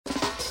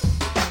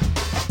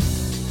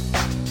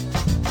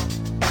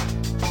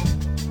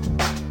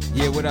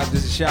Yeah, what up?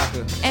 This is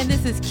Shaka. And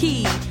this is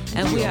Key,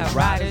 and we are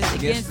Riders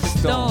Against the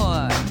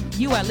Storm.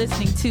 You are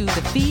listening to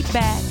the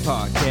Feedback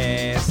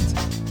Podcast.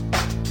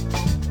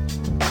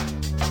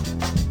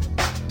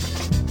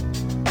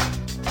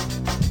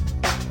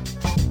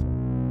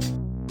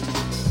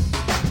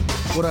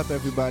 What up,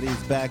 everybody?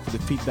 It's back for the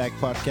Feedback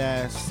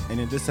Podcast. And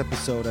in this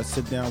episode, I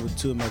sit down with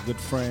two of my good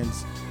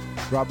friends,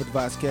 Robert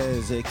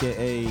Vasquez,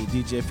 a.k.a.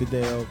 DJ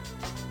Fideo,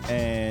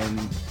 and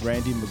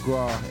Randy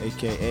McGraw,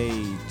 a.k.a.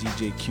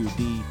 DJ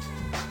QD.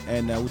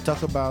 And we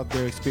talk about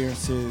their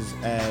experiences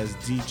as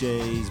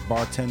DJs,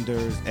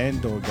 bartenders,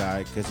 and door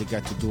guy, because they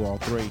got to do all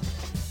three.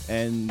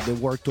 And they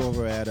worked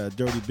over at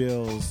Dirty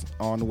Bill's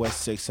on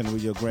West 6th in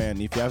Rio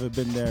Grande. If you haven't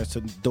been there, it's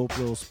a dope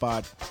little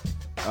spot.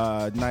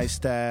 Nice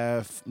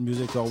staff,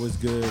 music always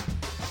good.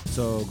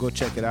 So go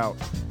check it out.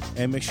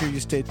 And make sure you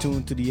stay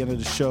tuned to the end of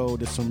the show.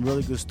 There's some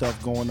really good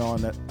stuff going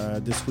on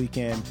this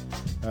weekend.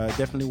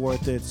 Definitely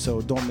worth it,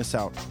 so don't miss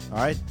out. All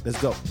right,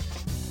 let's go.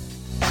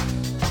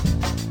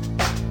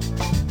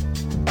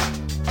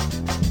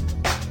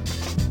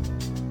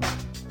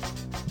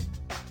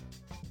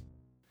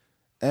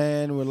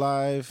 And we're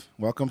live.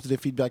 Welcome to the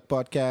Feedback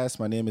Podcast.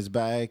 My name is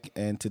Bag,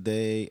 and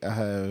today I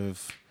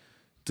have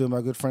two of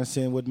my good friends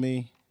sitting with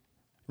me.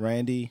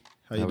 Randy,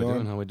 how you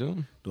doing? How we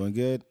doing? Doing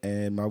good.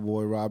 And my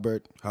boy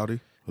Robert.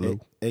 Howdy. Hello.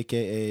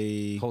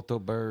 A.K.A. Hoto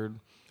Bird.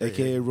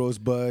 A.K.A.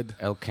 Rosebud.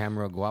 El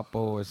Camera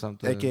Guapo or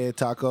something. A.K.A.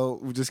 Taco.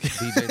 We just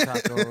DJ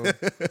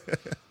Taco.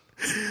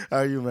 How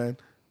are you, man?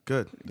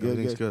 Good. Good,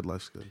 Everything's good. good.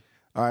 Life's good.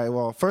 All right.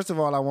 Well, first of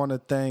all, I want to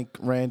thank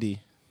Randy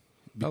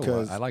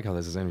because I like how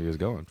this interview is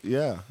going.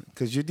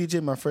 because you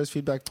DJed my first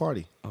feedback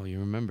party. Oh, you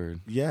remembered.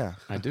 Yeah.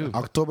 I do.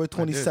 October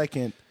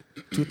 22nd,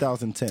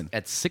 2010.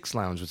 At Six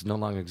Lounge, which no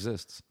longer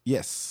exists.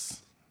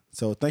 Yes.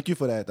 So thank you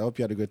for that. I hope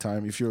you had a good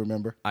time. If you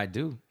remember. I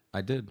do.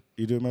 I did.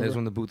 You do remember? There's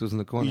when the booth was in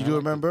the corner. You do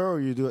remember, or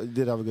you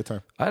did have a good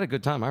time? I had a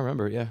good time. I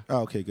remember it, yeah.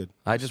 Oh, okay, good.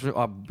 It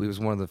was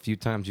one of the few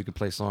times you could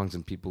play songs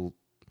and people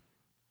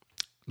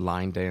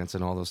line dance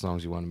and all those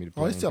songs you wanted me to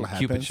play. Oh, it still Cupid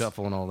happens.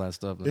 Shuffle and all that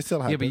stuff. It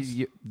still happens.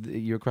 Yeah, but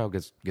your crowd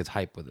gets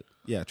hype with it.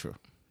 Yeah, true.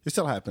 It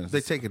still happens.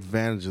 They take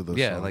advantage of those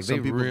Yeah, songs. like Some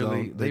they people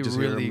really- don't. they just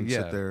hear 'em really- and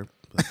yeah. sit there.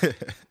 But,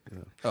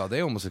 Oh,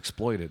 they almost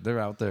exploit it. They're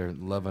out there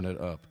loving it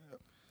up.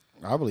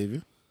 I believe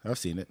you. I've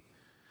seen it.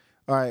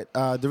 All right.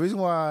 The reason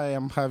why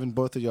I'm having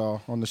both of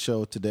y'all on the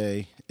show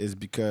today is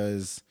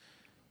because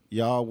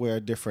y'all wear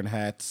different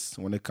hats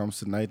when it comes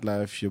to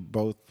nightlife. You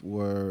both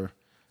were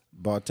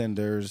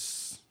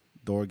bartenders,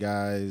 door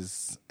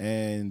guys,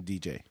 and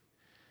DJ.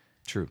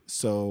 True.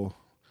 So,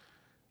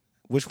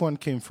 which one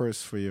came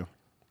first for you,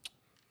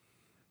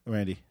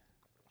 Randy?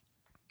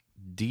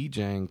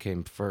 DJing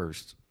came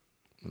first.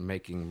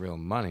 Making real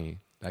money,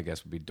 I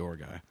guess, would be door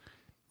guy.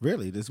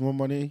 Really? There's more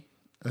money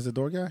as a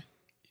door guy?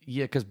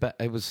 Yeah, because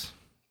it was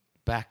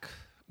back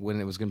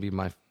when it was going to be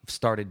my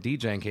started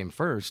DJing came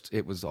first.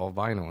 It was all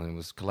vinyl and it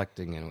was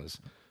collecting and it was,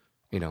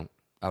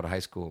 out of high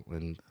school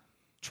and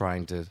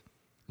trying to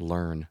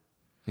learn.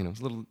 It's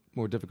a little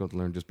more difficult to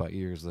learn just by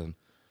ears than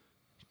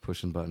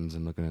pushing buttons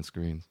and looking at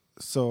screens.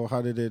 So,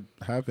 how did it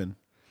happen?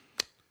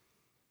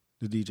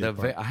 The DJ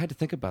part? I had to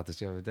think about this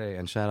the other day,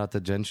 and shout out to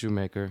Jen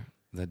Shoemaker,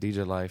 the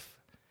DJ Life.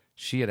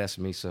 She had asked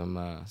me some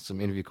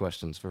interview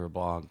questions for her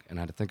blog, and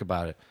I had to think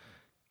about it.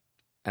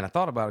 And I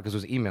thought about it because it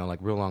was email, like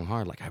real long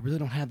hard. Like, I really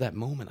don't have that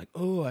moment. Like,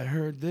 oh, I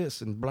heard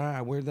this and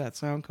blah, where'd that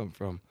sound come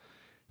from?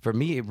 For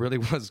me, it really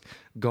was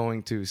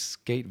going to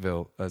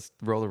Skateville, a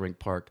roller rink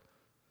park.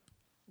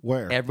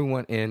 Where?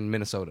 Everyone in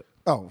Minnesota.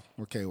 Oh,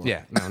 okay. Well.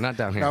 Yeah, no, not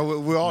down here. Now,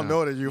 we all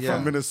know that you're Yeah.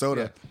 from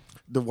Minnesota, Yeah.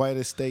 the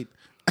whitest state.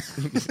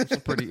 It's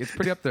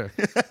pretty up there.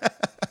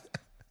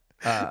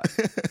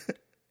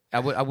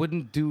 I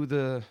wouldn't do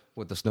the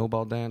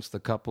snowball dance, the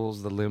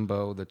couples, the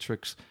limbo, the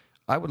tricks.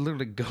 I would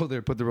literally go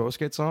there, put the roller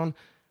skates on,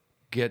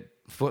 get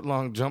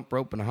foot-long jump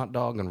rope and a hot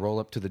dog, and roll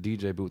up to the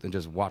DJ booth and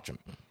just watch him.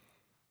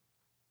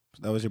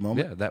 That was your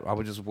moment? Yeah, I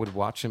would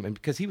watch him, and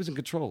because he was in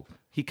control,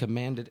 he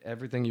commanded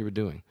everything you were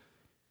doing.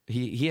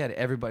 He had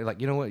everybody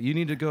like, you know what, you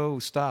need to go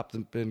stop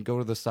and go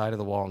to the side of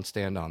the wall and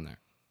stand on there.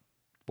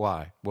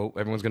 Why? Well,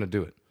 everyone's going to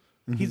do it.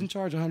 Mm-hmm. He's in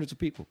charge of hundreds of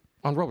people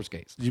on roller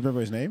skates. Do you remember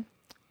his name?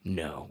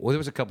 No. Well, there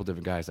was a couple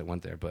different guys that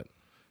went there, but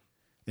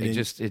it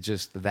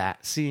just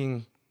that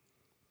seeing,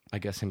 I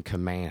guess, him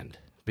command,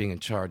 being in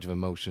charge of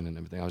emotion and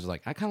everything. I was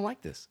like, I kind of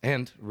like this.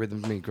 And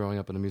rhythm me growing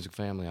up in a music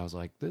family, I was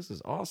like, this is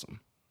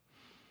awesome.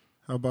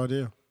 How about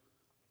you?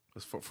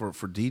 for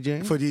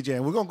DJing? For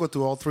DJing. We're going to go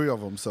through all three of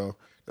them, so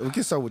we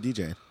can start with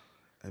DJing.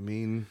 I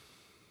mean,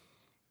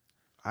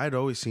 I'd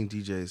always seen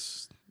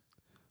DJs,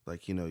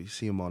 like, you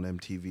see them on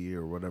MTV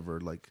or whatever,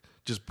 like,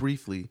 just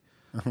briefly.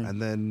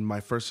 And then my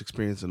first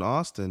experience in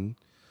Austin,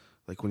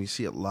 like, when you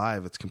see it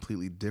live, it's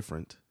completely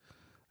different.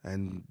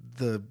 And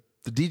the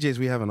DJs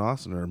we have in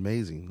Austin are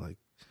amazing. Like,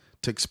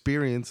 to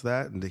experience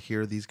that and to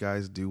hear these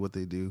guys do what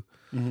they do,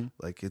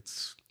 like,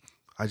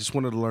 I just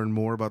wanted to learn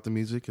more about the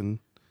music. And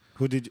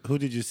who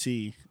did you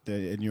see that,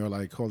 and you were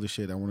like, holy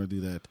shit, I want to do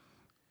that?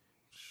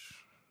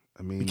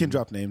 I mean, You can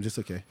drop names. It's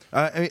okay.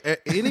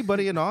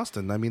 Anybody in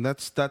Austin. I mean,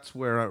 that's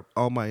where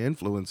all my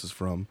influence is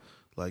from.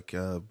 Like,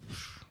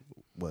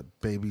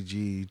 Baby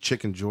G,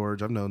 Chicken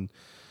George. I've known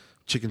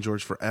Chicken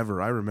George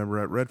forever. I remember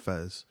at Red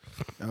Fez.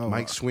 Oh,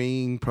 Mike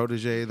Swing,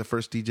 Protege, the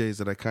first DJs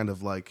that I kind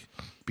of like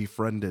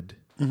befriended.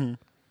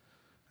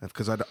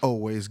 Because I'd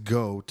always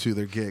go to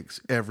their gigs,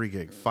 every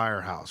gig,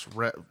 Firehouse,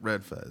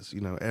 Red Fez,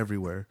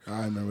 everywhere.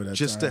 I remember that.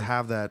 Just to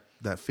have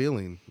that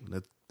feeling,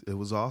 that it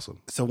was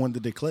awesome. So when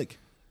did they click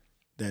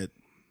that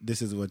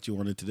this is what you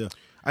wanted to do?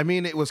 I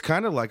mean, it was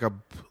kind of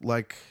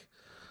like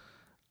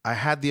I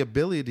had the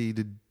ability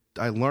to.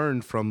 I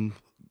learned from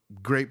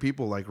great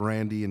people like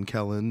Randy and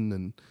Kellen,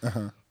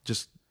 and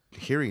just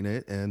hearing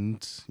it,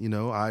 and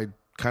I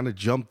kind of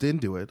jumped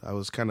into it. I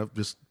was kind of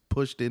just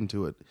pushed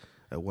into it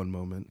at one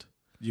moment.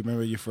 Do you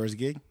remember your first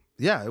gig?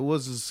 Yeah, it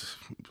was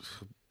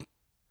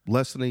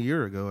less than a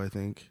year ago, I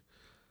think.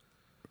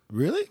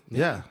 Really?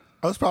 Yeah.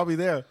 I was probably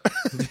there.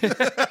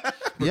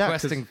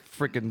 Requesting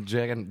freaking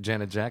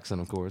Janet Jackson,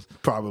 of course.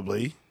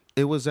 Probably.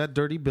 It was at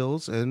Dirty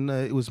Bill's, and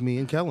it was me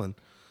and Kellen.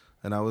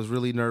 And I was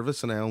really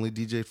nervous, and I only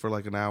DJ'd for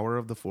like an hour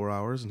of the 4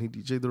 hours, and he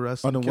DJ'd the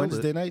rest. On a and killed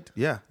Wednesday it. night?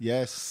 Yeah.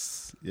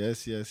 Yes.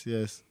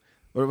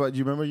 What about, do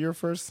you remember your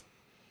first?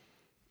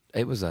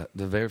 It was the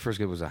very first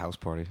gig was a house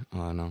party.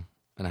 All I know,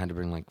 and I had to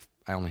bring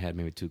I only had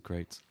maybe 2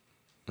 crates,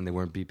 and they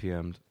weren't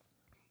BPM'd,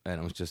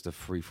 and it was just a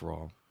free for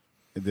all.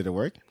 Did it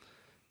work?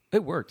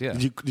 It worked, yeah.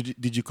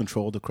 Did you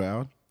control the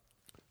crowd?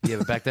 Yeah,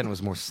 but back then it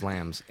was more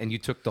slams, and you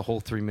took the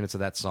whole 3 minutes of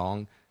that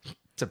song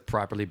to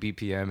properly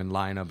BPM and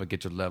line up and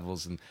get your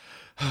levels, and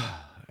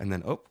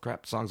then oh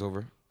crap, song's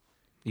over.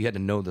 You had to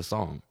know the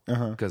song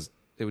because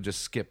it would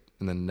just skip,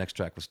 and then the next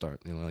track would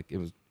start. It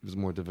was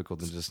more difficult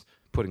than just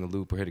putting a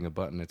loop or hitting a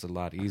button. It's a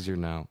lot easier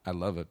now. I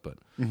love it, but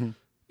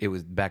it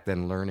was back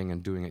then learning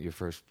and doing at your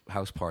first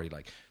house party.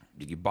 Like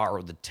you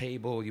borrow the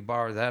table, you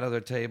borrow that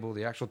other table,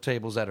 the actual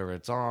tables that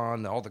it's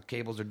on, all the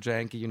cables are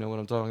janky. You know what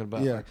I'm talking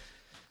about? Yeah.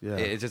 Yeah.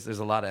 It's just there's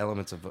a lot of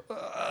elements of.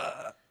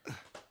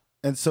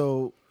 And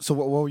so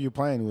what were you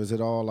playing? Was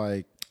it all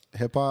like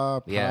hip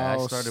hop? Yeah,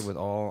 house? I started with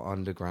all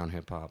underground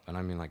hip hop, and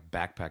I mean like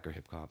backpacker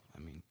hip hop.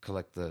 I mean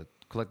collect the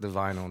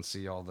vinyl and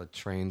see all the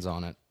trains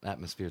on it,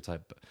 atmosphere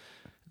type.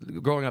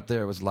 Growing up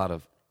there was a lot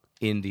of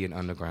indie and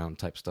underground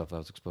type stuff I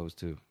was exposed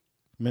to.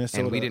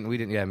 Minnesota. And we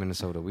didn't. Yeah,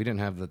 Minnesota. We didn't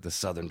have the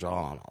southern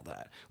draw and all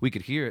that. We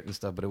could hear it and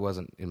stuff, but it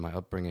wasn't in my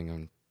upbringing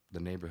and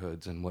the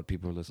neighborhoods and what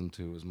people were listening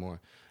to. It was more.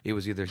 It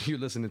was either you're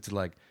listening to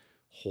like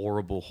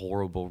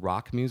horrible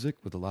rock music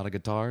with a lot of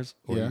guitars,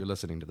 or you're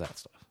listening to that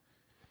stuff.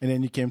 And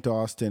then you came to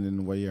Austin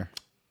in what year?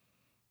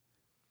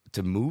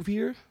 To move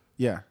here,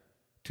 Yeah.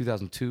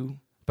 2002.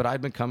 But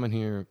I'd been coming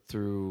here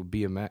through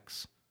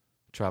BMX,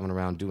 traveling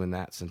around doing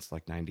that since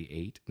like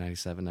 98,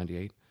 97,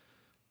 98.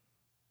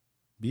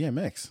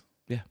 BMX.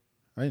 Yeah.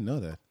 I didn't know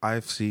that.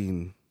 I've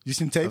seen You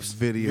seen tapes? a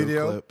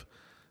video clip.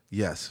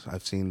 Yes,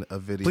 I've seen a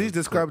video. Please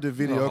describe the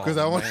video because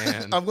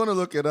man. I'm going to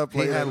look it up He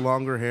later. had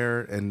longer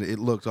hair, and it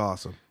looked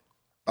awesome.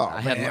 Oh,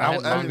 I had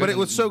man. longer But it than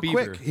was so Bieber.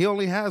 quick. He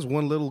only has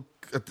one little.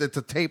 It's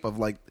a tape of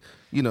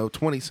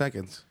 20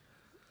 seconds.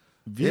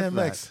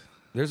 BMX.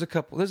 There's a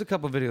couple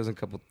videos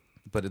and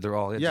but they're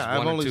all Yeah, just I've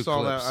one or only two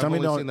saw clips. that. I've Tell me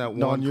only no, seen that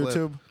no one on clip.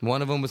 YouTube.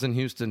 One of them was in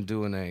Houston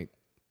doing a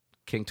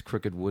kinked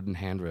crooked wooden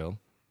handrail.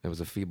 It was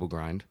a feeble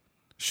grind.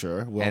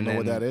 Sure. Well, I And know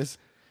what then- that is.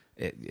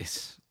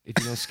 It's if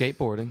you know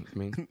skateboarding. I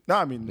mean, No,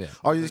 I mean, yeah.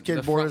 all you The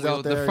front skateboarders wheel-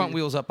 out there. The front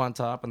wheel's up on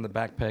top, and the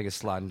back peg is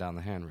sliding down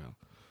the handrail.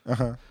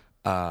 And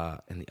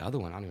the other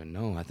one, I don't even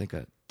know. I think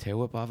a tail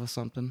whip off of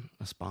something,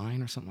 a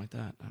spine or something like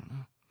that. I don't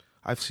know.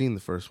 I've seen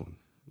the first one.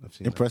 I've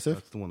seen Impressive?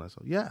 That's the one I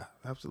saw. Yeah,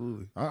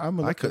 absolutely. I'm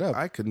gonna look it up.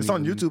 I couldn't It's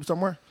on even- YouTube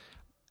somewhere.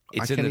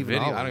 It's I in can't the even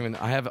video. follow I don't even.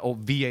 I have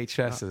old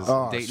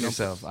VHSs. Dating shit.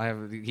 yourself.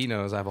 He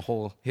knows. I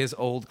have his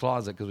old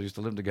closet because we used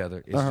to live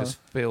together. It's just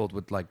filled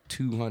with like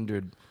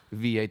 200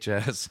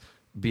 VHS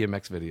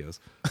BMX videos.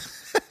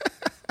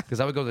 Because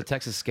I would go to the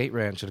Texas Skate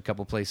Ranch at a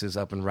couple places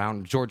up and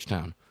around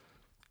Georgetown,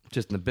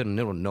 just in the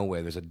middle of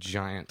nowhere. There's a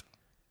giant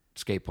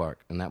skate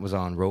park, and that was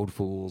on Road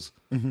Fools,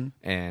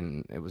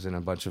 and it was in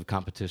a bunch of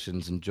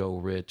competitions. And Joe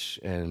Rich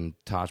and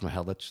Taj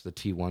Mahelich, the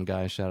T1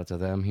 guys, shout out to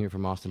them here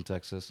from Austin,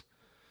 Texas.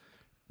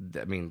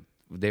 I mean,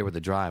 they were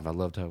the drive. I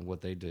loved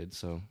what they did.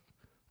 So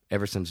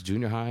ever since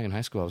junior high and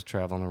high school, I was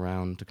traveling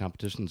around to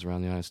competitions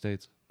around the United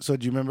States. So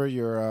do you remember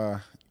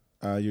your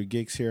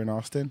gigs here in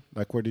Austin?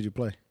 Like, where did you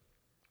play?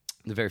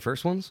 The very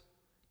first ones,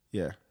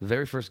 Yeah. the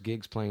very first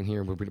gigs playing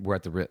here were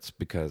at the Ritz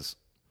because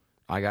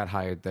I got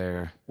hired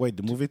there. Wait,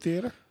 the movie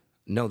theater?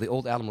 No, the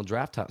old Alamo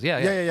Draft House. Yeah.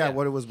 Yeah.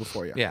 What it was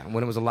before, yeah. Yeah,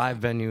 when it was a live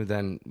venue,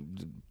 then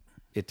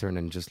it turned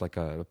into just like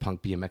a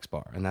punk BMX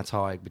bar. And that's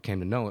how I became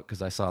to know it,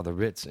 because I saw the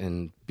Ritz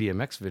in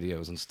BMX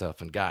videos and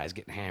stuff, and guys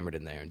getting hammered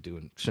in there and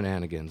doing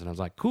shenanigans. And I was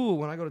like, cool,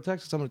 when I go to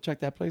Texas, I'm going to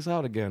check that place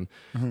out again.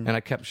 And I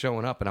kept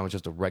showing up, and I was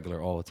just a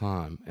regular all the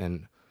time.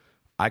 And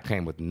I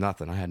came with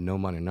nothing. I had no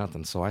money,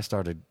 nothing. So I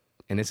started,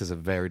 and this is a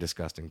very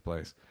disgusting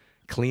place,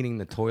 cleaning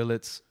the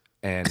toilets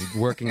and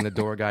working the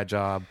door guy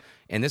job.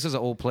 And this is an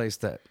old place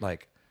that,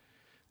 like,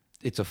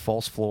 it's a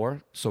false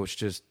floor, so it's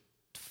just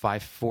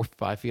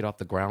 5 feet off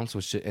the ground, so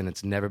it's just, and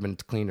it's never been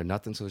cleaned or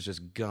nothing, so it's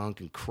just gunk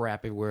and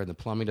crap everywhere, and the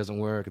plumbing doesn't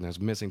work, and there's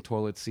missing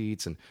toilet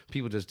seats, and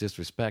people just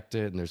disrespect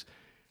it, and there's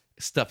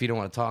stuff you don't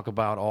want to talk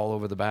about all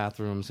over the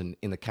bathrooms and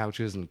in the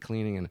couches and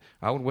cleaning. And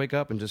I would wake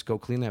up and just go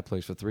clean that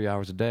place for 3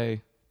 hours a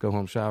day, go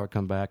home, shower,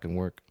 come back, and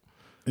work.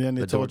 And then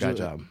they the told door you, guy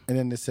job. And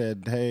then they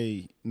said,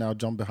 "Hey, now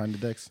jump behind the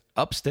decks."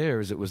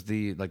 Upstairs, it was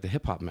the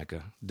hip hop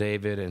mecca.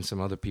 David and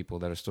some other people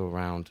that are still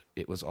around.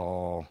 It was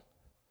all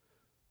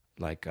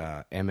like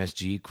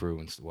MSG crew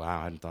and wow,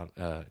 I hadn't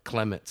thought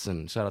Clements,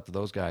 and shout out to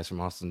those guys from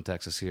Austin,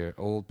 Texas. Here,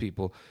 old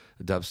people,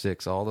 Dub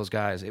Six, all those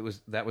guys.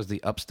 That was the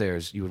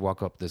upstairs. You would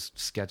walk up this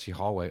sketchy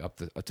hallway up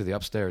to the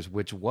upstairs,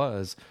 which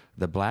was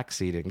the black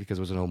seating because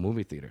it was an old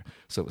movie theater,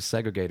 so it was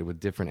segregated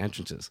with different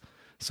entrances.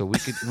 So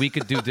we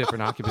could do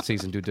different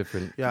occupancies and do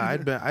different. Yeah,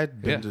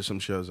 I'd been to some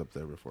shows up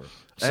there before.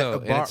 So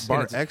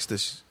Bar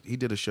Exodus, he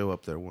did a show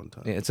up there one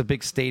time. It's a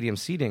big stadium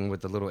seating with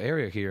the little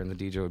area here, and the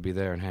DJ would be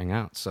there and hang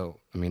out. So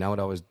I mean, I would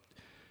always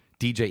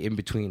DJ in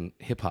between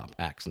hip hop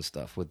acts and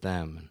stuff with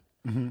them.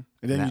 Mm-hmm.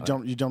 And then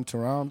you jumped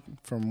around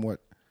from what?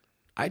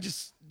 I've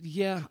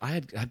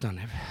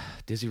done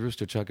Dizzy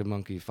Rooster, Chugging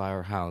Monkey,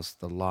 Firehouse,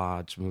 The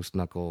Lodge, Moose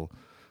Knuckle,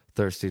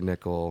 Thirsty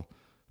Nickel,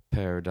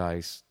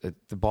 Paradise.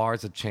 The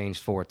bars have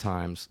changed 4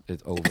 times.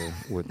 It's over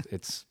with.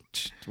 It's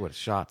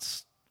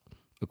Shots,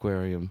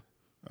 Aquarium.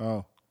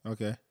 Oh,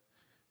 okay.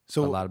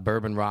 So a lot of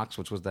Bourbon Rocks,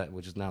 which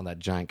is now that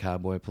giant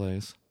cowboy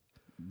place.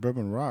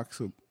 Bourbon Rocks,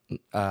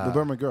 the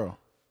Bourbon Girl.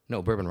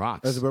 No, Bourbon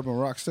Rocks. That's a Bourbon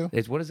Rocks too.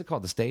 What is it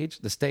called? The stage.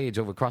 The stage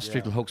over across the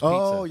street from Hoax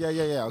Oh, Pizza.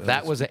 yeah. Okay.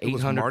 That was an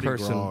 800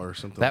 person. Or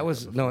something That like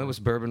was that no, it was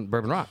Bourbon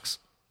Rocks.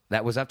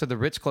 That was after the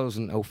Ritz closed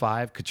in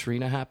 2005.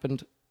 Katrina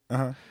happened,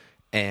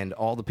 and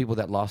all the people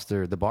that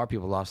the bar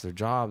people lost their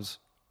jobs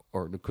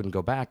or they couldn't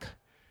go back.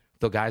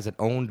 The guys that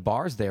owned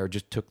bars there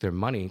just took their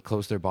money,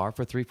 closed their bar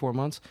for 3-4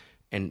 months,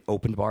 and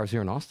opened bars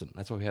here in Austin.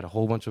 That's why we had a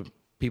whole bunch of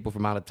people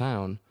from out of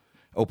town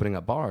opening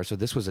up bars. So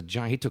this was a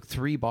giant. He took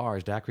 3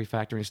 bars. Daiquiri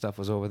Factory stuff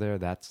was over there.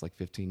 That's like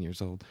 15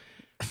 years old.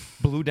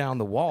 Blew down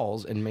the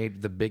walls and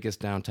made the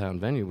biggest downtown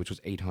venue, which was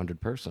 800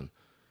 person.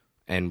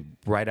 And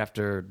right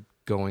after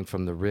going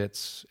from the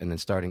Ritz and then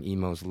starting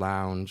Emo's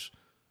Lounge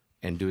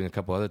and doing a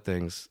couple other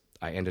things,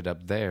 I ended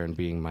up there and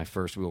being my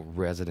first real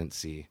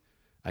residency,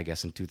 I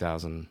guess, in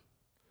 2000.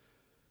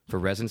 For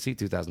residency,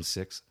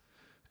 2006.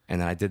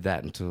 And then I did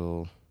that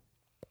until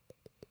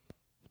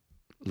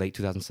late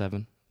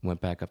 2007. Went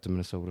back up to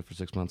Minnesota for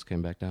 6 months,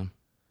 came back down.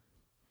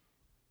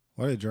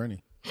 What a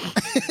journey.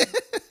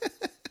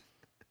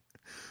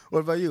 What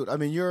about you? I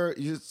mean,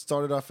 you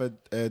started off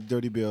at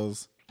Dirty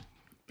Bills.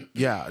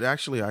 Yeah,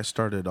 actually, I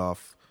started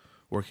off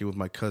working with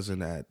my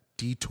cousin at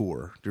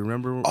Detour. Do you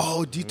remember?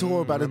 Oh,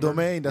 Detour by the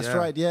Domain. That's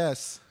right,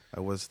 yes.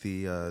 I was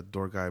the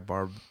door guy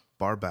bar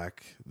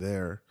back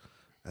there.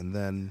 And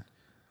then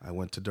I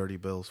went to Dirty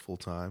Bills full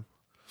time.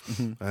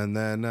 And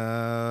then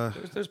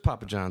there's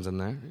Papa John's in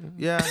there.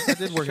 Yeah, I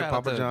did work at Shout out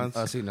Papa to John's.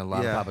 Us eating a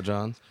lot of Papa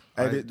John's.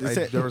 We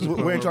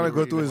ain't trying to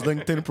go through his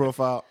LinkedIn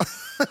profile.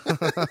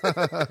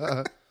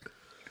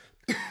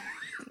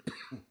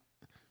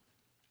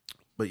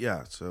 But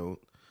yeah, so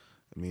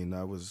I mean,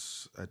 I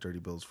was at Dirty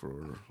Bills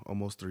for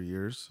almost 3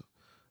 years,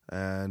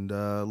 and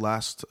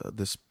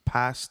this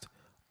past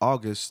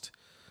August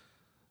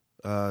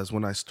is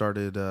when I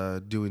started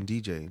doing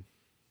DJing.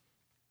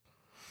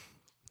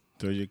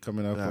 So you're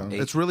coming up on...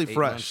 It's really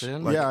fresh.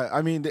 Yeah,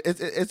 I mean,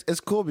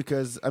 it's cool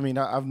because, I mean,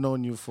 I've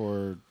known you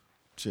for,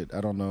 I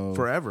don't know.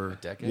 Forever. A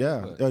decade?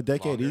 Yeah, a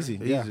decade, Longer? easy.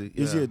 Yeah,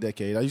 easy a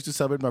decade. I used to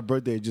celebrate my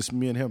birthday, just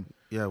me and him.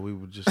 Yeah, we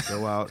would just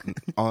go out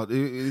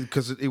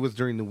because it was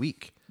during the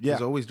week. Yeah. It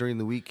was always during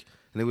the week.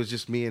 And it was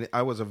just me, and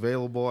I was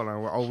available, and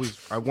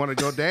I want to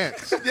go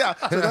dance. Yeah,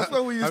 so that's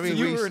what we used to do.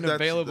 You were an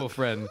available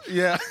friend.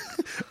 Yeah.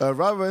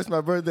 Robert, it's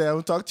my birthday. I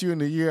will talk to you in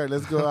a year.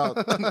 Let's go out.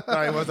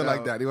 No, he wasn't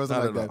like that. He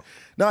wasn't like that.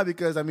 No,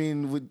 because, I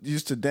mean, we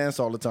used to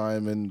dance all the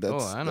time, and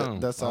that's, I know.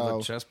 That's all how...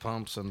 the chest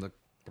pumps and the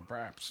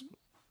raps.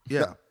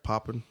 Yeah,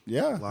 popping.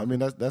 Yeah, I mean,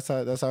 that's how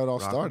it all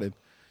started.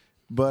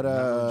 But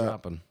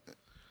dropping.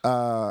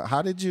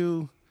 how did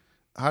you,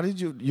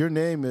 your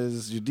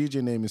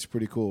DJ name is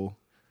pretty cool.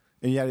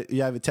 And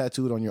you have it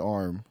tattooed on your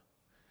arm.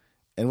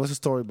 And what's the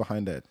story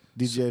behind that?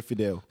 DJ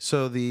Fideo.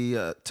 So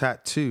the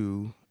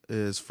tattoo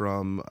is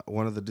from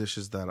one of the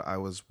dishes that I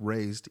was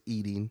raised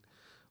eating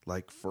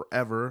like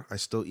forever. I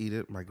still eat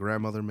it. My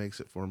grandmother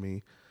makes it for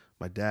me.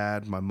 My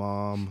dad, my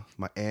mom,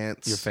 my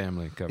aunts. Your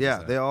family covers Yeah,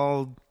 that. they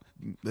all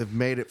have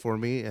made it for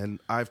me. And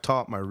I've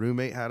taught my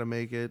roommate how to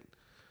make it.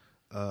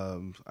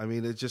 I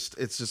mean, it's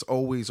just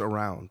always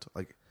around.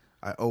 Like,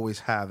 I always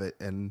have it.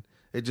 And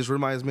it just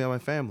reminds me of my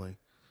family.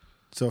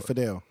 So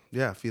Fideo.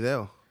 Yeah,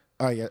 Fideo.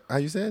 Oh, yeah. How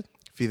you said?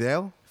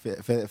 Fideo?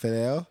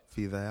 Fideo?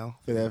 Fideo.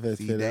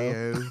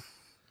 Fideo.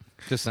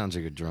 Just sounds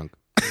like you're drunk.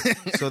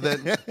 So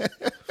then,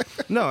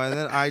 no, and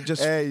then I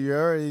just... Hey, you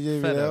already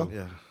DJ Fideo?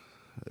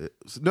 Yeah.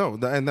 No,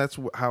 and that's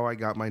how I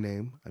got my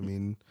name. I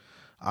mean,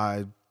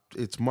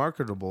 it's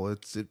marketable.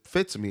 It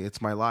fits me.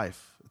 It's my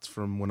life. It's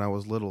from when I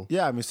was little.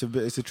 Yeah, I mean,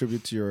 it's a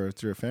tribute to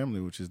your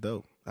family, which is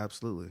dope.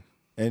 Absolutely.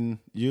 And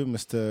you,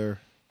 Mr.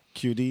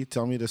 QD,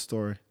 tell me the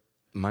story.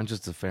 Mine's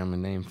just a family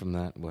name from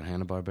that. What,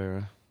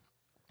 Hanna-Barbera?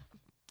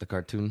 The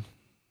cartoon.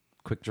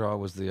 Quick Draw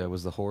was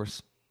the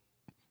horse.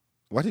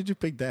 Why did you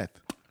pick that?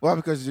 Well,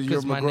 because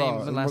you're my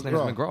McGraw. last name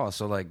is McGraw.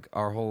 So like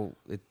our whole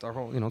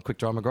Quick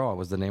Draw McGraw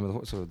was the name of the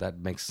horse. So that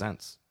makes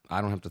sense.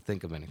 I don't have to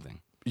think of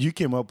anything. You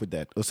came up with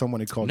that, or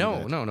someone called you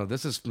that? No.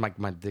 This is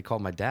they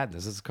called my dad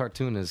this. This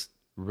cartoon is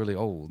really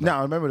old. No,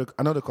 I remember.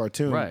 I know the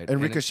cartoon. Right.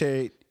 And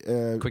Ricochet.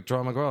 Quick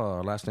Draw McGraw.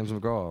 Our last name's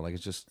McGraw. Like,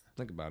 it's just,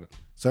 think about it.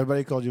 So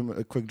everybody called you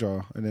a Quick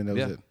Draw, and then that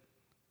was it.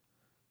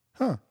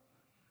 Huh.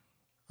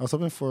 I was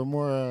hoping for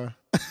more.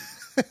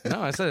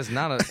 No, I said it's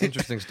not an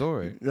interesting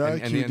story. Yeah,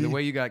 and the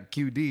way you got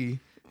QD,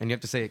 and you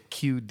have to say it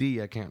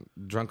QD, I can't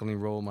drunkenly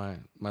roll my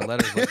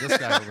letters like this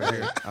guy over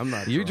here. I'm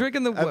not. You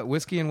drinking the what,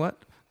 whiskey and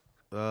what?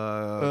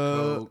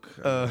 Coke.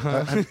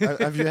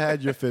 Have you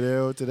had your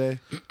Fideo today?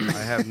 I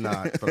have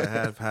not, but I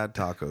have had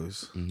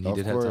tacos. You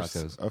did have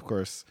tacos. Of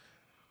course.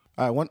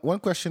 All right, one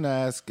question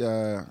I ask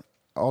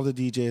all the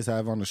DJs I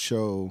have on the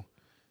show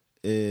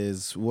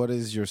is, what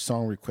is your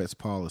song request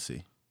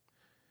policy?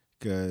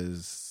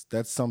 Because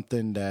that's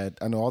something that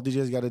I know all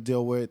DJs got to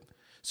deal with.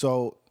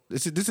 So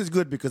this is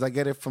good because I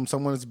get it from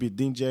someone who's been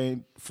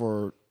DJing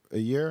for a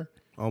year.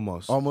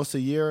 Almost a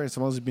year. And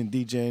someone who's been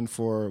DJing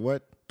for,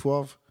 what,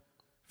 12,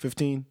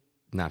 15?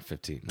 Not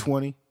 15. No.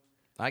 20?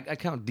 I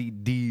count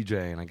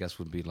DJing, I guess,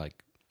 would be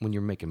like when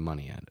you're making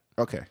money at it.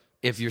 Okay.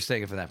 If you're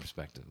saying it from that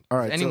perspective. All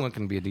right. Anyone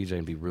can be a DJ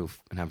and be real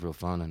and have real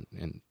fun.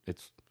 And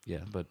it's,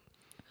 but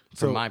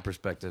from my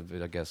perspective,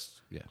 I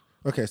guess, yeah.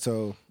 Okay,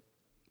 so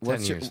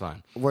 10 years,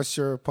 fine. What's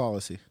your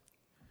policy?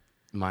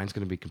 Mine's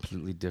going to be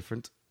completely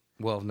different.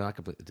 Well, not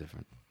completely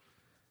different.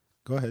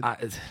 Go ahead.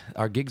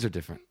 Our gigs are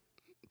different.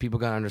 People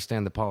got to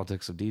understand the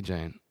politics of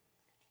DJing.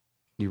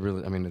 You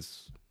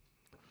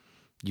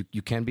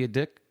can be a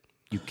dick.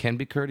 You can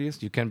be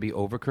courteous. You can be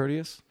over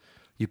courteous.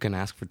 You can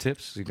ask for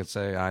tips. You can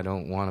say, I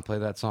don't want to play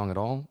that song at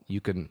all.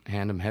 You can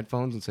hand them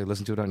headphones and say,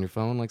 listen to it on your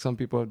phone, like some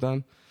people have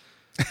done.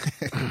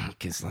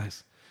 Kiss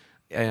slice.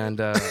 And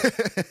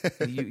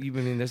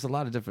there's a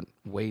lot of different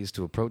ways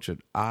to approach it.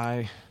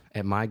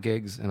 At my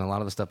gigs and a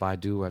lot of the stuff I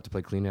do, I have to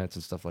play cleanettes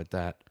and stuff like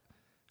that.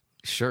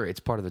 Sure, it's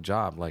part of the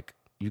job. Like,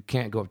 you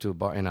can't go up to a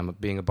bar, and I'm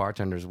being a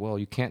bartender as well.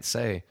 You can't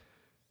say,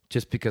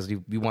 just because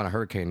you want a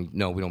hurricane,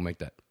 no, we don't make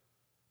that.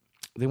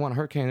 They want a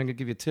hurricane, they're going to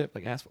give you a tip.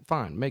 Like,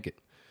 fine, make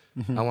it.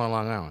 Mm-hmm. I want a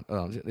Long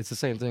Island. It's the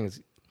same thing.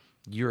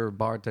 You're a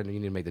bartender, you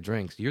need to make the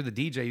drinks. You're the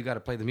DJ, you got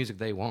to play the music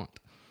they want.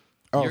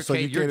 Oh,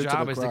 your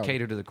job is to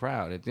cater to the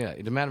crowd. It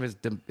doesn't matter if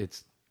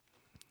it's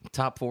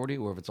top 40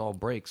 or if it's all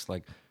breaks.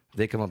 Like,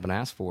 they come up and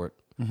ask for it.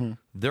 Mm-hmm.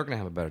 They're going to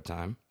have a better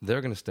time.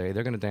 They're going to stay.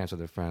 They're going to dance with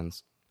their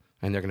friends,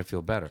 and they're going to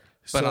feel better.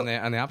 But on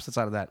the opposite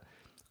side of that,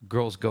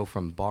 girls go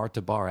from bar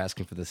to bar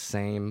asking for the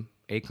same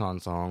Akon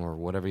song or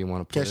whatever you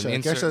want to put.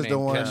 Kesha's the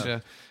one.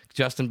 Kesha,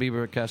 Justin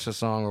Bieber, Kesha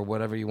song or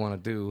whatever you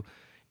want to do.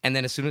 And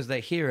then as soon as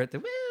they hear it, they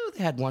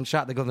had one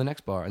shot. They go to the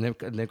next bar and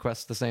they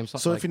request the same song.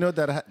 So if you know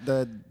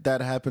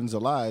that happens a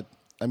lot,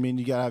 I mean,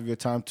 you gotta have your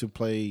time to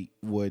play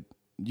what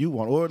you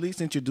want, or at least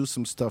introduce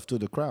some stuff to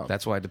the crowd.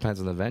 That's why it depends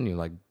on the venue.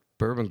 Like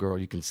Bourbon Girl,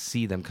 you can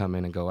see them come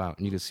in and go out,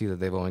 and you can see that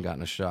they've only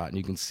gotten a shot, and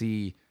you can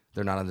see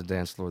they're not on the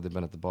dance floor. They've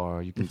been at the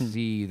bar. You can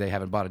see they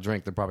haven't bought a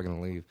drink. They're probably going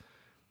to leave.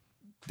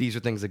 These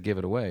are things that give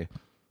it away.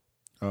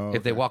 Oh, okay.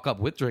 If they walk up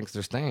with drinks,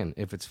 they're staying.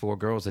 If it's 4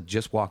 girls that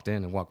just walked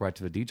in and walk right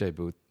to the DJ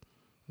booth,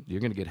 you're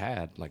going to get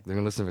had. Like, they're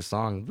going to listen to a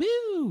song.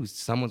 Woo!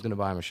 Someone's going to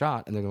buy them a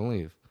shot, and they're going to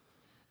leave.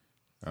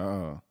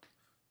 Oh.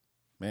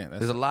 Man,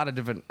 there's a lot of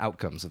different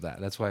outcomes of that.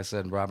 That's why I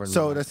said Robert.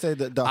 So let's say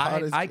the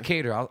hardest. I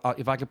cater.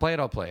 If I can play it,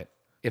 I'll play it.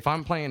 If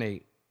I'm playing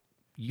a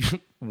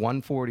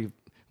 140,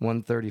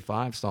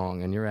 135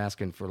 song and you're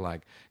asking for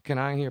like, can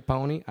I hear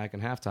Pony? I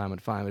can halftime at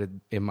 5. But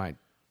it might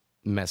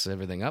mess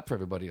everything up for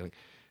everybody. Like,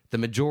 the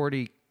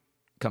majority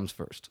comes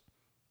first.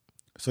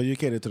 So you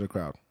cater to the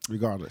crowd,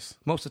 regardless.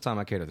 Most of the time,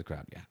 I cater to the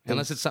crowd. Yeah,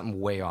 unless it's something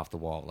way off the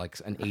wall, like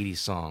an '80s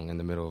song in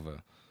the middle of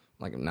a.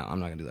 Like, no, I'm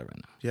not gonna do that right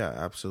now. Yeah,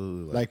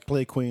 absolutely. Like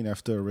play Queen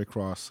after Rick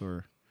Ross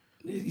or.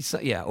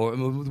 Yeah, or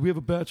we have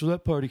a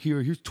bachelorette party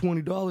here. Here's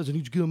 $20. I need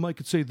you to get a mic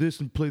and say this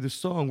and play this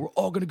song. We're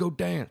all gonna go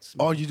dance.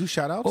 Oh, you do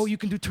shout outs? Oh, you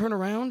can do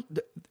turnaround.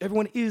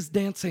 Everyone is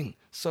dancing,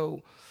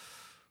 so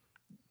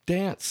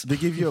dance. They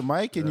give you a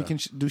mic and you can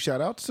do shout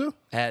outs too?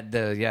 At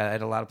a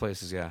lot of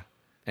places, yeah.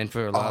 And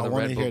for a lot of the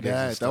Red Bull gigs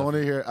and stuff. I want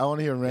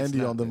to hear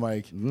Randy on the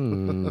mic.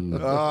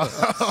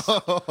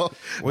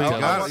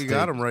 Well, you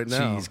got him right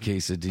now. Cheese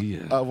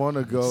quesadilla. I want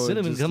to go.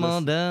 Cinnamon, come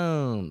on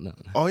down. No.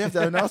 Oh, you have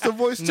the announcer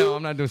voice too? No,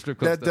 I'm not doing strip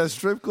club stuff. That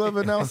strip club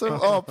announcer?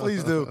 Oh,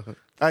 please do. All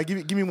right,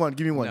 give me one.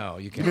 No,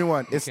 you can't. Give me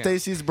one. It's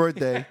Stacy's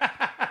birthday.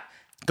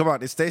 Come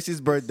on, it's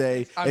Stacy's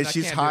birthday, and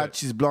she's hot,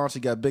 she's blonde,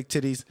 she got big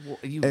titties,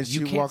 and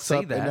she walks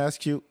up and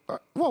asks you,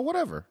 well,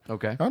 whatever.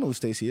 Okay. I don't know who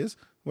Stacy is.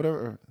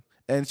 Whatever.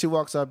 And she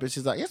walks up and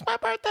she's like, it's my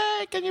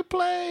birthday. Can you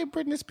play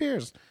Britney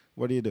Spears?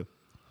 What do?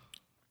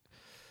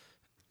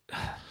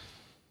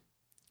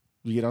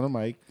 You get on the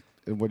mic,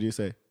 and what do you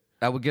say?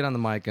 I would get on the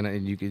mic,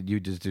 and you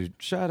just do,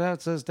 shout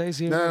out, says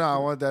Stacey. No, I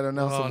want that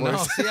announcer voice.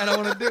 No, see, I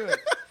don't want to do it.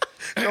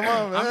 Come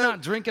on, man. I'm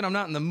not drinking. I'm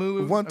not in the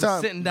mood. One time,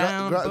 I'm sitting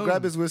down.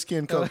 grab his whiskey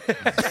and coke.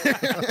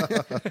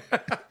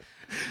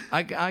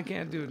 I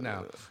can't do it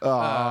now.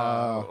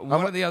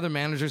 One of the other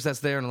managers that's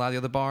there in a lot of the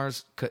other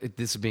bars,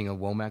 this being a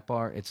Womack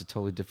bar, it's a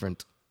totally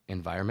different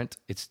environment.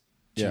 It's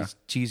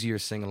cheesier,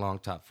 sing-along,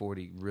 top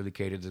 40, really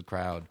catered to the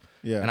crowd.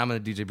 Yeah. And I'm in a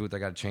DJ booth. I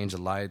got to change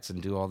the lights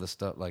and do all this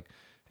stuff. Like,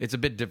 it's a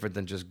bit different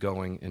than just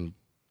going and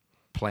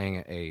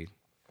playing a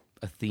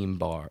theme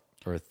bar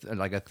or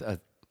a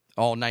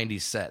all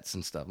 90s sets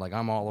and stuff. Like,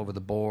 I'm all over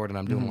the board and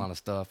I'm doing a lot of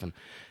stuff. And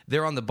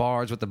they're on the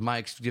bars with the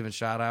mics giving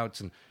shout-outs.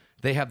 And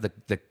they have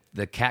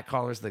the cat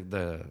callers, the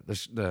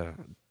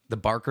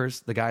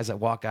barkers, the guys that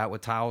walk out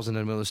with towels in the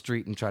middle of the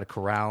street and try to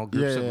corral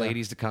groups of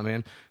ladies to come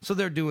in. So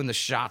they're doing the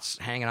shots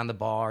hanging on the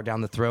bar,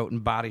 down the throat,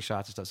 and body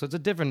shots and stuff. So it's a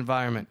different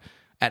environment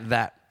at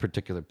that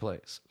particular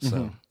place.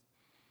 So,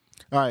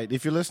 All right,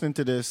 if you're listening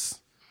to this,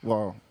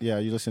 well, yeah,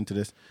 you listen to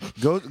this.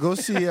 Go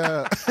see.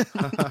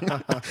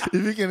 If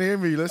you can hear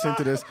me, listen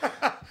to this.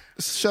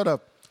 Shut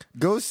up.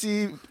 Go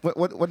see.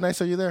 What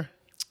nights are you there?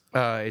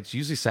 it's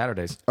usually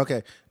Saturdays.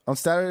 Okay, on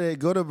Saturday,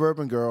 go to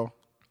Bourbon Girl.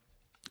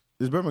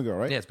 It's Bourbon Girl,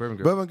 right? Yeah, it's Bourbon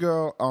Girl. Bourbon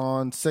Girl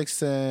on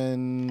 6th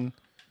and...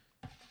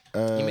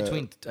 in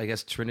between, I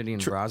guess, Trinity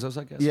and Brazos,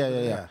 I guess.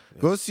 Yeah.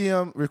 Go see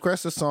him,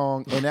 request a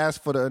song, and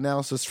ask for the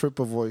announcer's strip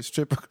club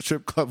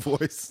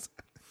voice.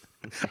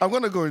 I'm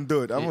going to go and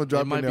do it. I'm going to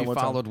drop it might in there be one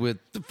followed time.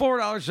 with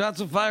 $4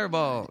 shots of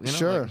Fireball. You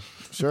know?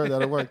 Sure,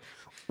 that'll work.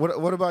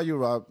 What about you,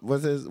 Rob?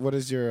 What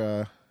is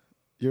your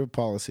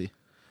policy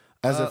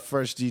as a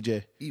first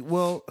DJ?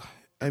 Well,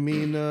 I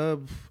mean,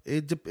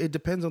 it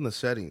depends on the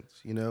settings.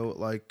 You know,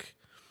 like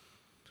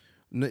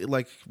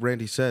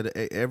Randy said,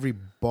 every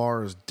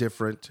bar is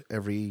different.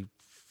 Every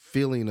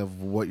feeling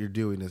of what you're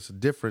doing is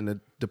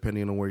different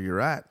depending on where you're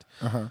at.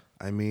 Uh-huh.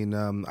 I mean,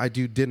 I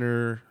do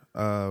dinner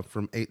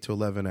from 8 to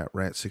 11 at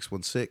Rant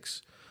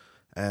 616,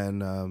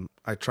 and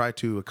I try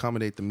to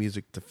accommodate the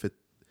music to fit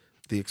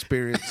the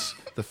experience,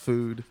 the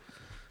food.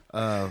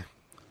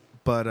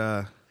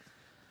 But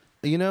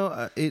you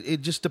know,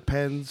 it just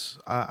depends.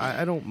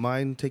 I don't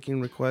mind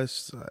taking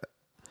requests.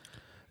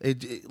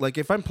 Like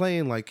if I'm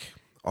playing like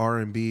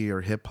R&B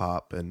or hip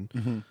hop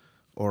and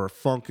or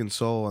funk and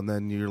soul, and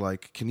then you're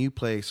like, can you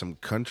play some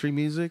country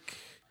music?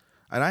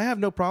 And I have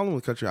no problem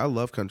with country. I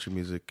love country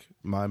music.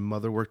 My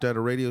mother worked at a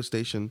radio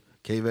station,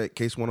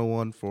 Case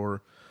 101,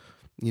 for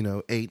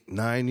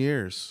 8-9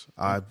 years.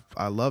 I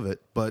love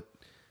it, but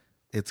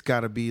it's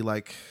got to be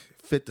like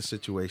fit the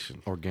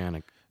situation,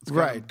 Organic. it's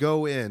right.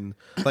 Go in.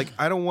 Like,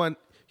 I don't want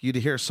you to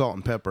hear Salt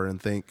and Pepper and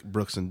think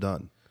Brooks and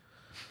Dunn.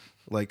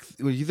 Like,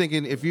 when you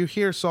thinking, if you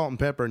hear Salt and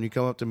Pepper and you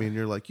come up to me and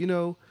you're like,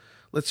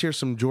 let's hear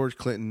some George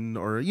Clinton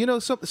or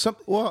something.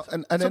 Well,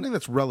 and something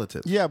that's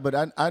relative. Yeah,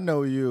 but I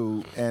know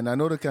you, and I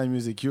know the kind of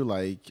music you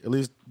like. At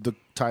least the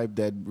type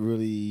that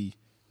really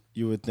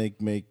you would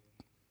think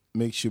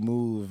makes you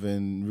move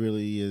and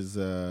really is.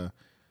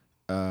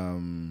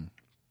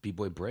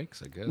 B-boy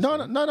breaks, I guess. No,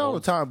 right? not all the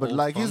time, but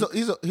like funk.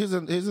 he's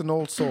an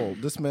old soul.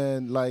 This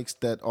man likes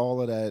that all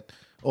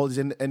these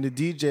and the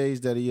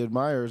DJs that he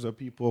admires are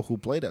people who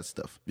play that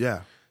stuff.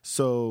 Yeah.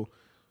 So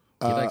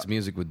He likes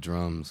music with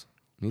drums.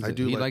 He like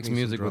likes me some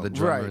music with the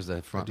drums. drummers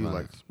that front I do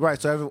runners. like. right.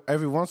 So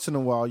every once in a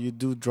while you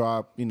do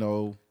drop,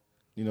 throw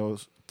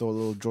a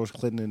little George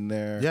Clinton in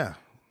there. Yeah.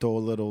 Throw a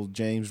little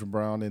James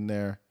Brown in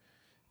there.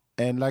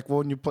 And like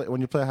when you play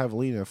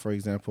Javelina, for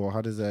example,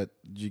 how does that?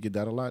 Do you get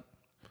that a lot?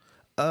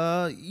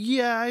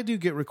 Yeah, I do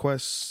get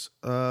requests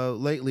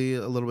lately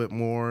a little bit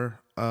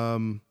more,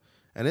 and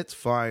it's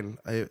fine.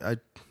 I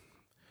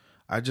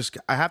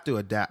have to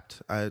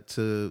adapt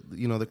to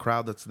the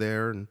crowd that's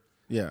there and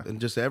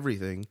just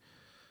everything,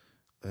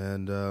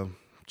 and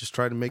just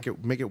try to make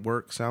it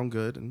work, sound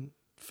good, and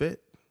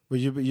fit. Well,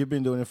 you've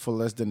been doing it for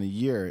less than a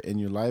year,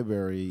 and your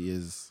library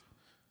is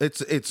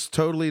It's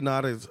totally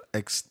not as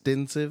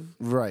extensive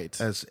right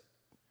as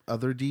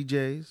other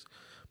DJs.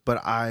 But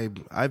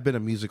I've been a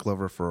music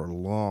lover for a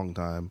long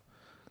time,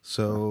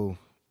 so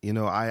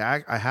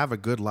I have a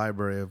good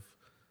library of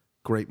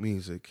great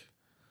music.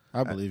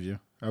 I believe you.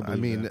 I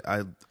mean,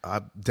 I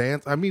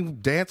dance. I mean,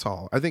 dance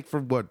hall. I think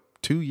for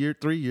 3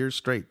 years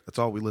straight. That's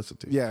all we listened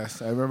to.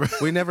 Yes, I remember.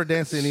 We never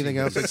danced to anything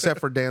else except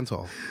for dance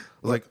hall.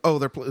 Like,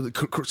 they're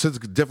Sid's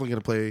definitely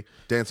going to play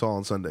dance hall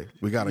on Sunday.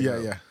 We got to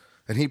go. Yeah.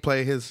 And he'd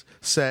play his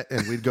set,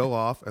 and we'd go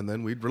off, and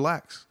then we'd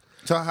relax.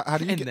 So how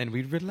do you And then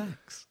we'd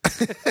relax.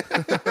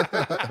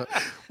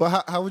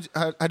 Well, how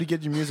do you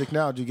get your music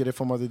now? Do you get it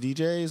from other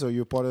DJs, or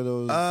you're part of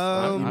those?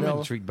 I'm email?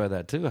 intrigued by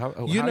that too. How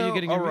are you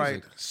getting your all right.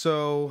 music?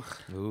 So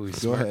Ooh,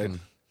 he's Go ahead. smirking.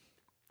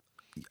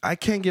 I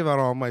can't give out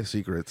all my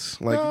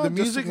secrets. Like No, the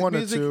just music, one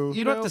or two.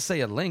 You don't have to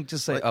say a link.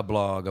 Just say a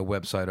blog, a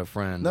website, a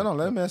friend. No,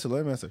 let him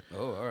answer.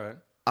 Oh, all right.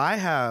 I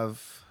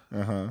have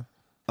Uh-huh.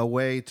 a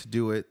way to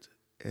do it,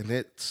 and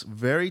it's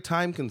very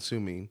time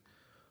consuming,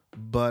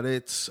 but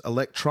it's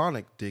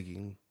electronic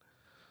digging.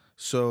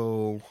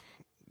 So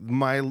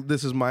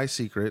this is my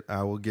secret.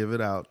 I will give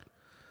it out.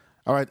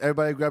 All right,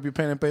 everybody, grab your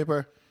pen and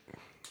paper.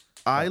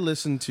 I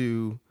listen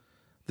to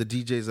the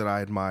DJs that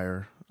I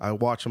admire. I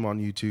watch them on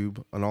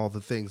YouTube and all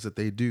the things that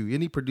they do.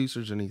 Any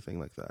producers, anything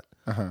like that.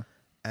 Uh-huh.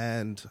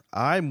 And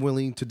I'm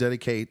willing to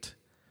dedicate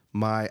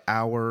my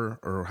hour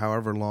or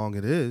however long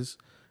it is,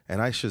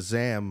 and I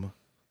Shazam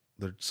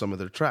some of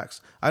their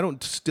tracks. I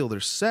don't steal their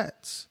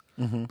sets,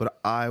 but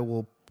I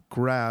will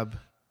grab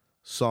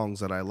songs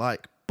that I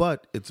like.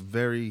 But it's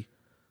very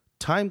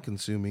time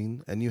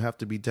consuming, and you have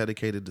to be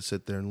dedicated to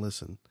sit there and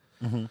listen.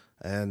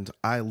 And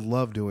I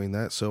love doing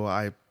that, so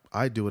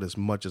I do it as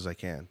much as I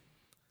can.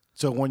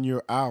 So when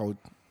you're out,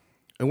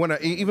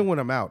 and even when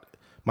I'm out,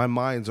 my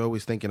mind's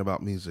always thinking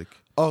about music.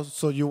 oh,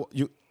 so you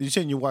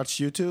saying you watch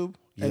YouTube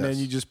and then Yes.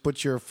 you just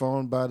put your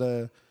phone by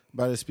the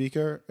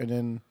speaker and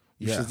then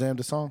you Yeah. Shazam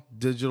the song?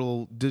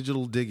 Digital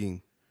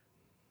digging.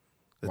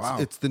 Wow.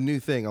 It's the new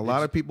thing. A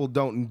lot of people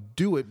don't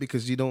do it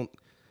because you don't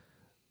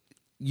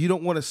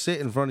want to sit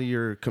in front of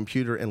your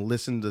computer and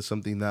listen to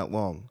something that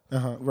long.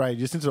 Right,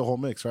 just into the whole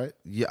mix, right?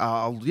 Yeah,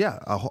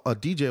 a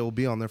DJ will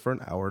be on there for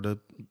an hour to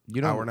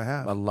hour and a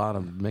half. A lot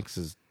of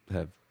mixes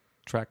have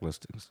track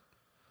listings.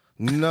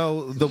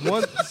 No, the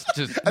one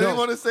Just I didn't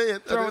want to say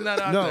it. throwing that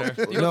out no,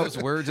 there. You know those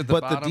words at the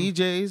but bottom? the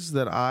DJs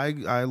that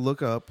I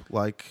look up,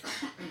 like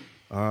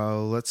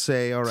let's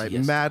say, all right,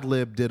 Yes.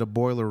 Madlib did a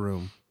Boiler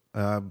Room.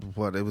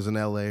 It was in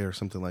LA or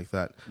something like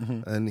that,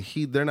 and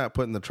they're not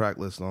putting the track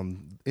list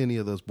on any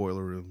of those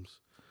Boiler Rooms.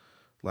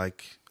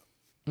 Like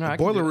No, I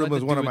can Boiler do- Room like was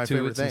the one of do my it to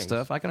favorite it and things.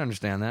 stuff. I can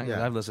understand that.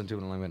 Yeah. I've listened to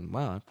it and I went,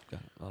 wow, I've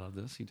got a lot of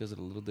this. He does it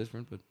a little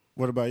different, but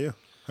What about you?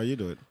 How you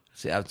do it?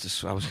 see, I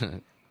was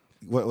gonna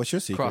What's your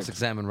secret?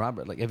 cross-examine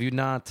Robert. Like, have you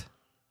not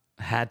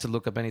had to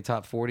look up any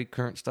top 40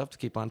 current stuff to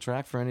keep on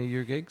track for any of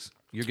your gigs?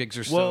 Your gigs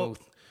are Well,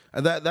 so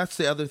and that's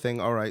the other thing.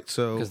 All right,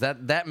 so because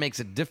that makes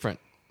it different.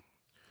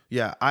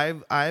 yeah, I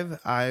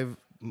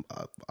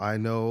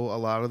know a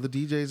lot of the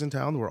DJs in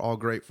town. We're all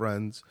great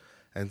friends,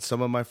 and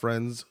some of my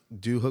friends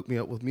do hook me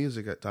up with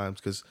music at times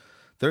because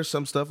there's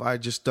some stuff I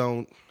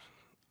don't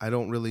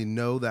really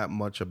know that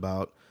much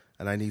about,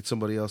 and I need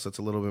somebody else that's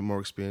a little bit more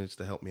experienced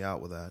to help me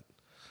out with that.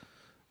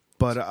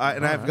 But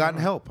I've gotten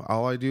help.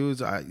 All I do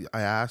is I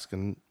ask,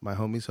 and my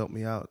homies help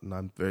me out, and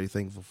I'm very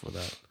thankful for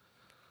that.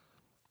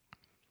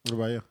 What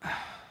about you?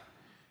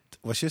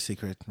 What's your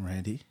secret,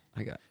 Randy?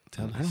 I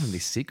don't have any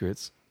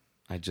secrets.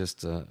 I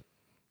just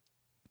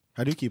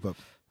How do you keep up?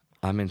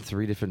 I'm in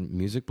 3 different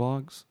music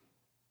blogs.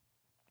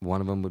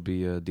 One of them would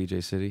be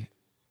DJ City.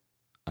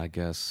 I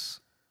guess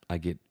I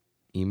get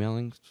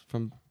emailing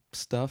from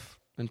stuff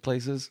and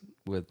places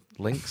with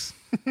links.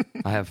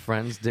 I have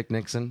friends, Dick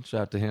Nixon,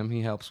 shout out to him.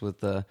 He helps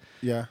with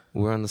Yeah.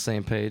 we're on the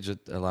same page at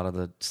a lot of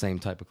the same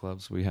type of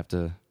clubs. We have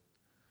to,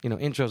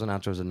 intros and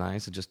outros are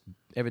nice. It's just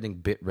everything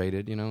bit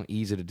rated,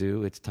 easy to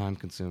do. It's time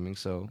consuming.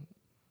 So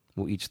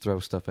we'll each throw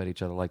stuff at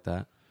each other like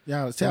that.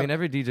 Yeah. See, I mean,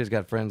 every DJ's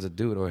got friends that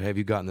do it. Or have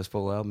you gotten this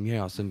full album?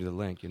 Yeah, I'll send you the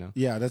link,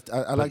 yeah, that's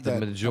I But like the that.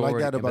 Majority, I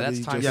like that about but that's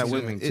the time DJs.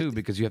 consuming too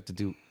because you have to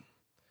do.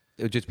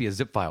 It would just be a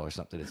zip file or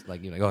something. It's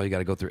like you got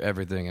to go through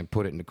everything and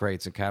put it into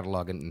crates and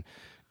catalog it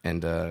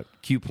and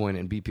cue point it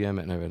and BPM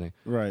it and everything.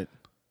 Right.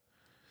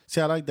 See,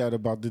 I like that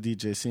about the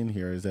DJ scene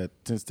here is that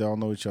since they all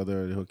know each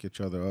other, they hook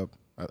each other up.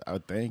 I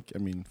would think. I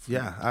mean,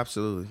 Yeah,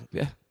 absolutely.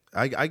 Yeah,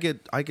 I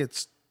get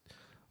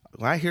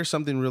when I hear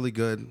something really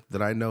good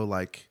that I know,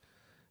 like,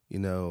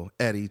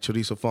 Eddie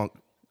Chorizo Funk,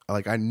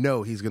 like I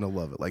know he's gonna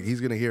love it. Like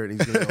he's gonna hear it.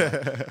 And he's gonna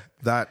go,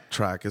 that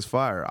track is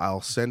fire.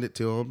 I'll send it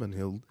to him,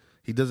 and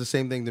he does the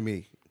same thing to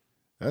me.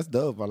 that's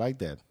dope. I like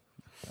that.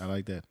 All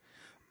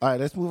right,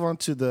 let's move on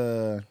to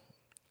the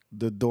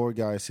door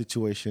guy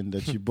situation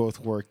that you both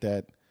worked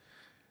at.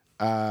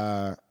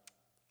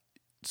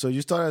 So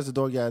you started as a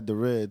door guy at the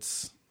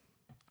Ritz,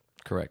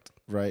 correct.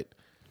 right?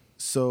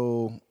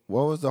 So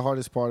what was the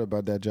hardest part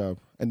about that job?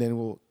 And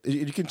then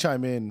you can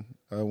chime in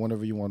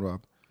whenever you want,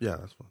 Rob. Yeah,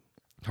 that's fun.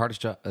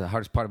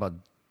 Hardest part about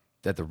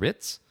at the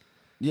Ritz.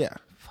 Yeah.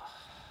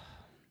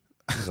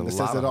 There's a It says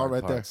lot it of all hard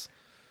right there.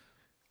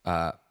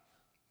 parts.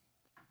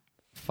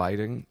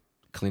 Fighting,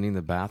 cleaning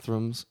the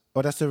bathrooms.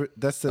 Oh, that's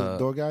the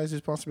door guy's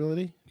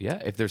responsibility? Yeah,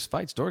 if there's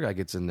fights, door guy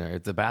gets in there.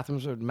 If the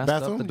bathrooms are messed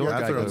Bathroom? up, the door Yeah,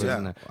 guy bathrooms, goes yeah.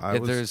 in there. I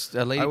If was- there's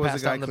a lady I was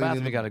passed the guy out in the bathroom,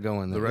 cleaning you got to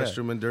go in the there. Yeah.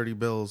 restroom and dirty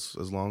bills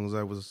as long as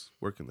I was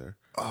working there.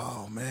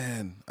 Oh,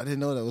 man. I didn't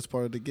know that was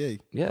part of the gig.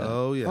 Yeah.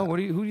 Oh, yeah. Oh, who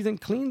do you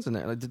think cleans in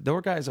there? Like, the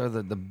door guys are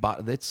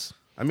it's.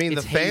 I mean,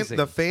 It's the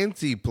hazing.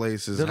 fancy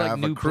places They're like have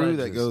a new crew that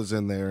pledges. goes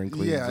in there and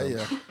cleans Yeah, them.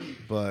 yeah.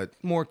 But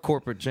more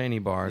corporate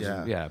chainy bars.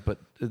 Yeah. But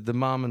the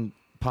mom and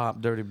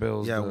pop dirty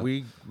bills. yeah,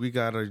 the- we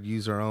gotta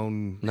use our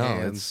own no.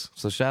 hands.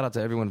 So shout out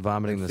to everyone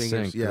vomiting in And the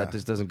fingers, sink. yeah. That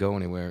just doesn't go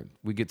anywhere.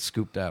 We get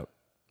scooped out.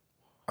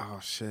 Oh,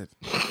 shit.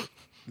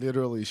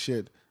 Literally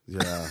shit.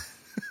 Yeah.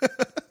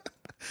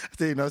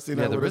 See, Yeah, that the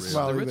with a Ritz.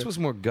 smile The Ritz either. was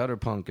more gutter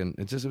punk, and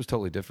it was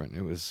totally different.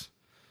 It was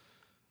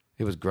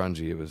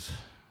grungy. It was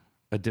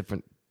a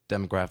different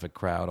demographic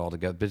crowd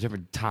altogether, but a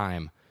different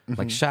time.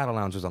 Like Shadow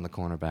Lounge was on the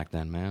corner back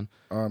then, man.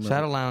 I remember.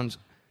 Shadow Lounge,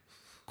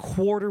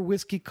 quarter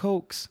whiskey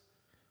cokes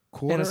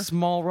Quarter? and a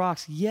small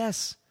rocks.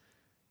 Yes,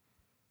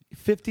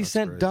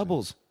 50-cent crazy.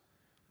 doubles.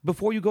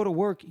 Before you go to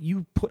work,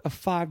 you put a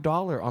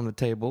 $5 on the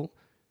table.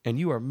 and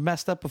you are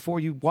messed up before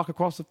you walk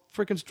across the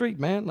freaking street,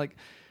 man. Like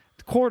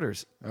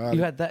quarters.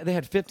 You had that. They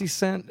had 50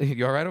 cent.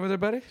 You all right over there,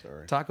 buddy?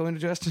 Sorry. Taco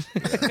indigestion.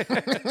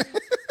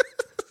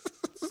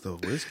 It's the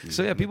whiskey.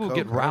 So yeah, people would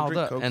get Coke. I don't riled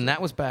drink up, Coke. and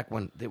that was back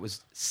when it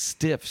was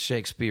stiff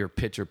Shakespeare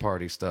pitcher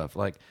party stuff.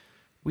 Like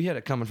we had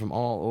it coming from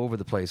all over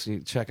the place,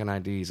 checking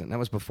IDs, and that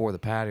was before the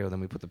patio. Then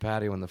we put the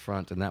patio in the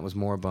front, and that was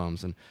more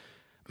bums. And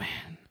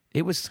man,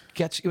 it was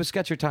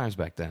sketchier times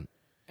back then.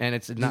 And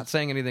it's not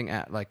saying anything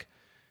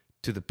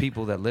to the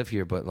people that live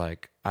here, but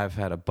like I've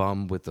had a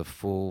bum with a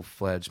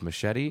full-fledged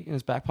machete in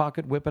his back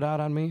pocket whip it out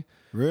on me.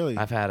 Really?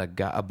 I've had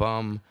a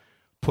bum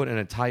put an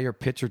entire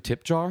pitcher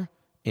tip jar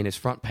in his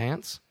front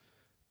pants.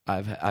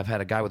 I've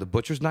had a guy with a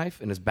butcher's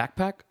knife in his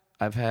backpack.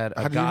 I've had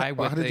a guy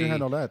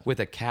with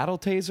a cattle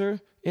taser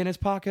in his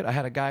pocket. I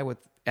had a guy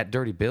at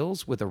Dirty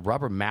Bill's with a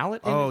rubber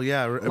mallet. Oh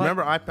yeah,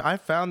 remember I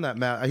found that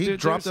mallet. He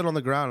dropped it on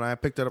the ground, and I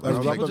picked it up. And I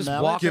was people like,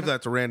 just walking- "Give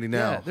that to Randy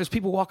now." Yeah, there's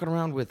people walking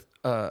around with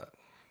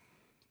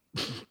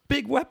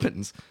big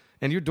weapons,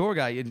 and your door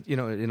guy.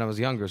 And I was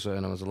younger,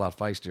 and I was a lot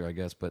feistier, I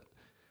guess. But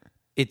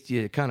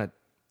it kind of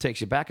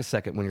takes you back a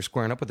second when you're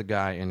squaring up with the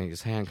guy, and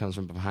his hand comes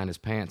from behind his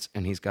pants,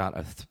 and he's got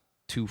a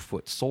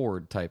 2-foot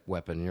sword type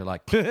weapon, and you're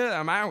like,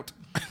 I'm out.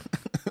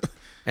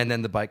 And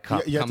then the bike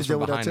cop You have comes to deal from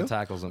with that behind and too?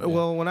 tackles him.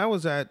 Well, when I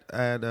was at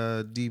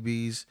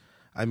DB's,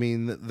 I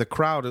mean, the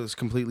crowd is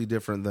completely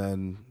different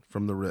than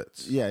from the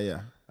Ritz. Yeah.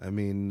 I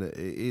mean,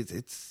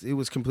 it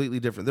was completely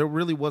different. There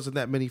really wasn't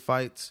that many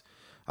fights.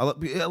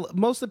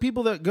 Most of the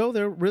people that go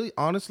there really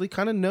honestly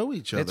kind of know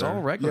each other. It's all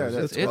regulars.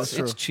 Yeah, that's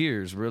true. It's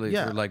cheers, really,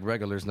 Yeah. for like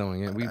regulars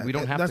knowing it. We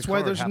don't have That's to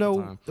why card half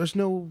the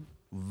time.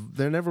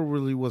 there never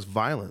really was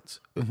violence.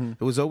 Mm-hmm.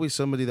 It was always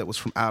somebody that was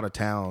from out of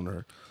town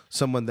or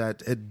someone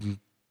that had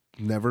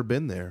never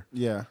been there.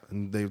 Yeah.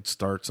 And they would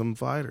start some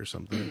fight or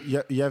something.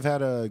 You ever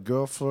had a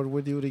girl flirt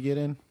with you to get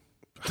in?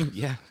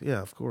 Yeah.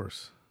 Yeah, of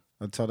course.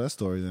 I'll tell that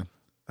story then.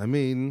 I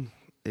mean,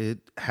 it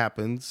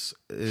happens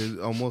in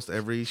almost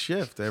every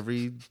shift.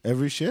 Every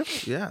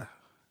shift? Yeah.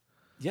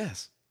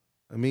 Yes.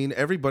 I mean,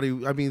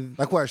 everybody. I mean,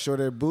 Like what? Show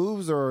their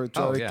boobs or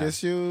try to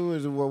kiss you?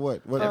 Or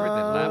what? What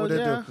would they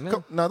yeah. do?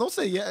 Come, no, don't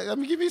say yeah. Let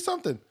me give you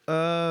something.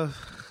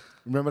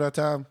 Remember that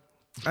time?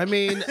 I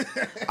mean,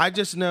 I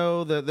just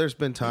know that there's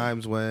been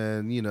times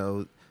when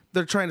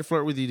they're trying to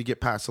flirt with you to get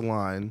past the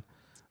line,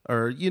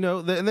 or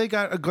and they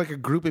got like a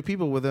group of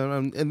people with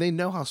them, and they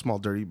know how small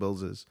Dirty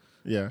Bill's is.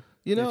 Yeah.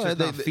 It's just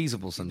not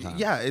feasible sometimes.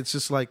 Yeah, it's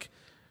just like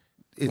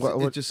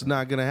it's just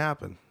not gonna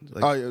happen.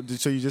 Like,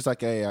 So you just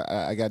like, hey,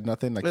 I got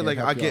nothing. Like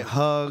I get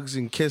hugs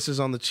and kisses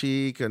on the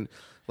cheek, and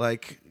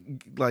like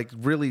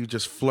really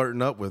just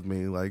flirting up with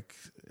me, like.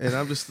 And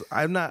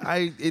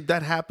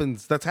that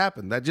happens. That's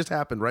happened. That just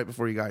happened right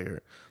before you got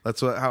here.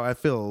 That's how I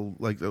feel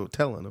like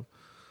telling them.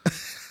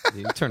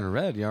 You're turning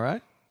red. You all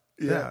right?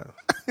 Yeah.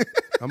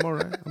 I'm all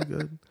right. I'm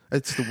good.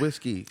 It's the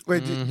whiskey.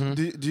 Wait,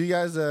 do you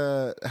guys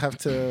have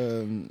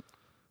to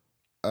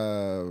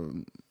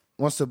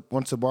once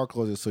the bar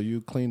closes, so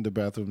you clean the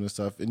bathroom and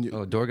stuff, and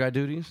you, Door guy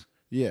duties?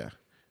 yeah,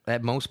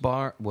 At most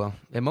bars,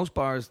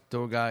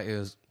 door guy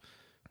is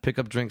pick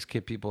up drinks,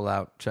 kick people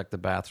out, check the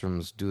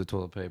bathrooms, do the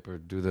toilet paper,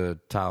 do the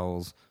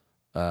towels,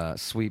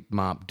 sweep,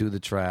 mop, do the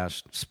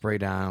trash, spray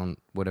down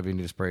whatever you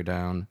need to spray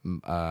down,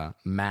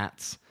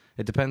 mats.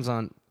 It depends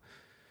on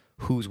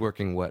who's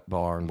working what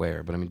bar and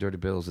where. But I mean, Dirty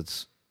Bill's,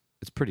 it's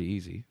pretty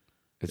easy.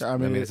 It's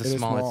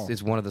small.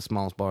 It's one of the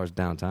smallest bars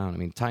downtown. I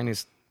mean,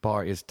 tiniest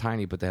bar is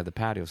tiny, but they have the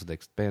patio, so they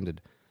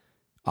expanded.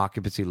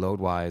 Occupancy load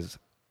wise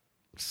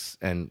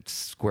and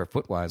square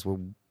foot wise, we're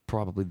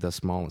probably the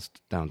smallest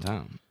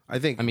downtown. I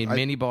mean,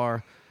 mini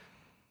bar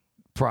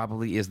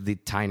probably is the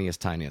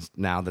tiniest.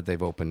 Now that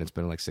they've opened, it's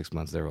been like 6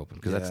 months they're open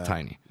because that's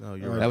tiny. No,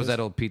 you're That right. was that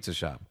old pizza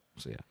shop.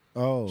 So yeah.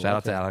 Oh, Shout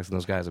out to Alex and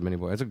those guys at Mini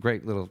Bar. It's a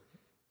great little.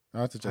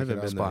 I have to I check haven't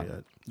it out. been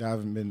there yet. I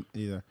haven't been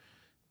either.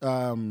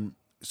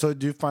 So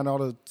do you find all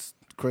the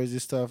crazy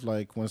stuff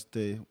like once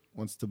the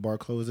bar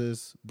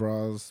closes,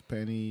 bras,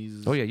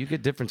 panties? Oh yeah, you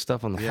get different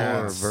stuff on the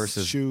floor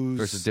versus shoes.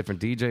 versus different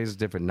DJs,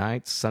 different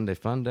nights. Sunday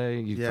Fun Day.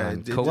 You Yeah,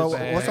 find it- coat well,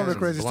 bags what's some of the and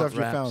crazy blunt stuff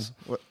you wraps. found?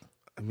 What?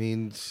 I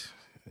mean,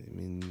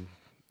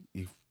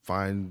 you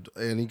find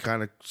any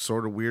kind of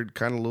sort of weird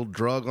kind of little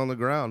drug on the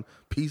ground,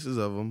 pieces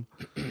of them.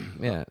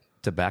 Yeah,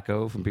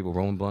 tobacco from people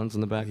rolling blunts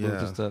in the back. Yeah.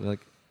 Just like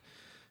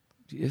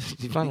you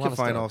find You a lot can of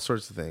find stuff. all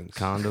sorts of things.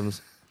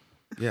 Condoms,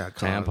 Yeah,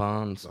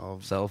 tampons,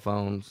 all- cell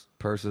phones,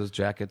 purses,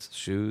 jackets,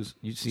 shoes.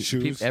 You see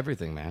Shoes.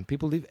 everything, man.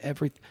 People leave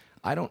everything.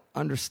 I don't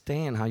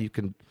understand how you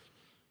can.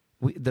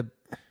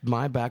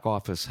 My back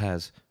office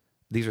has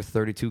these are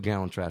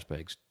 32-gallon trash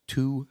bags,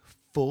 2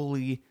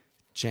 fully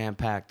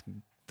jam-packed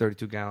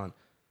 32-gallon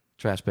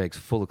trash bags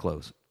full of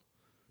clothes.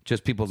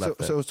 Just people left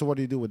there. So what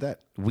do you do with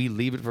that? We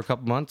leave it for a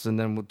couple months and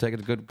then we'll take it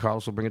to good.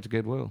 Carlos will bring it to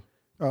Goodwill.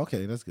 Oh,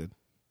 okay, that's good.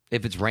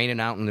 If it's raining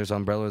out and there's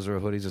umbrellas or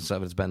hoodies and stuff,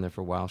 and it's been there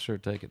for a while. Sure,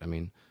 take it. I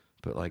mean,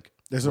 but like,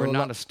 we're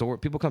not a store.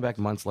 People come back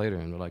months later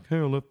and they're like, "Hey,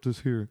 I left this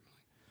here."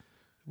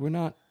 We're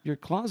not your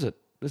closet.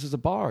 This is a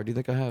bar. Do you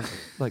think I have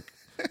like?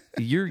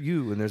 You're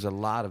you, and there's a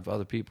lot of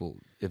other people.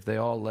 If they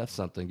all left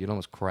something, you know how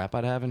much crap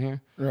I'd have in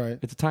here. Right.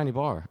 It's a tiny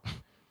bar.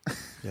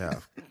 Yeah,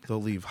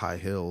 they'll leave high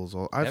hills.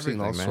 I've seen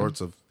all Everything, man.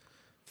 sorts of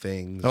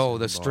things. Oh, in the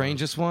bars.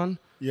 strangest one?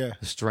 Yeah.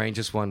 The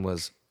strangest one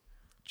was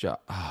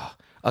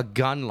a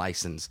gun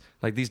license.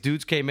 Like these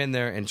dudes came in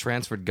there and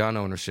transferred gun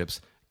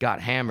ownerships,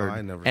 got hammered,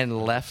 I never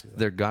and left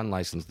their gun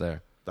license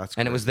there. That's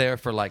and it crazy. was there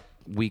for like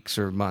weeks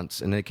or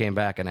months, and they came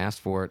back and asked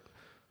for it.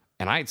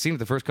 And I had seen it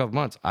the first couple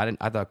months. I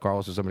thought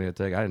Carlos was somebody to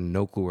take. I had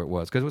no clue where it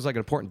was because it was like an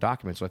important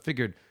document. So I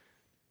figured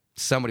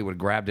somebody would have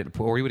grabbed it,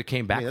 or he would have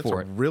came back That's for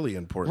a it. really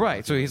important.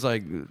 Right. So he's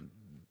like,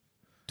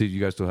 "Dude, you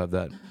guys still have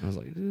that?" I was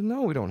like,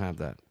 "No, we don't have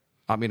that.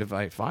 I mean, if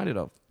I find it,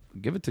 I'll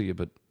give it to you.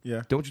 But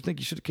Yeah. don't you think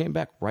you should have came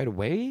back right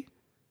away?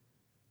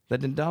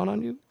 That didn't dawn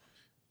on you?"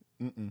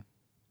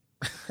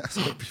 That's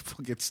where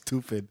people get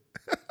stupid.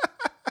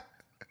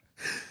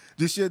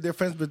 Do you see a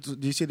difference?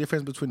 Do you see a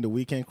difference between the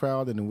weekend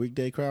crowd and the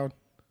weekday crowd?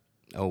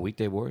 Oh,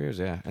 weekday warriors,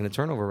 yeah, and the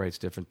turnover rate's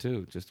different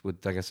too. Just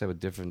with, like I said, with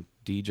different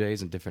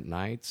DJs and different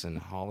nights and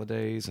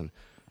holidays, and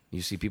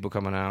you see people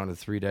coming out on a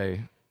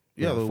 3-day,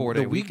 Yeah, the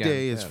 4-day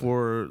weekday weekend. is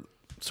for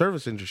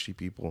service industry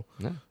people.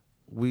 Yeah.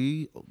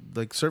 We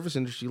like service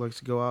industry likes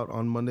to go out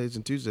on Mondays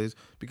and Tuesdays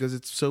because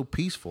it's so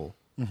peaceful.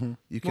 Mm-hmm.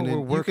 You Well, we're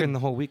working the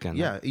whole weekend.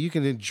 Yeah, you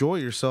can enjoy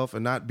yourself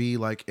and not be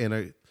like in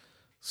a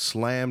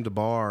slammed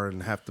bar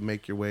and have to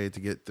make your way to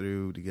get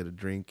through to get a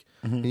drink.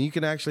 And you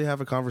can actually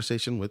have a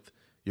conversation with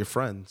your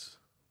friends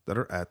that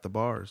are at the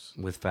bars.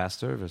 with fast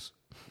service.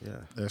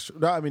 Yeah. That's true.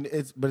 No, I mean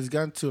it's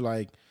gotten to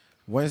like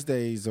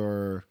Wednesdays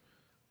are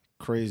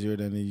crazier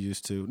than they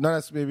used to.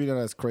 Maybe not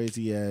as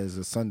crazy as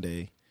a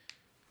Sunday,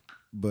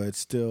 but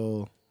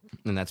still.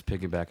 And that's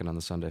piggybacking on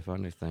the Sunday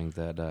Funday thing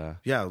that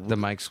Yeah, the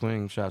Mike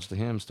Swing, shouts to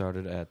him,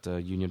 started at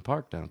Union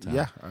Park downtown.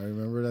 Yeah, I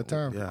remember that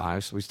time. Yeah.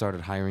 We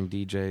started hiring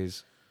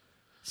DJs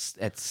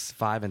at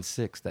 5 and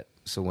 6.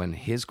 So when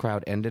his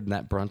crowd ended in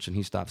that brunch and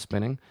he stopped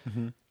spinning,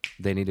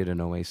 they needed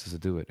an oasis to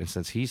do it. And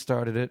since he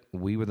started it,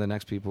 we were the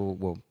next people.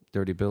 Well,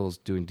 Dirty Bill's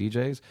doing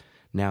DJs.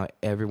 Now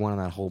everyone on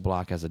that whole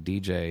block has a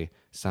DJ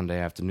Sunday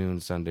afternoon,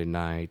 Sunday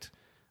night,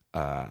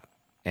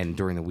 and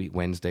during the week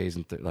Wednesdays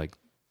and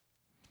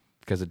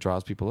because it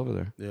draws people over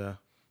there. Yeah.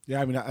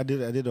 Yeah, I mean, I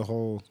did a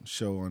whole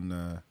show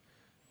on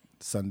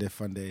Sunday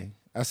Funday.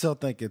 I still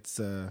think it's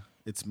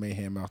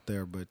mayhem out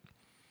there, but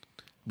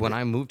When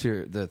I moved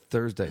here, the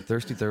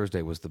Thirsty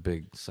Thursday was the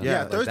big Sunday.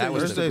 Yeah, Like, Thursday- that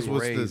was Thursdays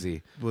was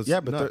crazy. was yeah,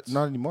 but nuts.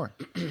 not anymore.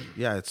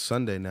 Yeah, it's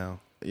Sunday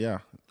now. Yeah,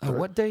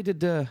 What day did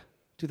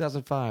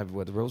 2005?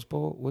 What the Rose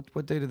Bowl?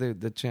 What day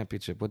did the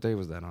championship? What day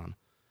was that on?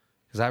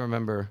 Because I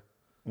remember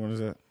what is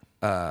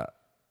that?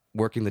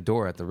 working the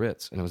door at the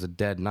Ritz, and it was a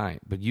dead night,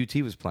 but UT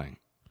was playing.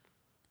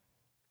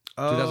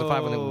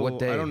 2005, what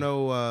day? I don't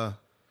know.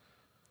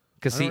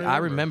 Because I don't I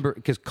remember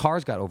because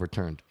cars got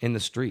overturned in the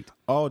street.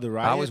 Oh, the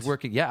riots.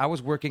 I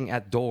was working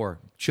at door,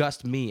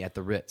 just me at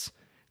the Ritz.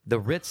 The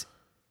Ritz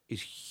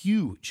is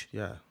huge.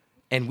 Yeah.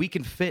 And we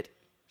can fit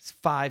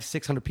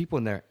 500-600 people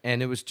in there,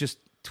 and it was just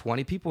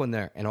 20 people in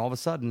there, and all of a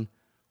sudden,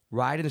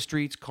 riot in the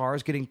streets,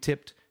 cars getting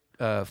tipped,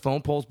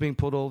 phone poles being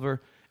pulled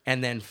over,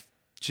 and then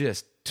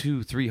just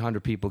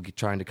 200-300 people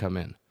trying to come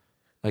in.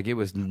 Like it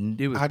was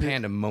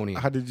pandemonium.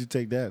 How did you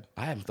take that?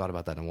 I haven't thought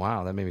about that in a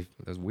while. That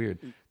was weird.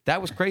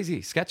 That was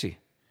crazy, sketchy,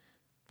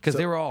 because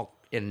they were all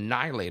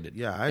annihilated.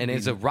 Yeah.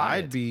 it's a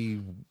riot. I'd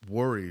be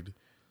worried.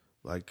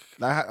 Like,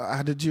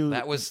 How did you?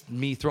 That was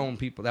me throwing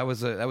people. That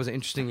was an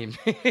interesting.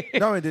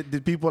 No,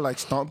 did people like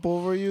stomp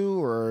over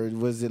you, or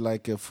was it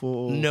like a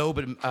full? No,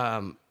 but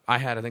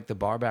I think the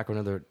bar back one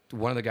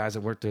of the guys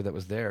that worked there that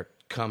was there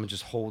come and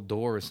just hold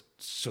doors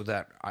so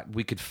that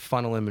we could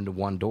funnel him into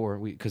one door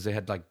because they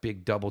had like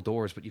big double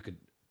doors, but you could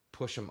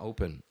push them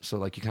open. So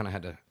like you kind of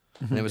had to.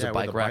 And there was Yeah, a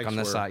where bike the rack bikes on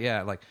this were. side.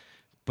 Yeah,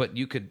 but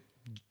you could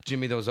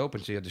jimmy those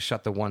open, so you had to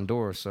shut the one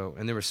door. So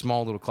and there were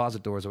small little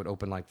closet doors that would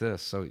open like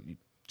this, so you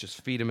just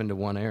feed them into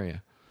one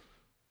area.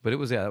 But it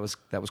was that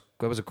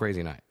was a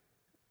crazy night.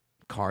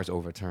 Cars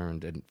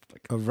overturned and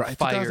like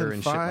fire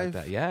and shit like 2005?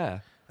 that. Yeah.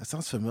 That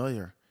sounds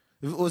familiar.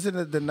 Was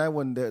it the night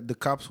when the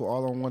cops were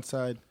all on one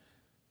side?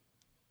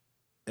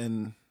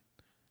 And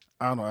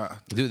I don't know.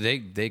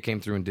 Dude, they came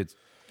through and did,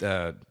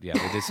 they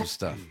did some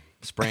stuff,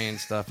 spraying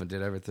stuff and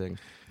did everything.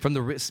 From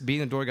the Ritz, being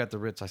the door got the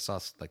Ritz, I saw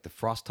like the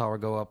Frost Tower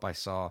go up. I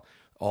saw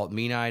all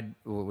Mean-Eyed,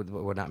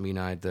 well, not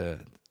Mean-Eyed, the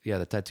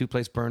tattoo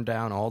place burned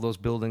down. All those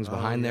buildings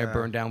behind there yeah.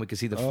 burned down. We could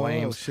see the Oh,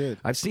 flames. shit.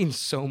 I've seen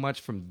so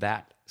much from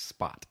that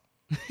spot,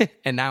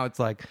 and now it's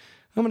like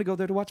I'm gonna go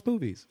there to watch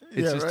movies. It's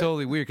Yeah, just right.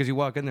 totally weird because you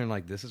walk in there and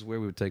like this is where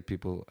we would take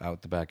people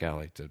out the back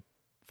alley to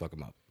fuck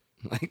them up.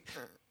 Like,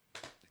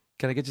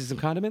 can I get you some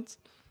condiments?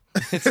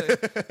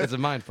 It's a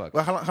mind fuck.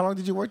 Well, how long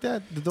did you work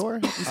at the door?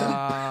 You said?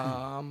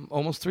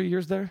 Almost 3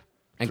 years there.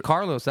 And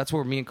Carlos, that's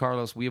where me and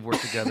Carlos, we have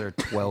worked together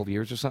 12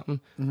 years or something.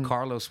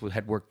 Carlos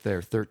had worked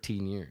there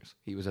 13 years.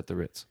 He was at the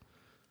Ritz.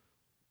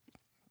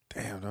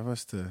 Damn, that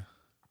must have.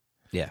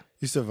 Yeah.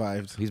 You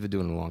survived. He's been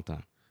doing it a long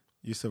time.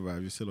 You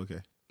survived. You're still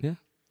okay. Yeah.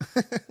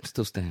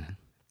 Still standing.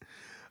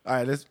 All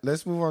right,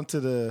 let's move on to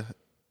the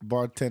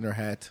bartender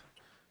hat,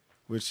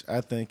 which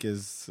I think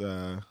is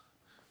the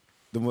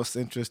most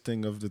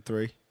interesting of the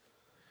three.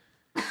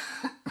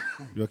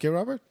 You okay,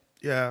 Robert?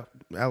 Yeah,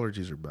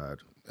 allergies are bad.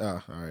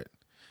 Oh, all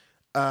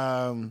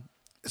right.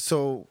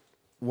 So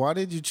why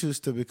did you choose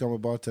to become a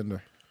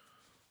bartender?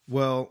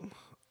 Well,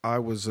 I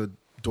was a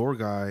door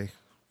guy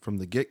from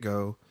the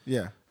get-go.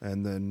 Yeah.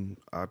 And then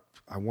I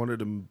wanted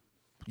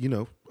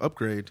to,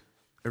 upgrade.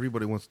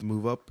 Everybody wants to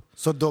move up.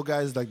 So door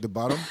guy is like the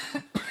bottom?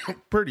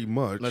 Pretty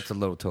much. That's a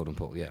low totem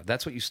pole. Yeah,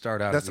 that's what you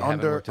start out. That's if you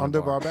haven't worked in a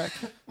under bar bar back?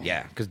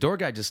 Yeah, because door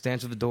guy just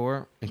stands at the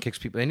door and kicks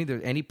people.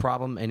 Any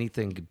problem,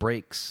 anything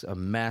breaks, a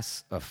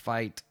mess, a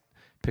fight,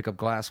 pick up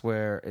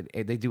glassware.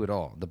 They do it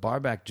all. The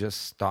barback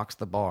just stocks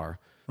the bar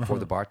for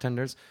the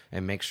bartenders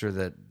and makes sure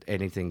that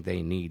anything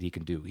they need he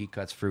can do. He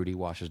cuts fruit, he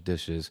washes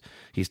dishes,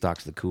 he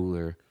stocks the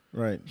cooler.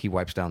 Right. He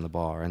wipes down the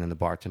bar, and then the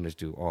bartenders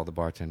do all the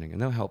bartending,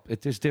 and they'll help.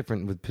 It's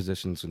different with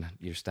positions and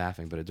your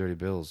staffing, but at Dirty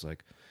Bill's,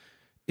 like,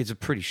 it's a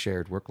pretty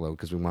shared workload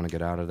because we want to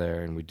get out of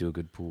there and we do a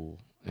good pool.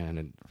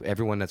 And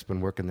everyone that's been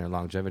working there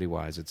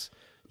longevity-wise, it's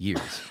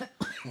years.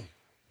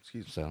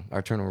 Excuse me. So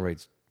our turnover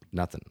rate's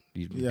nothing.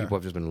 People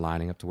have just been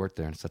lining up to work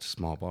there, and it's such a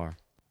small bar.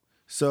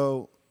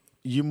 So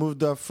you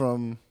moved up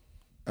from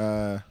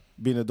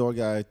being a door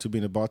guy to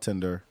being a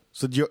bartender.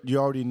 So you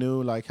already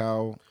knew like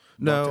how?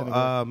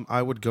 No,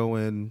 I would go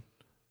in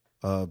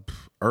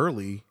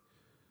early,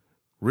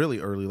 really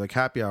early, like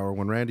happy hour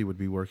when Randy would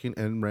be working,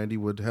 and Randy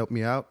would help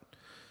me out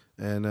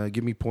and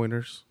give me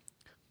pointers.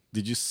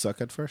 Did you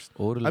suck at first?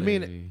 Orderly. I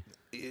mean,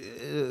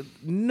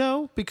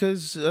 no,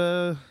 because,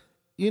 on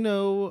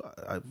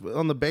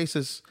the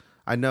basis,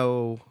 I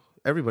know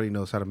everybody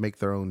knows how to make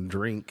their own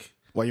drink.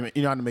 Well, you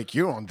know how to make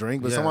your own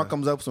drink, but Yeah. someone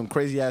comes up with some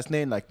crazy ass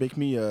name like make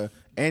me a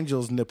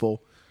angel's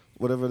nipple,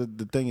 whatever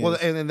the thing is. Well,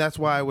 and that's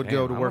why I would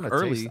go to I wanna wanna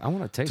early. taste- I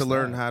wanna taste to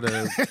learn that. how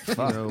to,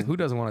 Fuck, who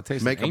doesn't want to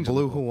taste make an a angel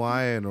blue nipple?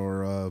 Hawaiian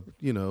or I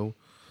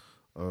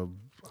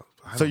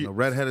don't know,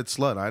 redheaded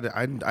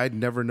slut. I'd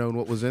never known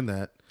what was in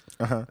that,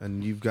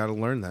 and you've got to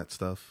learn that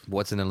stuff.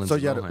 What's in a so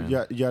Lindsay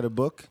Lohan? you had a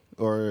book,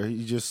 or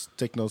you just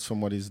take notes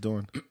from what he's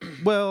doing?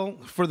 Well,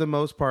 for the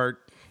most part,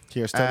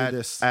 Here, study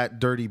this. at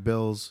Dirty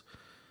Bill's,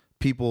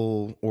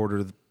 people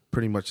order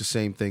pretty much the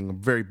same thing,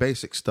 very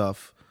basic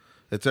stuff.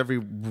 It's very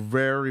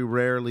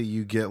rarely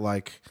you get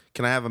like,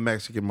 can I have a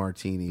Mexican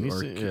martini?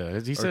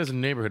 He says a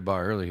neighborhood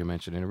bar earlier. You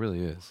mentioned, and it really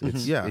is.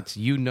 It's, Yeah. it's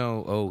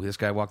this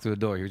guy walked through the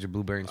door. Here's your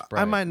blueberry and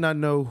Sprite. I might not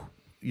know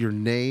your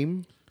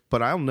name,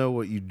 but I'll know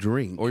what you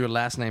drink. Or your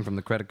last name from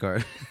the credit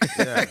card.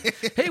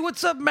 Hey,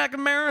 what's up,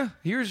 McNamara?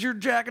 Here's your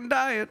Jack and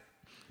Diet.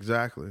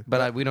 Exactly.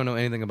 But we don't know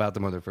anything about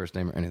them or their first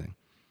name or anything.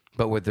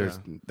 But with their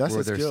That's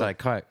a skill.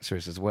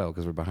 psychiatrists as well,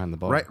 because we're behind the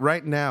bar.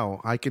 Right now,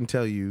 I can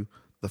tell you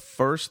the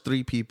first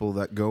 3 people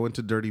that go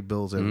into Dirty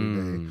Bill's every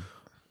day.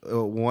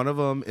 One of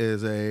them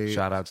is a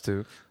Shout outs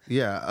to.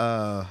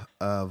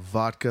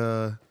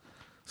 vodka,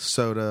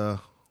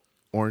 soda,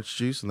 orange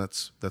juice, and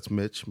that's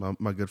Mitch,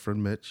 my good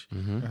friend Mitch.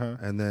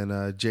 And then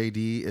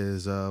JD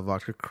is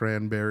vodka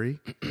cranberry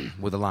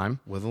With a lime.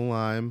 with a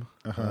lime.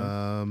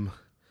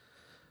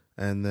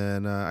 And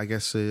then I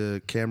guess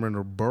Cameron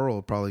or Burl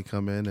will probably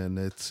come in, and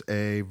it's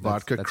a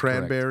vodka that's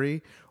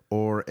cranberry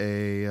or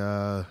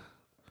a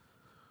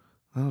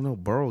I don't know,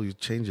 Burl. You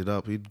change it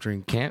up. You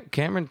drink.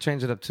 Cameron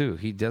changed it up too.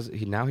 He does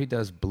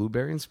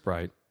blueberry and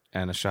Sprite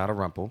and a shot of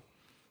Rumple,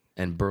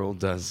 and Burl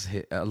does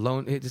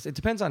alone. It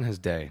depends on his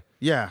day.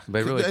 Yeah,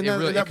 But really, And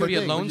it could be a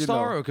thing, Lone but you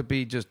Star, know. or it could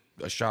be just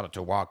a shot of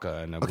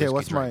Tawaka and a Okay, whiskey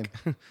what's drink.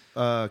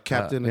 mine?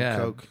 Captain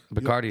and Coke.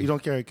 Bacardi. You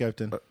don't carry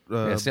Captain.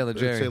 Sailor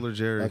Jerry. Sailor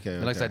Jerry. Okay.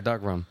 He likes that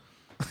dark rum.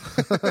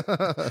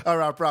 All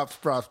right,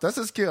 props. That's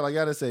a skill. I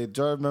gotta say.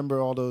 Do I remember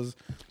all those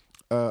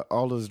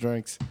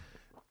drinks?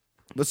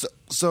 But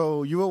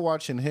so you were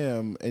watching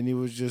him, and he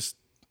was just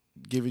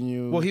giving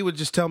you. Well, he would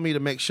just tell me to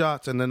make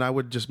shots, and then I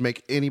would just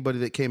make anybody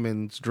that came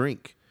in's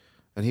drink,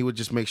 and he would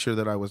just make sure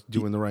that I was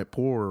doing the right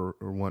pour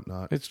or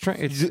whatnot. It's you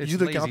do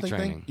the lazy counting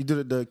training. thing. You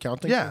do the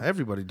counting. Yeah, thing?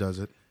 everybody does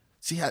it.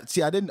 See, I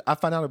didn't. I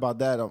found out about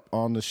that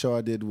on the show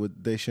I did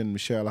with Daisha and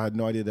Michelle. I had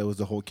no idea there was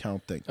the whole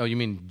count thing. Oh, you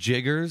mean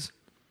jiggers?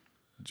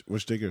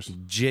 Which diggers?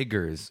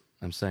 Jiggers.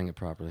 I'm saying it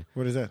properly.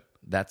 What is that?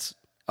 That's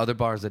other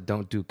bars that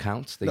don't do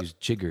counts. They use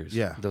jiggers.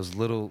 Yeah. Those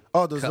little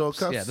little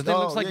cups. Yeah, the thing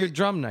looks like yeah. your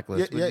drum necklace.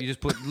 Yeah, but yeah. You just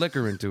put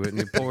liquor into it and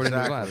you pour it in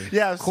the glass.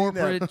 Yeah, I've seen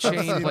corporate that. chain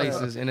I've seen that.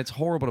 places, and it's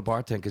horrible to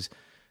bartend because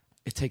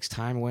it takes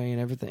time away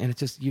and everything. And it's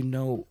just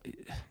you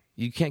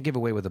can't give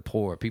away with a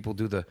pour. People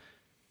do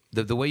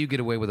the way you get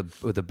away with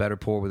a better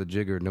pour with a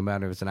jigger, no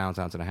matter if it's an ounce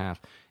and a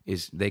half,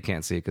 is they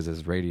can't see it because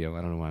it's radio.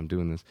 I don't know why I'm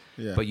doing this.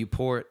 Yeah. But you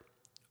pour it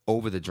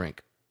over the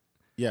drink.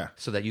 Yeah.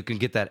 So that you can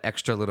get that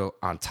extra little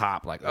on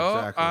top, like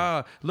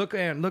Exactly.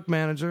 look,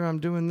 manager, I'm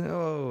doing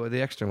the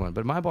extra one.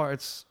 But my bar,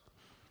 it's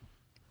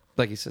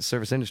like you said,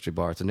 service industry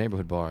bar. It's a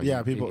neighborhood bar.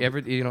 Yeah, people-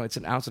 it's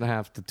an ounce and a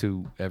half to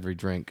 2 every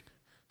drink,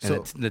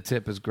 and So- the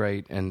tip is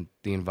great, and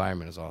the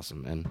environment is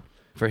awesome. And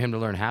for him to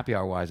learn happy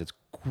hour wise, it's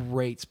a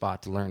great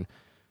spot to learn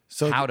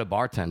how to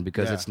bartend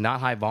because Yeah. it's not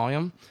high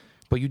volume,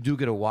 but you do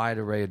get a wide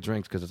array of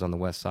drinks because it's on the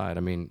west side.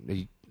 I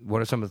mean,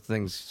 what are some of the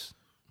things?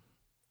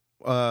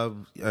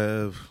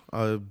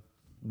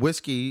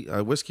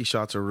 Whiskey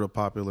shots are real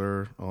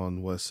popular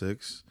on West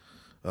 6.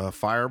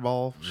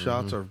 Fireball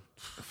shots are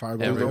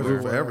Fireball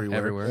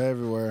Everywhere.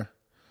 everywhere.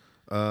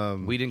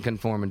 We didn't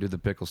conform and do the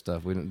pickle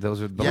stuff. We didn't,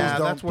 those are the Yeah,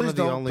 don't- that's one please of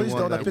the don't- only please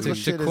ones. don't. That That pickle we-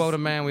 shit to is- quote a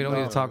man we don't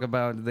need no. to talk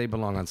about. They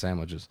belong on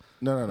sandwiches.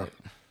 No.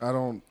 I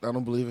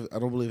don't believe it. I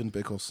don't believe in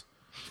pickles.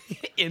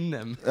 In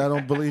them, I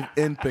don't believe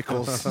in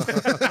pickles.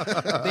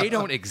 they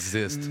don't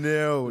exist.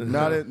 No,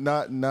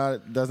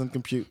 not doesn't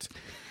compute.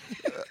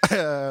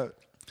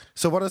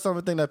 So what are some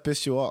of the things that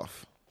piss you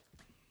off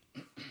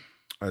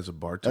as a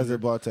bartender. as a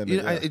bartender?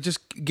 You know, it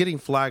just getting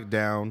flagged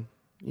down.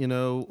 You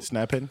know,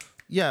 Snapping.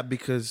 yeah,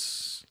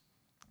 because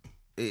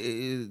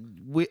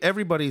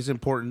everybody's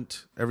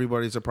important.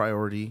 Everybody's a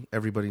priority.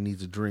 Everybody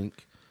needs a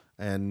drink,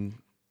 and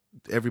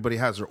everybody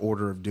has their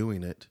order of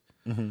doing it.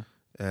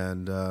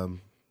 And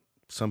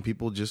some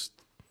people just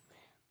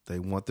they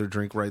want their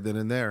drink right then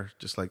and there,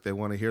 just like they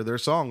want to hear their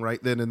song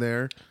right then and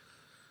there.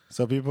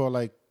 So people are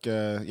like,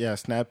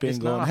 snapping, It's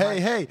going, not a hey,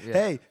 high-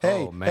 yeah.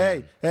 Oh,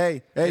 man.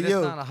 hey, It's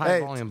you. not a high hey.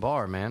 volume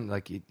bar, man.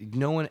 Like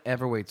no one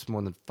ever waits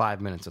more than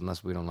 5 minutes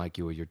unless we don't like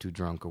you or you're too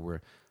drunk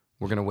or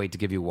we're gonna wait to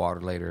give you water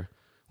later,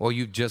 or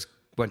you just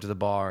went to the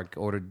bar,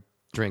 ordered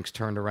drinks,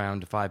 turned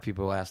around to 5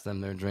 people, asked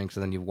them their drinks,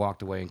 and then you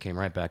walked away and came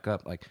right back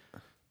up. Like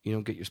you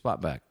don't get your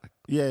spot back. Like,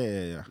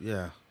 Yeah.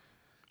 Yeah,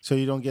 So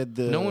you don't get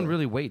the... no one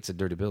really waits at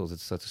Dirty Bill's.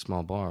 It's such a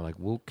small bar. Like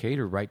we'll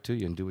cater right to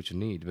you and do what you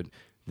need, but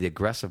the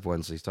aggressive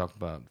ones he's talking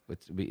about,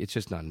 it's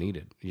just not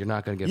needed. You're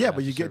not going to get Yeah,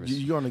 faster but service.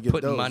 you're going to get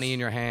putting those. money in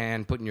your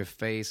hand, putting your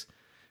face.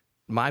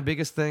 My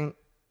biggest thing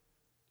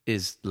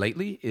is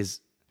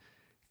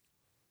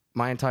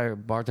my entire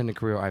bartending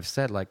career. I've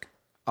said like,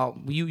 oh,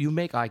 you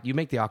make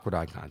the awkward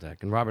eye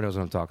contact, and Robert knows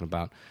what I'm talking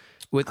about.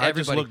 With I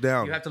everybody, just look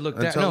down. You have to look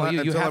until down. No, you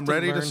until have I'm to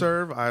ready learn, to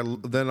serve.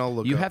 Then I'll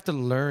look. You up. have to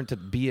learn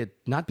to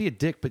not be a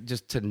dick, but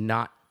just to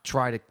not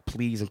try to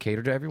please and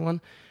cater to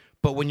everyone.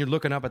 But when you're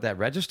looking up at that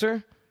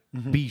register,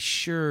 be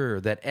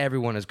sure that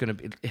everyone is going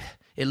to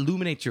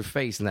illuminate your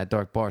face in that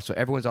dark bar. So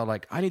everyone's all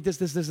like, I need this,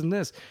 and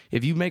this.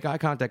 If you make eye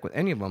contact with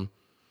any of them,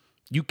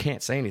 you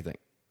can't say anything.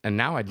 And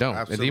now I don't.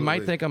 Absolutely. You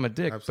might think I'm a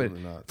dick,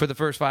 Absolutely but not. for the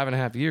first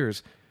 5.5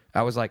 years,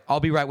 I was like, I'll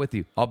be right with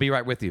you. I'll be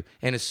right with you.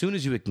 And as soon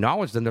as you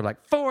acknowledge them, they're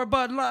like, 4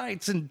 Bud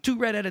Lights and 2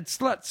 redheaded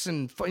sluts.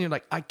 And you're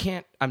like, I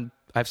can't. I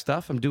have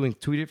stuff. I'm doing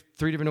 3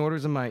 different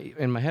orders in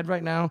my head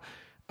right now.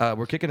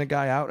 We're kicking a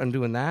guy out. I'm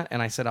doing that.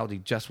 And I said, I'll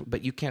do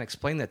but you can't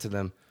explain that to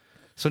them.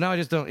 So now I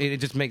just don't. It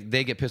just makes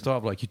they get pissed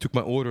off. Like, you took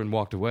my order and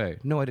walked away.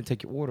 No, I didn't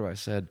take your order. I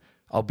said,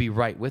 I'll be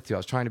right with you. I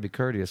was trying to be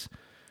courteous.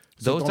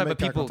 So Those don't type make of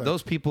people, eye contact.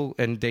 those people,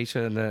 and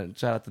Daisha and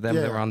shout out to them.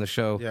 Yeah. They were on the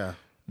show. Yeah.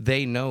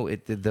 They know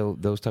it.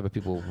 Those type of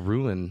people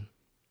ruin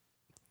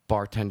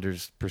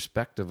bartenders'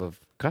 perspective of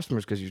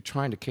customers because you're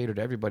trying to cater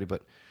to everybody,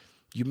 but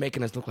you're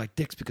making us look like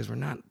dicks because we're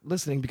not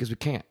listening because we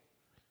can't.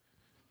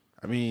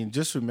 I mean,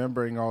 just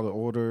remembering all the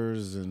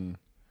orders and...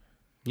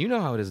 You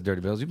know how it is at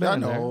Dirty Bills. You've been I in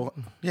know.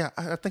 there. Yeah,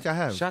 I think I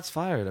have. Shots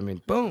fired. I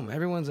mean, boom,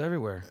 everyone's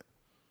everywhere.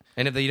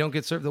 And if you don't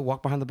get served, they'll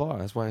walk behind the bar.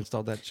 That's why I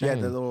installed that chain. Yeah,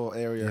 the little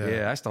area.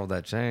 Yeah, I installed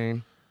that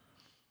chain.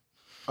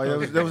 Oh,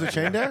 there was a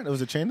chain there? There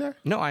was a chain there?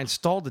 No, I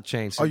installed the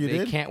chain so Oh, you they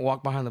did? can't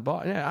walk behind the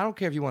bar. Yeah, I don't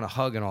care if you want to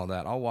hug and all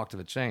that. I'll walk to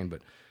the chain,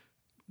 but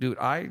dude,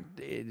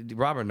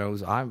 Robert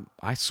knows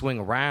I swing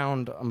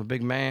around. I'm a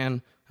big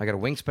man. I got a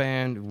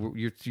wingspan.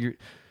 You're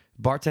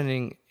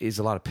bartending is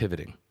a lot of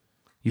pivoting.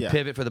 You Yeah.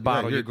 pivot for the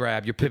bottle, you're- you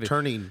grab, you're pivoting.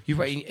 turning. You're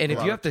right. And if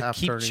lot you of have to tap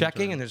keep turning, checking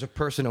turning. and there's a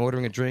person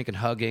ordering a drink and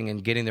hugging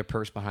and getting their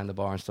purse behind the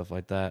bar and stuff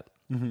like that,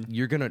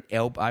 you're going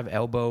to I've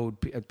elbowed.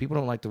 People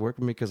don't like to work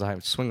with me because I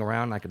swing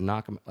around and I can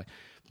knock them like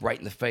right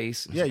in the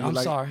face. Yeah, I'm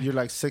sorry. You're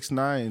like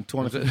 6'9",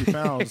 250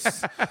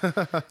 pounds.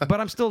 But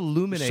I'm still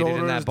illuminated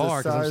in that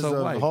bar the because I'm size so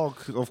of white.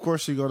 Hulk. Of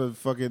course you're going to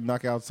fucking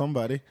knock out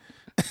somebody.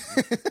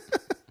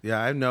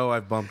 Yeah, I know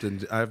I've bumped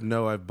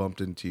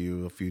into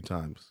you a few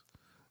times.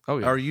 Oh,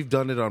 yeah. Or you've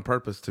done it on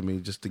purpose to me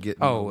just to get.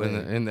 In Oh, my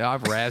way. and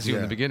I've razzed you in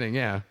Yeah. the beginning,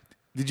 yeah.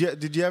 Did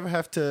you ever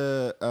have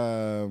to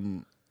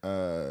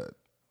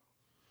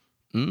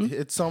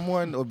hit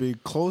someone or be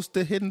close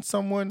to hitting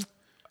someone?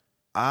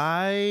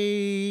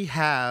 I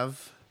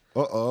have.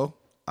 Uh-oh.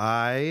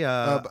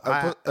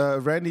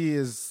 Randy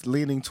is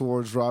leaning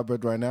towards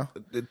Robert right now.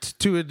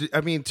 To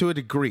a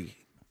degree.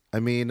 I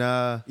mean,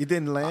 You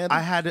didn't land? I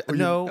had Or you-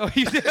 no.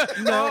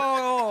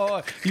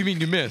 No, you mean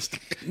you missed?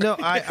 No,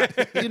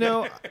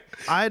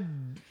 I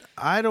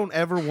don't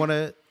ever want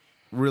to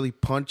really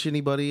punch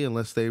anybody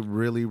unless they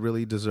really,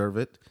 really deserve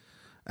it.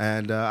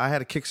 And I had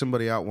to kick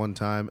somebody out one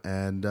time,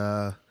 and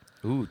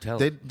Ooh, tell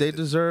they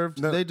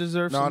deserved. They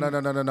deserve. No,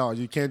 some, no.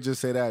 You can't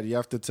just say that. You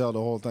have to tell the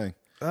whole thing.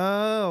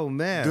 Oh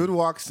man, Dude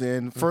walks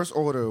in, first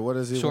order. What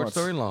does he Short want?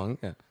 story long.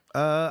 Yeah.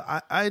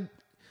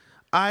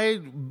 I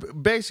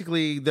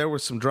basically there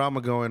was some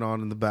drama going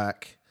on in the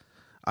back.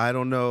 I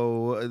don't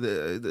know.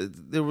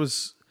 There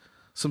was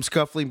some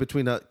scuffling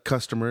between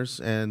customers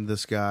and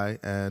this guy,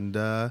 and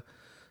I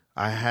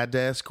had to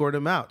escort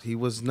him out. He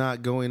was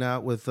not going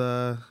out with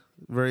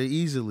very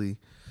easily,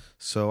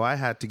 so I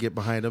had to get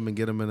behind him and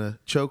get him in a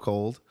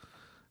chokehold,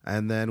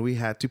 and then we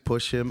had to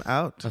push him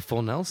out. A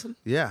full Nelson?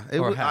 Yeah,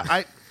 Or was,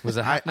 half? Was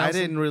it half I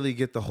Nelson? didn't really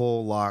get the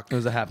whole lock. It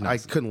was a half I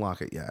Nelson. couldn't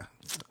lock it. Yeah,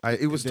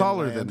 it was didn't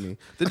taller land. than me.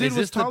 The dude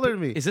was taller than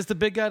me. Is this the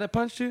big guy that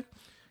punched you?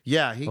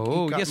 Yeah, he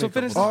Oh, got yeah. So me a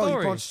finish couple the Oh, he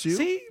story. punched you?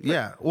 See,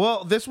 Yeah.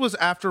 Well, this was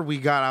after we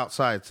got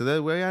outside. So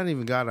that way I hadn't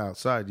even got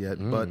outside yet.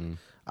 But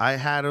I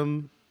had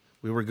him.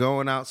 We were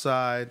going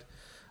outside.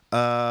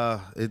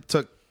 It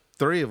took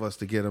 3 of us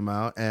to get him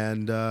out.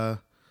 And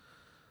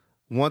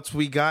once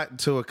we got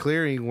to a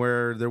clearing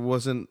where there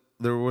was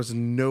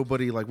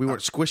nobody, like we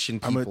weren't squishing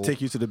people. I'm going to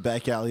take you to the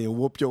back alley and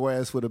whoop your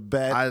ass with a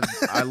bat.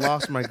 I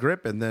lost my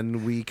grip, and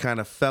then we kind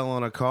of fell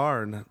on a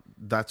car, and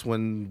that's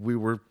when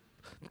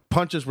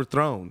punches were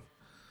thrown.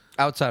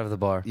 outside of the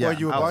bar. Yeah, Well,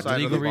 you were outside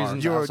bartending? of the Legal bar.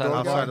 reasons. You were a outside, door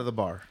outside guy? Outside of the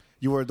bar.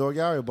 You were a door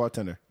guy or a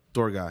bartender?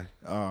 Door guy.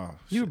 Oh,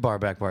 You were bar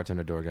back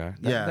bartender, door guy.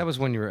 Yeah. That was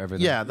when you were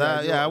everything.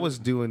 I was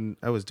doing.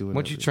 Once you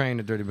everything. trained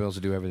at Dirty Bills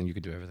to do everything, you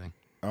could do everything.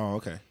 oh,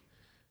 okay.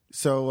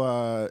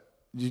 So,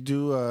 you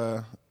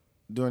do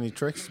any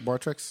tricks, bar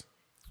tricks?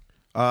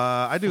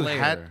 I do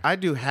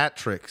Flair. hat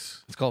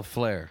tricks. It's called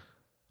flair.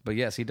 But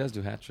yes, he does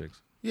do hat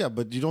tricks. Yeah,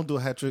 but you don't do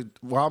a hat trick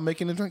while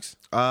making the drinks.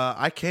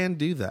 I can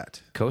do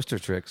that. Coaster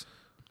tricks.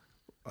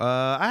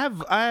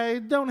 I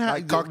don't have.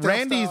 Like cocktail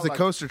Randy's style, the like-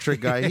 coaster trick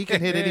guy. He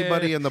can hit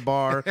anybody in the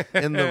bar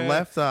in the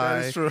left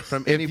eye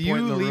from any If point you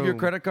in the leave your room.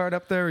 credit card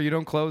up there or you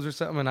don't close or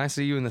something and I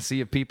see you in the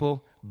sea of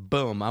people,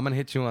 boom, I'm going to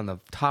hit you on the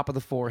top of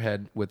the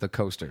forehead with a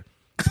coaster.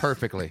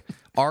 Perfectly.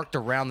 Arced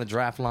around the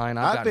draft line.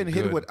 I've been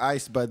hit with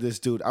ice by this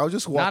dude. I was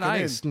just walking Not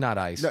ice. in. Not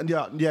ice.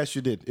 Yeah, yes,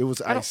 you did. It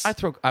was ice.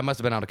 I must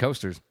have been out of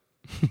coasters.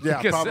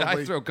 yeah, 'Cause probably.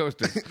 I throw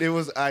coasters. It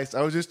was ice.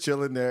 I was just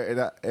chilling there, and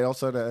all of a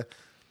sudden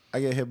I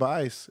get hit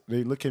by ice.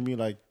 They look at me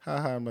like,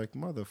 haha. I'm like,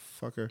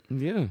 motherfucker.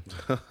 Yeah.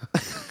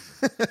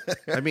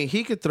 I mean,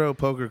 he could throw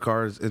poker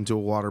cards into a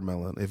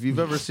watermelon. If you've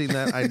ever seen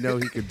that, I know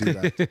he could do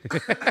that.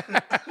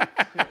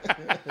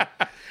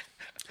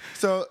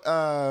 So,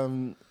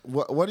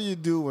 what do you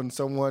do when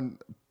someone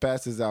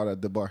passes out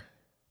at the bar?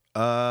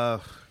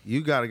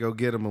 You got to go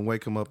get him and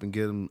wake him up and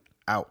get him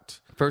out.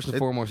 First and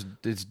foremost,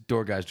 it's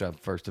door guy's job.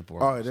 First and Oh,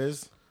 foremost. it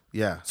is.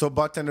 Yeah. So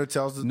bartender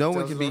tells No one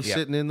tells can be us-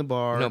 sitting in the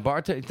bar. No,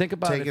 bartender. Think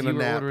about it. Taking If a you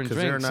were nap ordering 'cause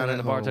they're drinks not and then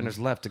at the home. bartender's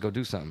left to go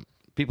do something,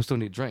 people still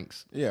need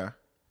drinks. Yeah,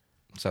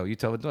 So you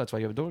tell the door. That's why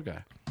you have a door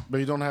guy. but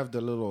you don't have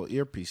the little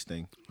earpiece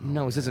thing.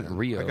 No, this isn't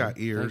Rio. I got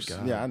ears. Thank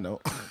God. Yeah, I know.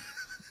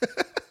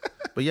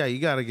 But yeah, you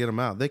got to get them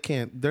out. They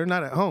can't. They're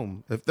not at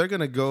home. If they're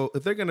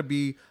gonna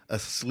be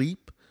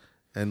asleep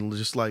and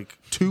just like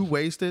too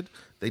wasted,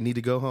 they need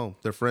to go home.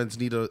 Their friends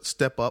need to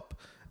step up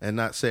and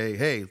not say,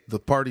 "Hey, the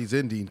party's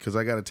ending because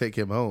I got to take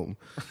him home."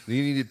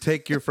 You need to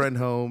take your friend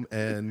home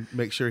and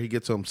make sure he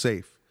gets home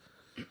safe.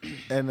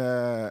 And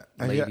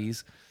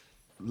Ladies.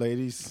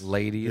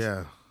 ladies.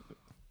 Yeah.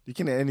 You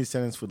can add any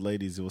sentence with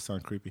ladies. It will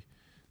sound creepy.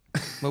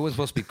 Well, it wasn't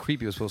supposed to be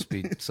creepy. It was supposed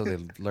to be so they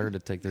learn to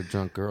take their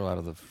drunk girl out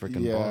of the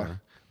freaking Yeah.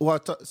 bar. Well,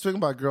 speaking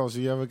about girls,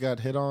 you ever got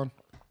hit on?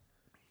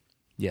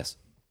 Yes.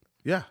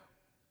 Yeah.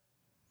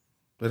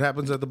 It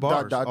happens at the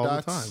bars Dot, all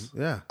dots. the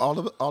time. Yeah.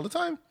 All the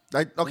time.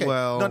 Like, okay,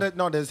 Well-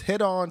 no, there's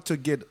hit on to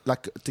get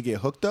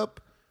hooked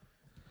up,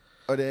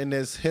 or then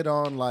there's hit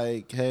on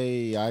like,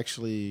 hey, I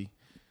actually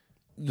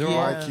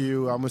like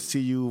you. I'm gonna see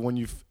you when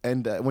you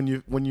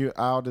when you're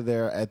out of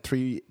there at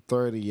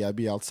 3:30. I'll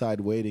be outside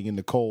waiting in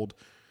the cold.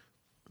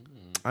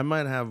 I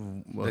might have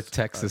The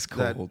Texas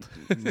that cold.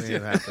 may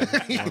have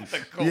happened once.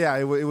 Yeah,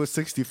 it was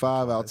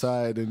 65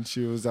 outside, and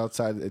she was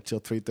outside until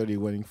 3:30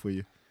 waiting for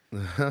you.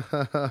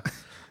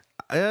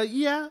 I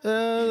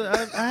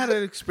had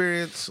an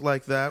experience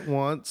like that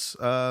once.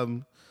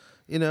 I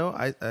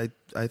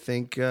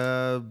think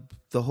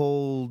the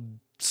whole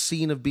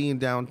scene of being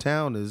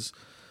downtown is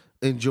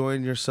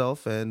enjoying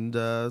yourself, and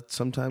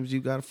sometimes you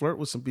got to flirt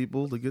with some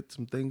people to get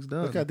some things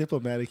done. Look how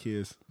diplomatic he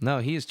is. No,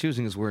 he is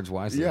choosing his words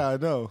wisely. Yeah, I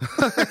know.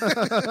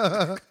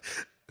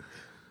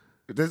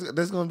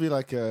 there's gonna be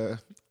like you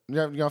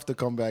have to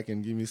come back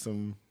and give me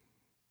some.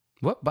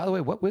 What? By the way,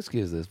 what whiskey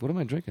is this? What am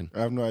I drinking? I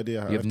have no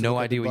idea. You have no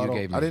idea what you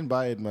gave me. I didn't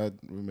buy it. My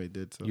roommate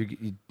did. So.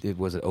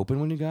 Was it open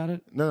when you got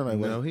it? No.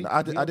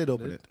 I did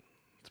open it.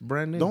 It's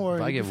brand new. Don't worry.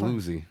 If I you'll get be fine.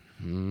 woozy.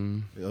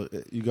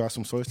 You got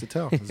some stories to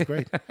tell. It's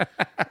great.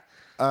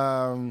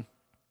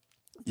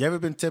 You ever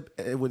been tipped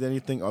with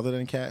anything other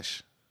than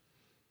cash?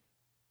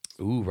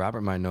 Ooh,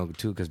 Robert might know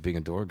too, because being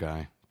a door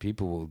guy,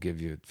 people will give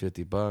you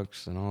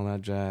 $50 and all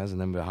that jazz, and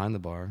then behind the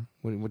bar,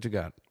 what you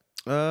got?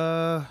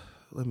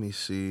 Let me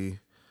see.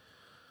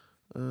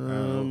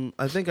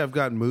 I think I've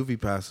gotten movie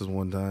passes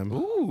one time.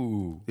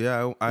 Ooh,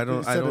 Yeah, I don't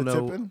Instead of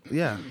know. tipping?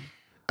 Yeah.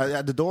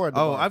 At the door. At the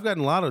Oh, bar. I've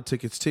gotten lotto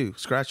tickets too.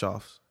 Scratch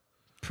offs.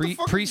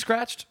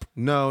 pre-scratched?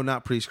 No,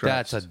 not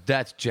pre-scratch.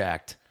 That's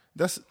jacked.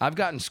 That's I've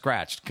gotten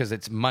scratched because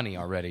it's money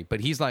already.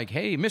 But he's like,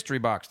 "Hey, mystery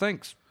box,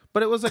 thanks."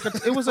 But it was like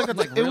it was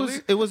really?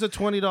 it was a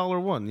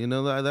 $20 one. You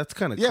know, that's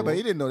kind of yeah, cool. but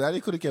he didn't know that.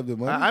 He could have kept the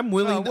money. I'm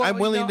willing. Well, I'm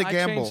willing to I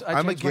gamble. changed- I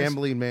I'm a changed my-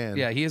 gambling man.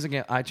 Yeah, he is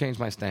again. I changed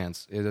my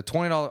stance. It's a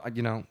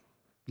 $20.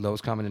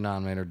 Lowest common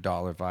denominator,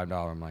 $1,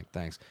 $5. I'm like,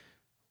 thanks.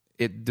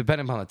 It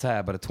depending upon the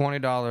tab, but a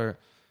 $20,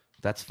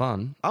 that's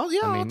fun. Oh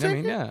yeah, I'll take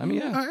it.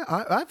 Yeah.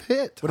 I've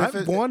hit. But if I've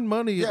it- won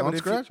money yeah, on but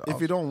scratch. if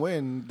you don't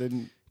win,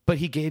 then But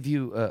he gave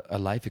you a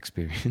life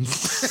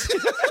experience.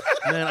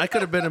 Man, I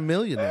could have been a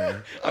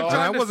millionaire. And I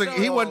trying to wasn't. sell-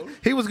 He wasn't.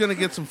 He was gonna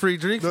get some free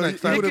drinks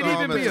next time. it we could saw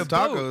even him be at a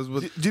some boat. tacos.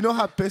 But Do you know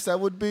how pissed I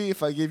would be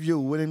if I gave you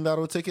a winning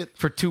lotto ticket?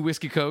 For 2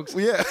 whiskey cokes.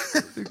 Yeah.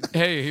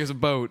 Hey, here's a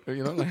boat.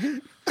 You know. Like,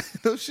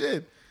 No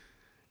shit.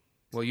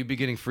 well, you'd be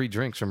getting free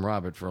drinks from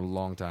Robert for a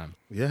long time,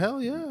 yeah,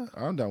 hell yeah,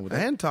 I'm down with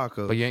that. and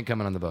tacos. but you ain't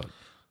coming on the boat.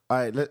 All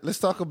right, let's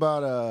talk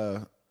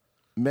about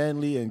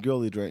manly and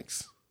girly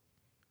drinks.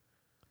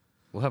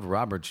 We'll have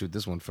Robert shoot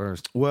this one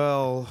first.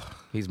 Well,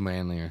 He's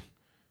manlier.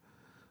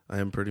 I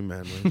am pretty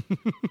manly.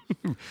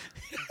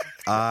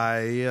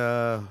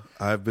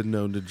 I've been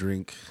known to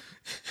drink.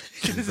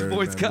 His very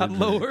voice got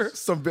manly lower.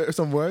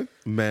 Some what?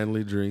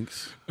 manly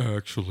drinks.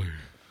 Actually.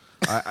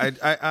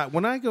 I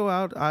when I go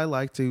out, I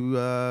like to.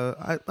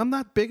 I'm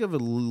not big of a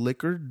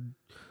liquor,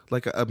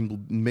 like a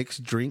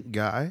mixed drink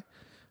guy.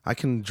 I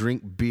can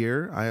drink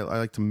beer. I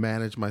like to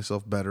manage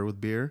myself better with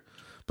beer,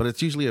 but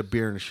it's usually a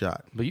beer and a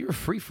shot. But you're a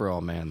free for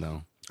all man,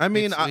 though. I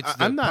mean, It's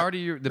the I'm not. part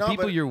of the No,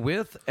 people but- you're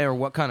with, or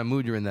what kind of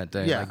mood you're in that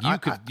day. Yeah,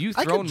 like you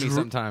I thrown could me dr-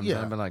 sometimes, yeah.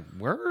 and I've been like,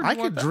 word. I You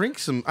want could that? drink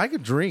some. I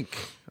could drink.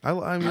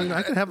 I mean,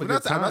 I can have a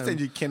good time. I'm not saying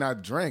you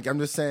cannot drink. I'm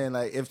just saying,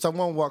 like, if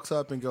someone walks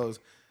up and goes,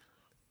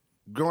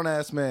 grown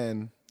ass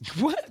man,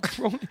 What?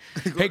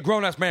 Hey,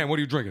 grown ass man, what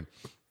are you drinking?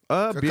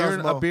 a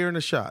Cosmo. beer and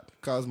a shot.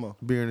 Cosmo,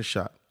 Beer and a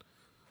shot.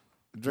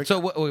 drink. So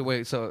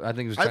wait. So I think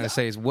he was trying to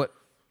say is what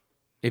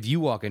if you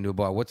walk into a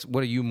bar? What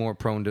are you more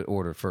prone to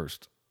order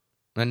first?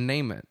 And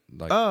name it.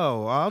 Like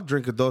Oh, I'll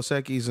drink a Dos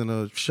Equis and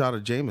a shot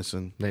of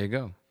Jameson. there you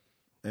go.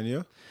 And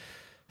you?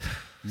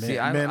 See,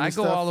 manly I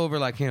go stuff? all over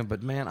like him,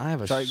 but man, I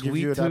have a Try to sweet give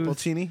you an tooth.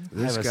 appletini?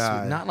 I have This a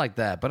guy. not like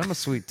that, but I'm a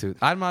sweet tooth.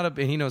 I'm not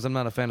a. And he knows I'm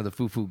not a fan of the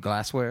foo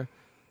glassware.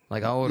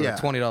 Like I'll order Yeah. a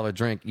 $20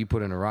 drink, you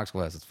put it in a rocks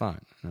glass, it's fine.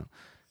 You know?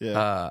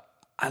 Yeah.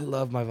 I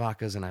love my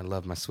vodkas and I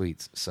love my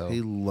sweets. So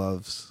He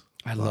loves.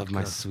 I love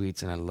my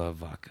sweets and I love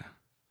vodka.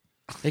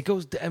 It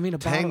goes. I mean, a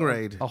bottle,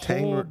 Tangerade. a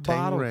whole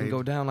bottle can Tangerade.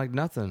 go down like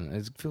nothing.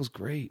 It feels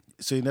great.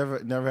 So you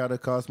never had a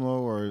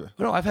Cosmo or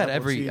No, I've had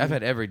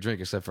Appletini? every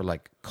drink except for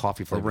like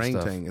coffee A flavored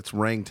stuff. Rangtang. It's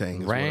Rangtang.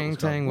 is what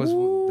it was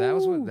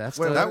Rangtang called. that's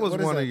Wait, the, That was What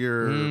is one that? of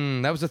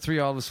your. that was the 3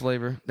 olives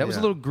flavor. That was a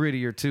Yeah. little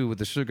grittier too with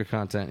the sugar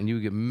content, and you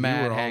would get You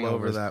mad were all hangovers.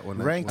 over that one.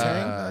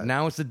 Rangtang?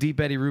 Now it's the Deep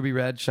Eddy Ruby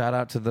Red. Shout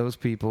out to those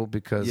people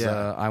because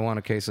Yeah. I want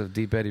a case of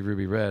Deep Eddy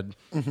Ruby Red.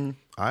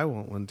 I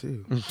want one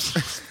too.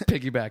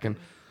 Piggybacking.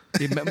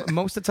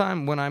 Most of the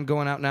time when I'm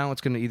going out now, it's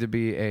going to either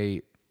be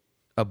a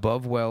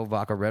above well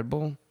vodka Red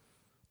Bull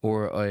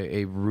or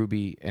a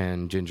ruby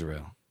and ginger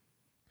ale,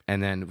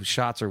 and then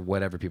shots or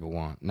whatever people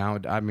want. Now,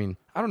 I mean,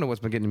 I don't know what's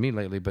been getting me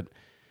lately, but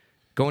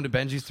going to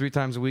Benji's 3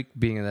 times a week,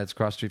 being that's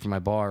across the street from my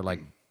bar,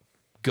 like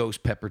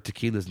ghost pepper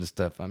tequilas and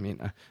stuff. I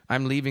mean,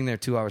 I'm leaving there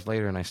 2 hours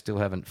later, and I still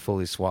haven't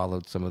fully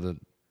swallowed some of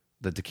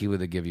the tequila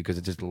they give you because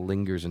it just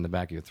lingers in the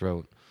back of your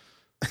throat,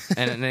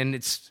 and then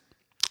it's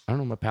I don't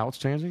know, my palate's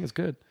changing. It's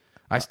good.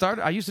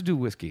 I used to do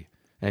whiskey,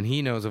 and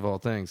he knows of all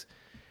things.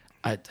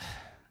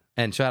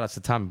 And shout outs to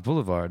Tommy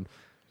Boulevard.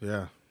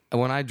 Yeah.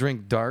 When I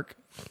drink dark,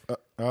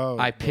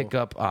 I pick oh.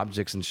 up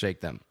objects and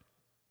shake them.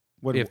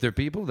 What, If they're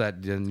people,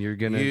 then you're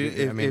gonna.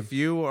 If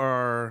you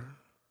are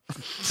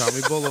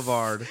Tommy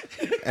Boulevard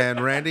and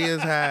Randy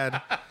has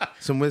had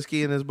some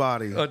whiskey in his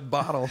body, a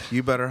bottle,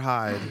 you better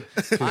hide.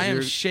 'Cause I am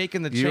you're-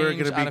 shaking the change You are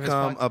going out to of his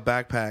become pocket. a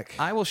backpack.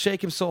 I will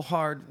shake him so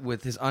hard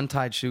with his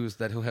untied shoes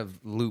that he'll have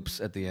loops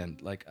at the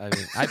end. Like I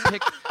mean, I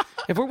pick.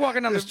 If we're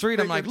walking down the street,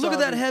 I'm like, look at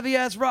that heavy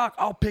ass rock.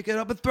 I'll pick it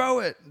up and throw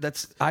it.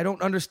 I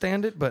don't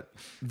understand it, but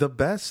The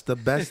best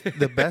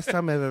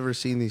time I've ever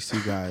seen these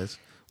two guys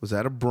was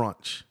at a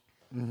brunch.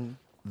 Mm-hmm.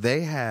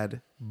 They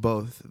had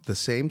both the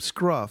same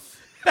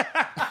scruff,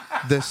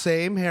 the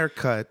same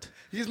haircut,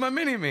 he's my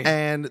mini me.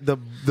 and the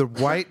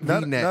white now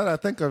V-neck. that I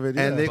think of it,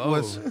 yeah. And it Bo.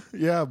 was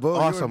yeah, Bo,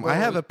 awesome. I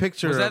have a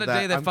picture Was that of a day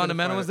that I'm gonna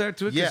Fundamental find was it. there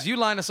too? Because you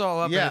line us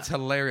all up, Yeah. and it's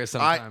hilarious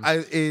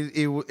sometimes.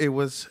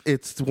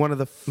 It's one of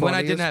the funniest when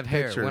I didn't have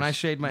hair, pictures. when I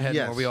shaved my head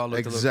Yes, more, we all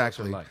looked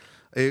exactly. a little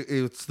closer alike.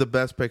 It's the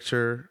best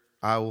picture.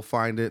 I will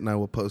find it and I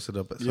will post it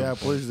up at some Yeah,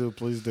 point.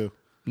 please do.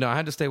 No, I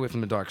had to stay away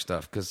from the dark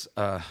stuff because,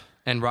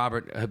 and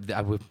Robert,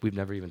 we've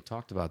never even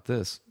talked about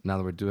this. Now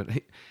that we're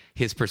doing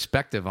his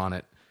perspective on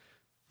it,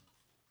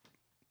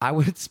 I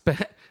would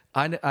spend.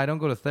 I don't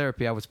go to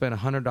therapy. I would spend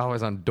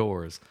 $100 on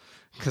doors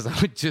because I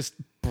would just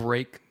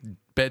break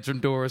bedroom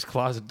doors,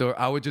 closet door.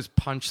 I would just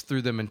punch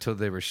through them until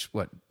they were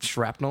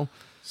shrapnel.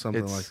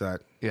 Something It's- like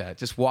that. Yeah,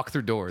 just walk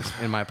through doors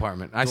in my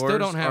apartment. I Doors still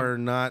don't have. are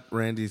not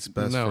Randy's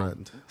best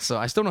friend. So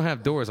I still don't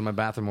have doors in my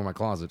bathroom or my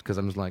closet because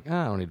I'm just like,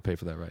 I don't need to pay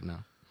for that right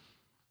now.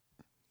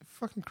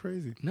 Fucking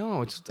crazy.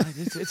 No, it's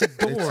a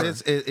door.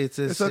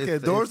 It's okay.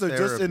 Doors are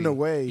just in the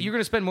way. You're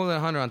going to spend more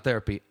than $100 on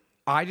therapy.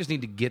 I just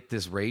need to get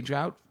this rage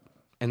out,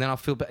 and then I'll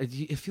feel better.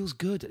 It feels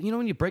good. You know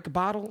when you break a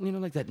bottle, you know,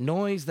 like that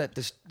noise, that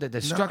the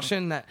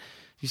destruction, that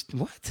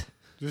what?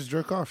 Just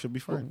jerk off. Should be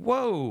fine.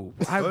 Whoa!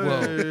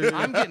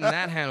 I'm getting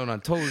that handled on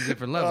a totally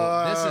different level.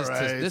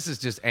 This is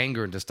just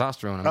anger and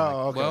testosterone. I'm like,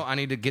 okay. well, I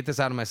need to get this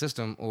out of my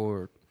system,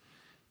 or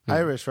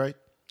Irish, right?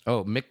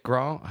 Oh, Mick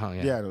Graw? Oh,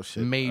 yeah. Yeah, no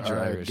shit. Major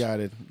All right, Irish. Got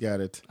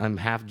it. I'm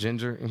half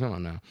ginger. Come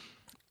on now.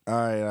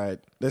 All right.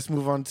 Let's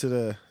move on to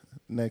the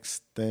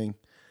next thing.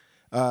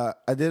 I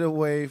did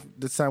away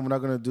this time. We're not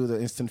going to do the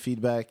instant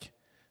feedback.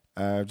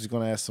 I'm just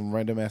going to ask some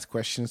random ass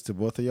questions to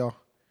both of y'all.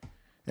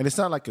 And it's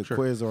not like a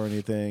quiz or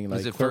anything.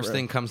 Like Is it first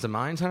thing comes to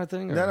mind kind of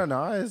thing? Or?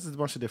 No. It's a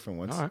bunch of different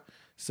ones. All right.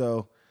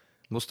 So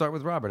We'll start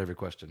with Robert every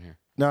question here.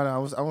 no, I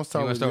want to start You with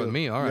wanna start with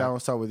me? All right. Yeah, I want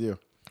to start with you.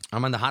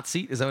 I'm on the hot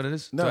seat? Is that what it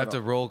is? No, Do I have no.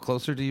 to roll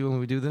closer to you when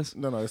we do this?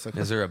 No, it's okay.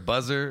 Is there a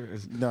buzzer?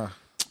 No.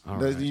 All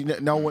There's- right. you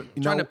know what?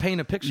 Trying to paint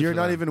a picture You're for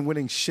not them. even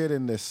winning shit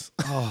in this.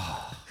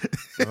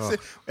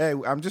 Hey,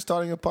 I'm just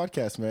starting a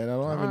podcast, man. I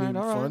don't have any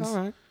funds. All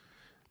right.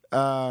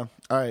 All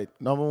right.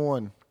 Number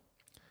one.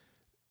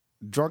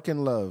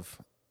 Drunken Love.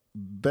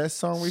 Best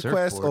song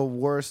request Surfboard. or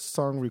worst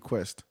song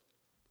request?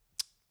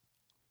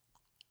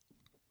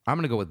 I'm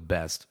going to go with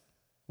best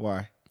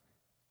Why?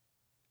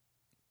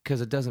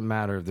 because it doesn't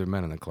matter if they're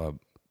men in the club.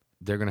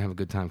 They're going to have a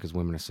good time because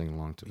women are singing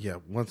along to it. Yeah,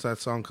 once that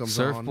song comes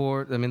on.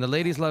 Surfboard. I mean, the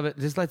ladies love it.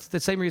 Just like the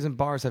same reason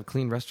bars have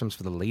clean restrooms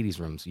for the ladies'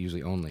 rooms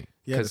usually only.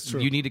 Yeah, that's true.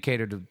 You need to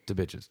cater to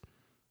bitches.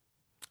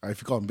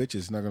 If you call them bitches,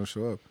 it's not going to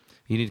show up.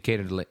 You need to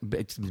cater to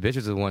bitches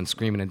are the ones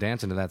screaming and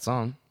dancing to that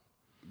song.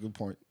 Good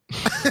point.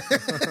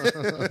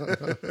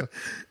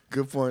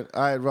 Good point.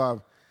 All right,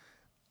 Rob.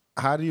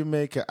 How do you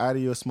make an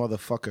adios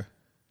motherfucker?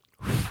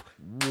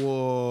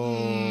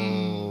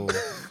 Whoa.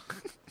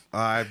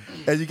 And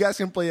you guys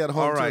can play at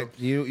home, All right.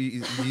 too.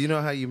 You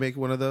know how you make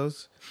one of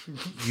those?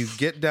 You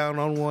get down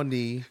on one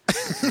knee,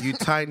 you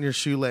tighten your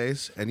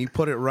shoelace, and you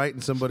put it right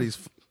in somebody's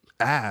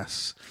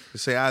ass. You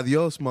say,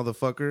 adios,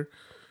 motherfucker.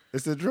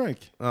 It's a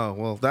drink. Oh,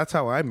 well, that's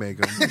how I make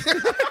them.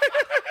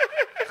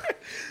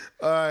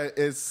 All right,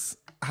 it's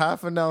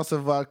half an ounce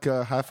of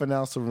vodka, half an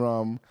ounce of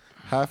rum,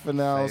 half an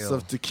ounce Fail.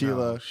 of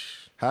tequila,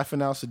 half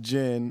an ounce of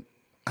gin,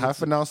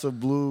 half an ounce of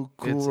blue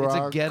It's a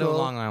Curacao, ghetto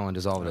Long Island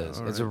is all it is.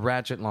 It's a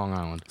ratchet Long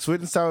Island. sweet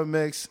and sour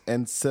mix,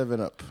 and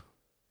 7-Up.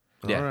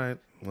 Yeah. All right.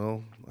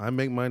 Well, I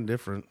make mine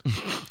different.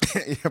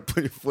 Yeah,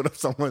 put your foot up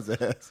someone's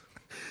ass.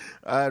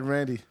 All right,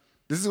 Randy.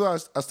 This is why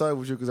I started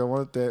with you because I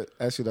wanted to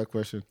ask you that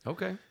question.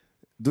 Okay.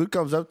 Dude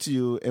comes up to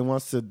you and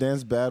wants to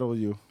dance battle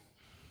you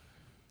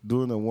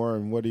doing the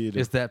worm. What do you do?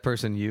 Is that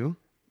person you?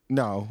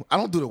 No, I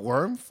don't do the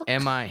worm. Fuck.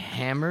 Am I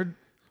hammered?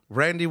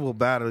 Randy will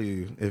battle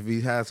you if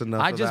he has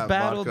enough I of just that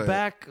battled vodka.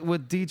 back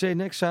with DJ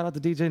Nick. Shout out to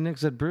DJ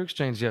Nick's at Brew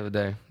Exchange the other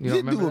day. You don't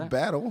didn't do remember a that?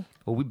 battle.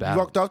 Well, we You battled.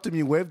 walked up to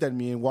me, waved at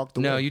me, and walked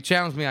away. No, you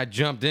challenged me. I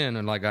jumped in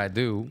and like I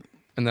do,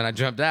 and then I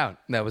jumped out.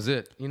 That was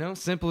it. You know,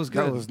 simple as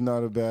good. That was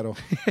not a battle.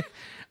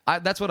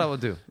 That's what I will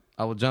do.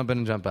 I will jump in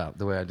and jump out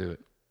the way I do it.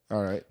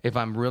 All right. If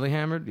I'm really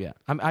hammered, yeah.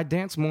 I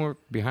dance more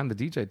behind the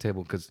DJ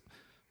table because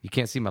you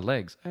can't see my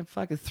legs. I have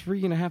fucking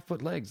 3.5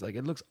 foot legs. Like,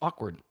 it looks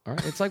awkward. All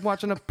right. It's like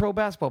watching a pro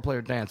basketball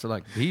player dance. They're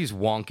like, he's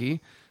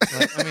wonky.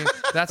 Like, I mean,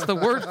 that's the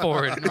word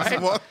for it, right?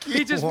 wonky.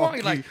 He's just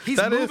wonky. Like, he's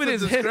That is moving the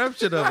his hips.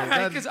 description of it.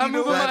 Right, 'cause I'm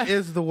moving That my...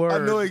 is the word. I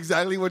know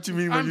exactly what you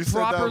mean when you said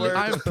that word.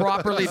 I'm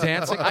properly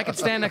dancing. I can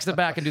stand next to the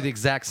back and do the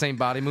exact same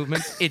body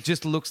movements. It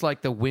just looks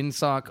like the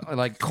windsock,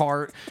 like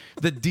car,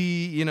 the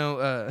D,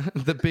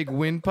 the big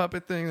wind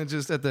puppet thing. That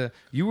just at the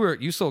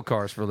you sold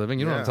cars for a living.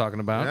 You know what I'm Yeah. talking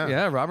about?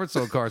 Yeah. Yeah, Robert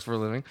sold cars for a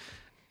living.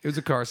 It was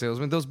a car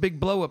salesman. Those big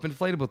blow up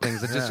inflatable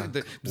things that just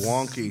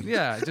Wonky.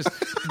 Yeah, just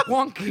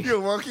wonky. You're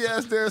a wonky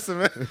ass dancer,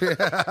 man.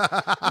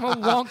 I'm a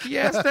wonky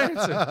ass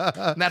dancer.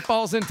 And that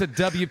falls into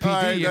WPD All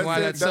right, and that's why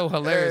it. that's so That-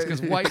 hilarious hey.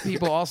 because white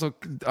people also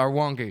are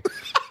wonky.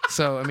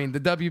 So, I mean, the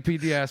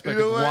WPD aspect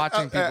You know of what?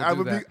 watching people I'm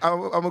do that.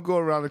 gonna go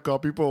around and call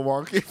people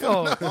wonky.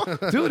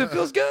 Oh, dude, it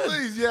feels good.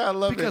 Please, yeah, I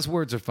love Because it.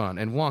 words are fun,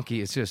 and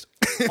wonky is just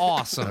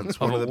awesome It's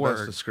of one of a the best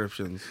word.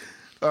 descriptions.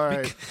 All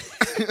right,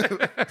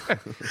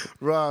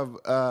 Rob.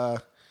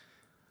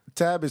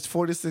 Tab is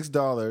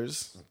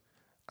 $46.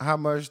 How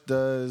much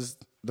does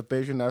the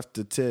patron have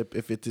to tip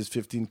if it is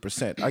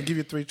 15%? I'll give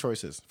you 3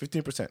 choices.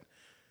 15%.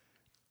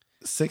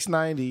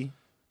 $6.90,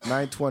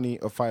 $9.20,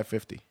 or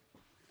 $5.50.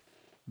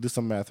 Do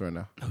some math right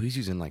now. Oh, he's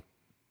using like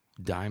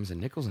dimes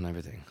and nickels and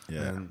everything.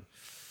 Yeah.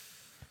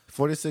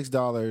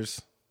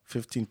 $46,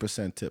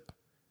 15% tip.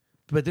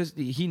 But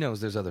he knows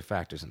there's other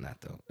factors in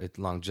that, though. It's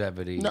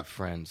longevity, No.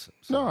 friends.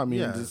 No, I mean,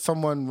 Yeah. there's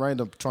someone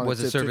random trying Was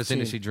to it tip service 15.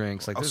 industry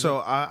drinks? Like, there's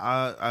So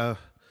I'm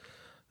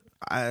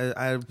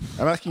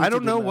asking you I to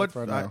don't do know the what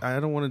math right now. I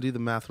don't want to do the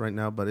math right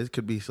now, but it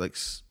could be like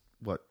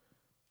what,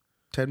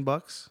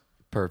 $10?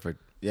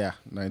 perfect. Yeah,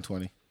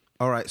 $9.20.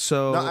 All right,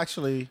 so No,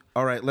 actually,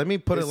 all right, let me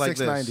put it it's like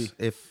this: $6.90.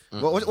 if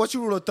what's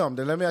your rule of thumb?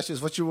 Then let me ask you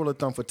this: what's your rule of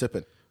thumb for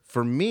tipping?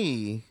 for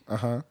me,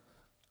 Uh-huh.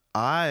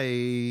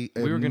 We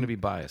were going to be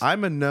biased.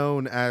 I'm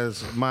known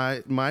as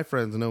my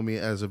friends know me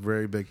as a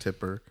very big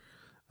tipper.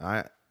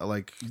 I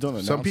like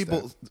Don't some announce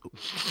people.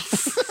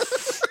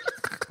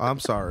 I'm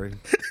sorry.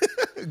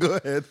 Go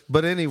ahead.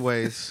 But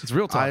anyways, It's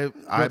real talk.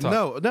 I Real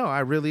talk. no. I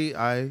really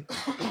I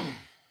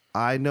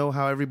know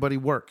how everybody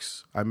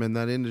works. I'm in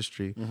that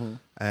industry,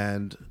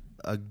 and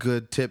a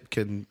good tip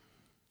can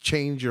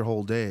change your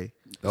whole day.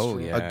 Oh,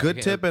 yeah. A good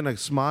Yeah. tip and a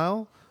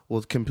smile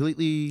will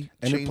completely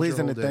And change a please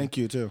your and whole a day. thank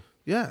you too.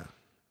 Yeah,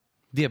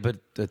 Yeah, but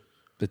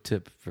the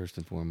tip first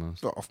and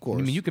foremost. Oh, of course.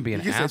 I mean, you can be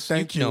an can say asshole.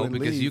 thank you and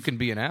because leave. you can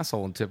be an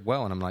asshole and tip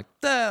well, and I'm like,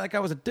 that guy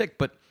was a dick,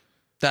 but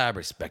I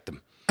respect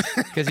him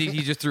because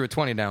he just threw a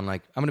 20 down.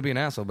 Like, I'm gonna be an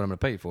asshole, but I'm gonna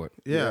pay you for it.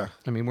 Yeah.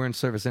 I mean, we're in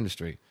service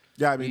industry.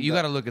 Yeah, I mean, You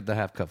got to look at the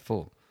half cup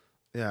full.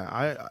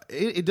 Yeah,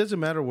 it doesn't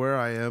matter where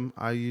I am.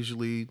 I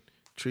usually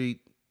treat,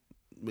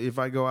 if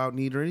I go out and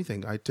eat or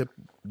anything, I tip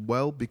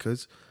well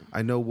because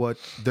I know what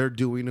they're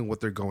doing and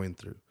what they're going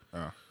through.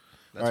 All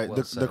That's right, well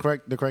the said.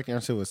 correct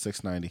answer was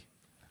 $6.90.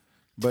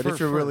 But For- if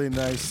you're for- really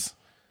nice,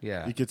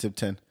 Yeah. you could tip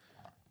 10.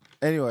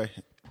 Anyway,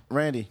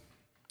 Randy,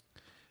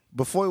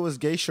 before it was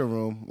Geisha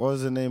Room, what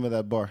was the name of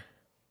that bar?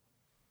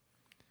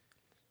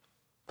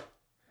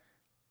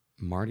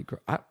 Mardi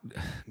Gras.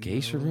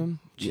 Geisha room?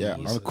 Yeah,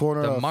 Jeez. on the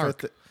corner The of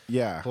Mark. Fifth.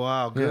 Yeah.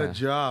 Wow, good Yeah.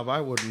 job.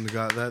 I wouldn't have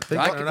got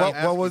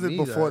that. What was it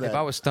before that? If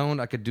I was stoned,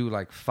 I could do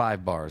like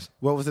 5 bars.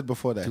 What was it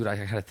before that? Dude, I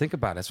had to think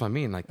about it. That's what I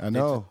mean. Like, I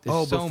know.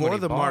 there's so before many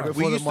the bars. Mark. Before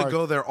We the used Mark. to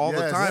go there all the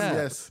Yes, time.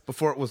 yes.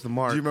 Before it was the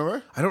Mark. Do you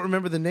remember? I don't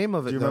remember the name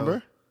of it. Do you though.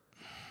 remember?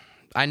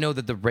 I know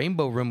that the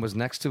Rainbow Room was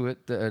next to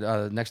it,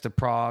 next to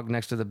Prague,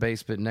 next to the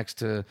basement, next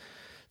to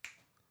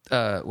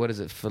what is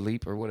it,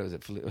 Philippe or what is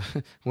it?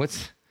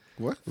 What's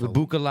What? the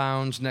Buka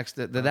Lounge next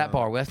to that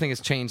bar? I think it's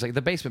changed, like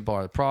the basement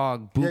bar,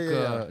 Prague, Buka.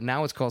 Yeah.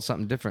 Now it's called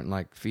something different,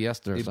 like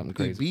Fiesta or something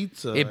crazy.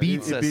 Ibiza.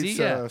 Ibiza. See,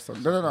 yeah.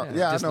 something. No.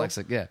 Yeah, I know.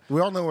 Dyslexic, yeah. We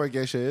all know where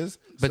Geisha is.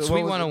 But So Sweet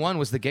what was 101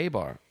 was the gay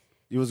bar.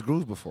 It was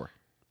Groove before.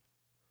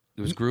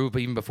 It was Groove,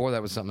 but even before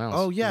that was something else.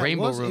 Oh, yeah, it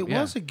Rainbow was- Room. it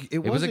yeah.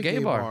 was a gay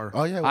bar.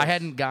 Oh, yeah, it I was.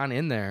 hadn't gone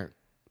in there,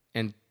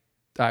 and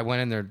I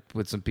went in there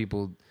with some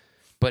people,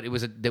 but it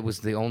was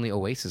the only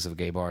oasis of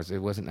gay bars. It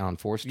wasn't on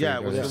 4th Street. Yeah,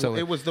 it was or- the- so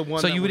it was the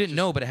one So that you was didn't just-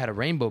 know, but it had a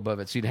rainbow above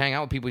it. So you'd hang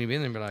out with people, and you'd be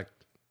in there and be like,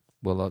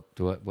 "Well,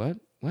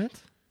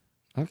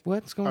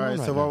 what's going All on?" right,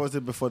 right so now? what was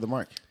it before the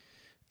Mark?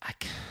 I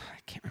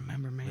can't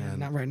remember, man.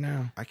 Not right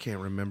now. I can't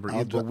remember.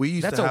 I'll But we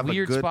used That's to a have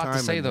weird good spot time to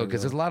say in though, there,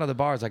 because there's a lot of the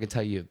bars I could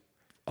tell you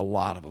a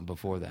lot of them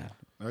before that.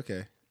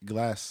 Okay.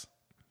 Glass.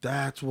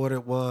 That's what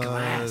it was.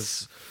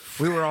 Glass.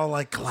 We were all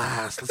like,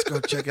 Glass. Let's go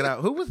check it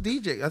out. Who was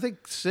DJ? I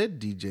think Sid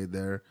DJ'd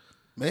there.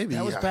 Maybe.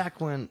 That was yeah. back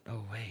when.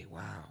 Oh wait,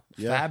 wow.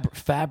 Yeah.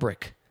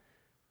 Fabric.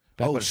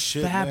 Back Oh, when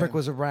shit, Fabric man.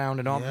 was around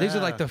and all. These are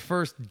Yeah. like the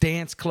first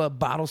dance club,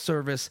 bottle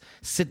service,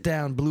 sit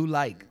down, blue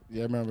light,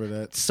 Yeah, I remember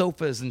that.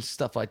 sofas and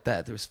stuff like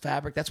that. There was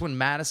Fabric. That's when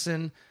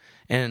Madison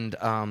and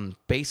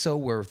Beso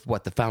were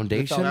what, the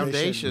Foundation?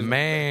 Foundation.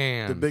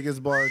 Man. The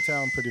biggest bar in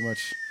town, pretty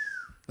much.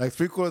 Like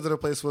 3/4 of the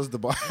place was the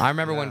bar. I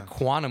remember when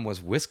Quantum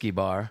was Whiskey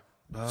Bar.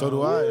 So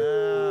do I.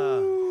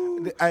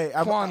 Hey,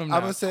 I'm Quantum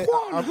gonna now. say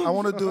Quantum. I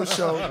want to do a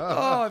show.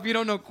 Oh, if you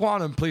don't know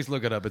Quantum, please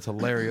look it up. It's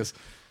hilarious.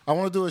 I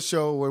want to do a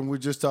show when we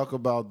just talk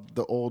about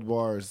the old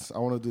bars. I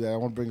want to do that. I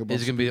want to bring a bunch.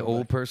 Is it going to be an of people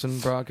old person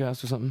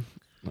broadcast or something?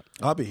 back.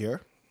 I'll be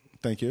here.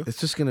 Thank you. It's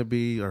just going to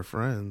be our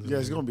friends. Yeah,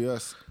 it's gonna be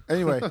us.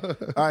 Anyway, all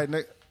right,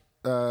 Nick,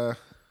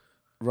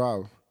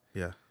 Rob.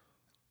 Yeah.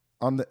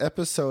 On the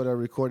episode I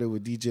recorded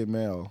with DJ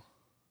Mel,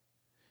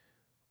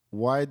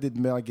 why did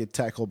Mel get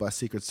tackled by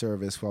Secret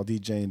Service while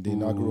DJing the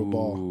inaugural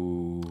ball?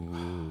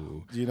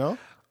 Do you know?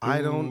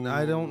 I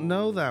don't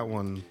know that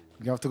one.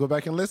 You have to go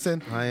back and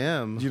listen. I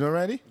am. Do you know,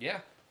 Randy? Yeah.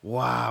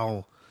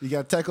 Wow. You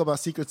got tackled by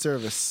Secret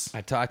Service.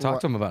 I talked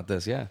to him about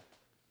this, yeah.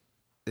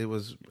 It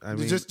was, I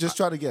mean, Just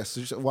try to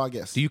guess. Wild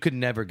guess. You could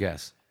never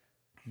guess.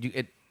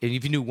 And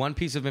if you knew one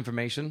piece of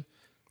information,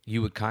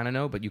 you would kind of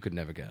know, but you could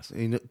never guess.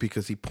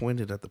 because he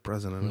pointed at the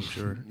president, I'm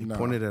sure. He No.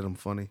 pointed at him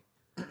funny.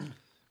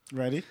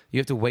 Ready? You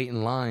have to wait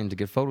in line to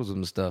get photos of him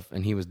and stuff,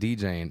 and he was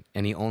DJing,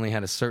 and he only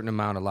had a certain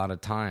amount, a lot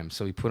of time,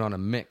 so he put on a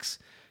mix.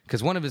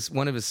 Because one of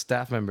his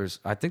staff members,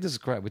 I think this is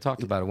correct, we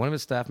talked about it, one of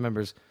his staff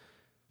members,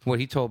 what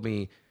he told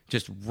me,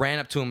 just ran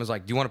up to him and was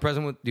like, do you want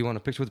a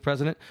picture with the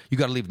president? You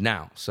got to leave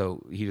now.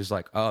 So he was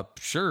like,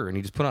 sure. And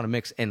he just put on a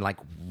mix and like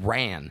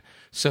ran.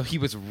 So he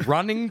was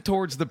running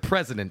towards the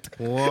president.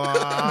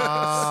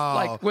 Wow.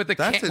 Like with the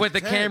That's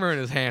camera in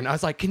his hand. I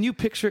was like, can you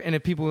picture, and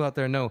if people out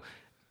there know,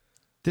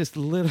 this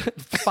little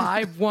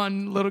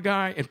 5'1" little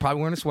guy and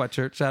probably wearing a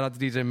sweatshirt. Shout out to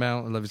DJ Mel.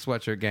 I love his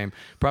sweatshirt game.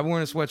 Probably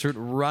wearing a sweatshirt,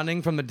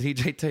 running from the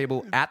DJ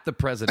table at the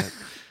president.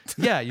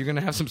 Yeah, you're gonna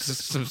have some Secret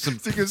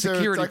Service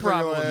security tackling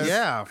your problems. ass.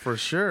 Yeah, for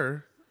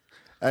sure.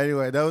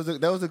 Anyway, that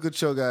was a good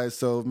show, guys.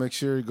 So make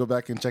sure you go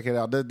back and check it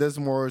out. There's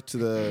more to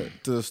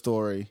the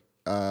story.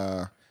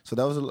 So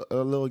that was a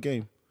little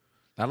game.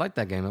 I like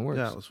that game. It works.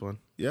 Yeah, it was fun.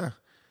 Yeah.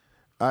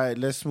 All right,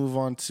 let's move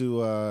on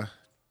to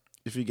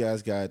if you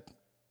guys got.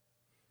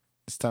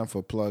 It's time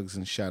for plugs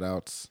and shout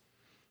outs.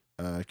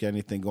 If you got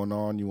anything going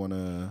on, you want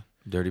to.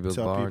 Dirty Bills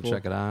Tell Bar. people.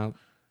 Check it out.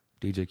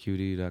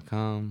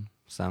 DJQD.com,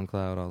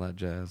 SoundCloud, all that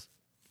jazz.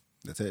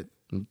 That's it.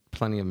 And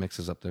plenty of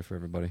mixes up there for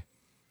everybody.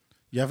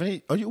 You have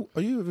any? Are you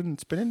even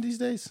spinning these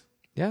days?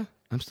 Yeah,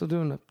 I'm still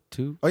doing up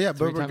 2. Oh yeah,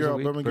 3 Bourbon times a Girl,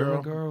 week.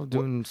 Bourbon Girl.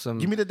 Doing some.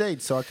 Give me the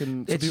date so I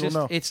can. So It's people just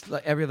know. it's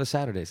like every other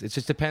Saturdays. It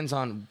just depends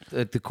on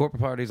the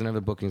corporate parties and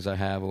other bookings I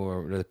have,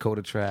 or the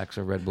Coda tracks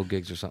or Red Bull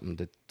gigs or something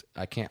that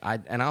I can't.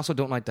 And I also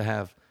don't like to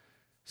have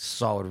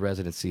solid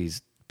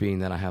residencies, being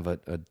that I have a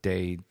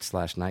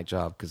day/night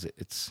job, because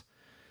it's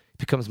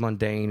becomes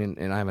mundane,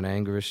 and I have an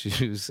anger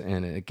issues,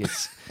 and it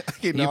gets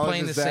you're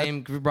playing the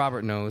same.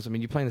 Robert knows. I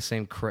mean, you're playing the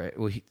same crate.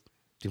 Well, he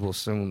will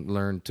soon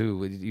learn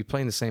too. You're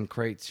playing the same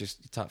crates,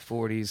 just top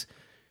 40s.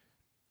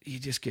 You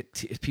just get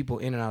people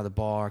in and out of the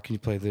bar. Can you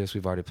play this?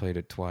 We've already played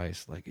it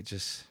twice. Like it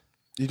just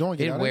You don't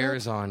get it out of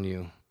wears that? on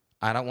you.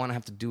 I don't want to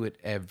have to do it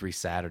every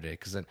Saturday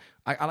because then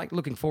I like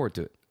looking forward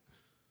to it.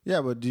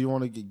 Yeah, but do you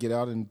want to get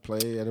out and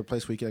play at a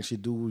place where you can actually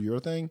do your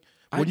thing?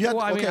 I do.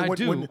 I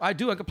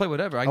can play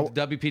whatever.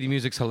 WPD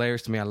music's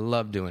hilarious to me. I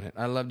love doing it.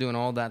 I love doing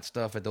all that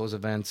stuff at those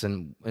events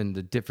and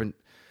the different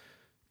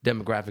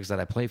demographics that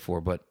I play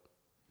for. But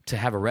to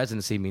have a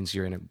residency means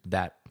you're in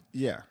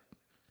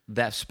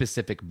that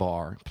specific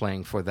bar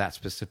playing for that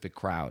specific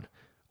crowd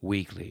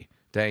weekly,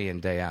 day in,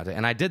 day out.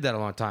 And I did that a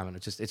long time, and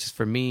it's just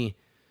for me,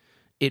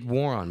 it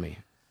wore on me.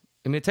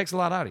 I mean, it takes a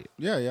lot out of you.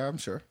 Yeah, I'm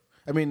sure.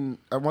 I mean,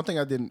 one thing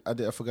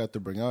I forgot to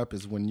bring up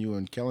is when you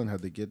and Kellen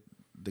had the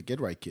Get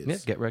Right Kids. Yeah,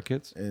 Get Right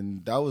Kids.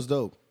 And that was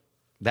dope.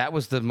 That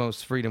was the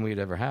most freedom we'd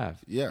ever have.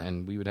 Yeah.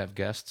 And we would have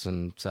guests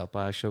and South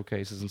by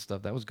showcases and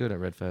stuff. That was good at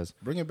Red Fez.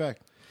 Bring it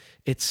back.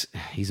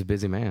 He's a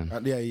busy man.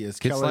 Yeah, he is.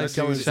 Kid Slice,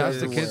 shouts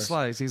to Kid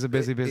Slice. He's a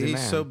busy man.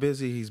 He's so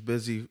busy. He's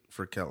busy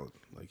for Kellen.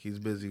 Like he's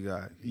a busy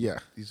guy. Yeah,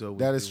 he's always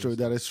that is true.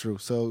 That is true.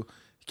 So,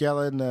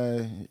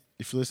 Kellen,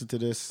 if you listen to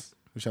this,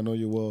 which I know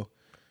you will,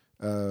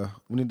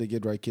 we need to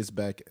Get Right Kids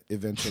back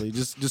eventually.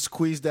 just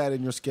squeeze that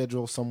in your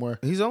schedule somewhere.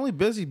 He's only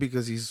busy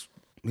because he's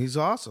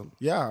awesome.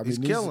 Yeah, I mean, he's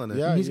killing it.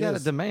 Yeah, he's got a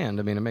demand.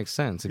 I mean, it makes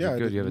sense. If you're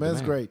good, you have a demand.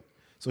 Man's great.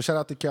 So shout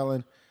out to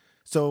Kellen.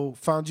 So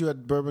found you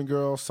at Bourbon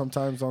Girl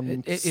sometimes on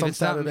some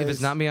Saturdays. If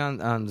it's not me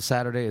on the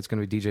Saturday, it's going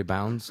to be DJ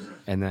Bounds,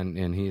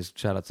 and he's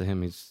shout out to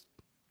him.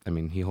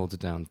 He holds it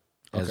down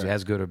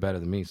as good or better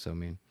than me. So I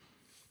mean,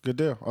 good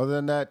deal. Other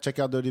than that, check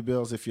out Dirty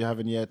Bills if you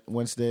haven't yet.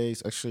 Wednesday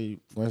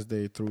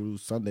through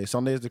Sunday.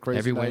 Sunday is the crazy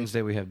every night.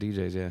 Wednesday we have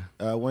DJs.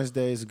 Yeah,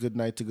 Wednesday is a good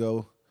night to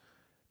go.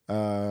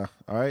 All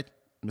right,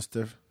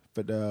 Mr.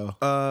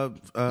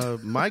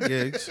 Fideo. My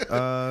gigs.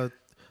 I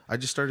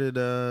just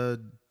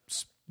started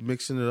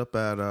mixing it up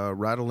at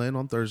Rattle Inn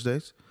on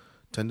Thursdays,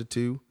 10 to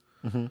 2.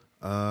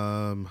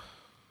 Mm-hmm.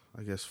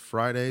 I guess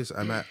Fridays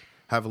I'm at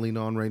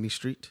Javelina on Rainy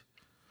Street.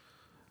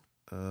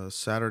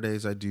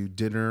 Saturdays I do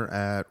dinner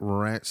at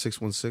Rant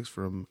 616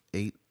 from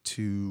 8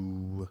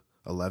 to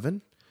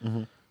 11.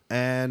 Mm-hmm.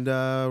 And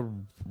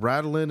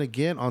Rattle Inn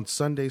again on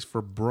Sundays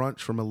for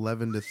brunch from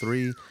 11 to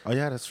 3. Oh,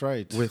 yeah, that's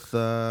right. With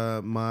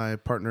my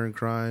partner in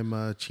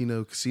crime,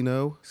 Chino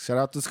Casino. Shout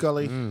out to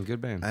Scully.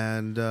 Good band.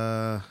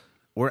 And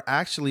we're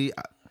actually...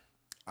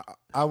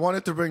 I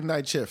wanted to bring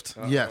Night Shift.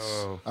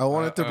 Yes. I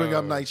wanted to bring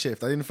up Night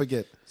Shift. I didn't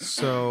forget.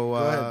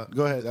 So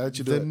go ahead. I'll let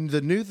you do it.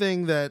 The new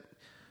thing that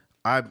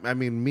I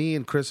mean, me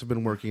and Chris have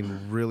been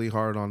working really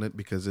hard on it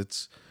because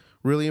it's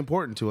really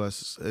important to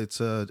us. It's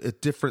a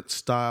different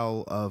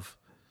style of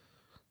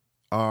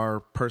our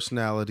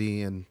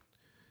personality and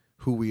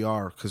who we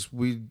are, because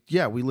we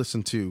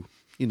listen to,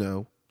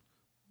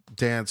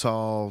 dance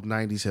hall,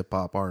 90s hip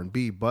hop,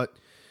 R&B, but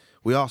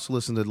we also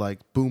listen to like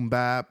boom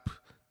bap,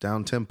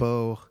 down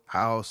tempo,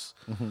 house,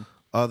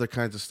 other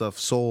kinds of stuff,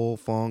 soul,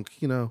 funk,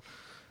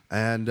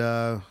 and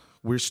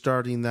we're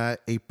starting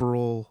that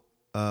April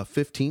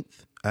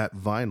 15th at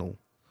Vinyl.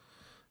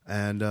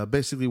 And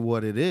basically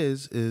what it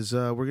is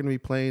we're going to be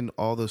playing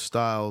all those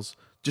styles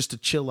just to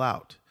chill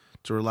out,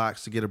 to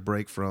relax, to get a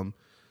break from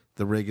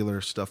the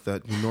regular stuff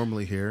that you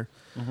normally hear.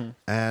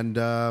 And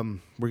we're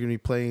going to be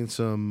playing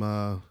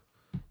some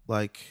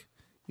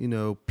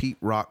Pete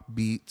rock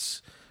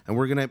beats, and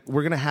we're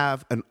going to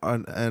have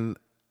an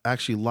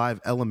actually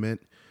live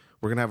element.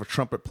 We're going to have a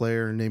trumpet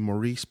player named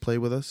Maurice play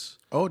with us.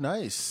 Oh,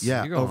 nice.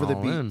 Yeah, You're going over the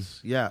all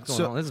beats. in. Yeah. This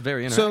is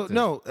very interactive. So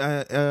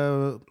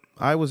no,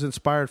 I was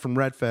inspired from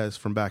Red Fez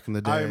from back in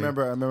the day. I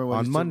remember when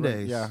on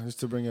Mondays. used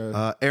to bring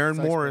a Aaron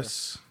sax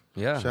Morris.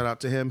 Yeah. Shout out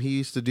to him. He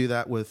used to do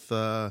that with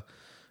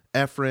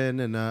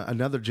Efren and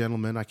another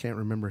gentleman. I can't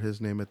remember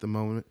his name at the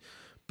moment.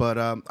 But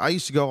I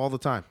used to go all the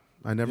time.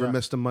 I never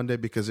missed a Monday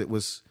because it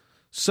was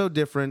so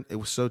different. It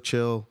was so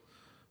chill.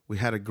 We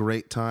had a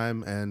great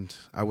time, and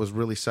I was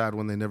really sad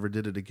when they never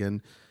did it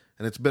again.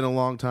 And it's been a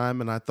long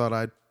time, and I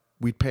thought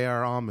we'd pay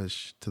our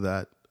homage to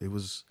that. It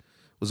was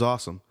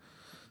awesome.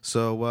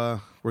 So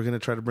we're going to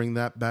try to bring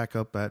that back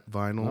up at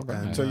Vinyl. Okay.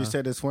 And, So you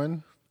said it's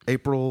when?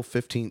 April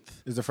 15th.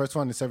 Is the first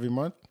one? It's every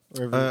month?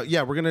 Or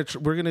Yeah, we're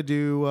gonna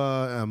do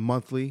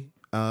monthly.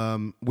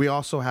 We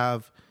also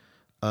have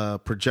a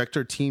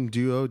projector team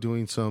duo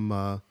doing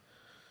some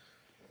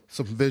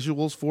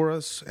visuals for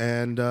us,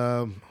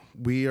 and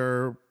we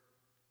are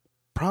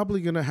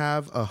probably gonna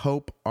have a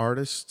Hope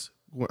artist,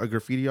 a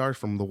graffiti artist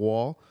from The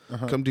Wall,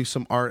 come do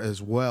some art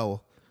as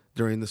well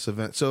during this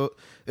event. So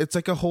it's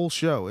like a whole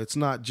show. It's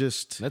not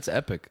just That's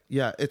epic.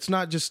 Yeah, it's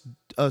not just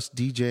us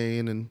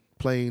DJing and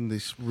playing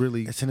this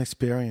really. It's an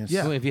experience.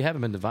 Yeah. Well, if you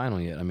haven't been to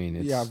Vinyl yet, I mean,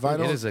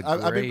 Vinyl. It is a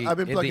I've great.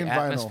 been plugging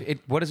Vinyl.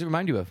 What does it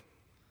remind you of?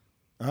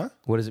 Huh?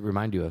 What does it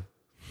remind you of?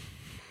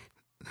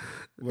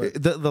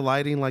 The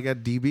lighting, like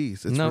at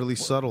DB's, it's No, really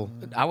subtle.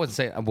 I would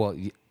say,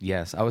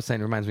 yes, I was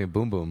saying it reminds me of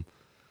Boom Boom.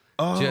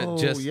 Oh,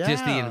 just the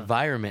yeah.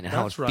 environment and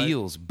how That's it right.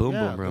 feels. Boom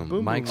Yeah, Boom the Room.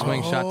 Boom Mike Boom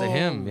Swing Room. shot to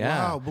him. Oh,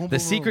 Yeah, wow, Boom the Boom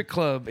secret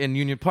club in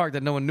Union Park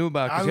that no one knew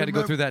about because I you had to go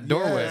remember- through that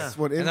doorway. yes,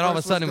 when and then all of a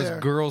Inverse sudden it was was there.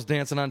 girls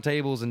dancing on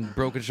tables and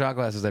broken shot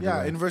glasses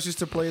everywhere. Yeah, Inverse used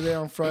to play there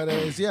on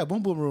Fridays. Yeah,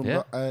 Boom Boom Room.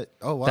 Yeah.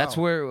 Oh, wow. That's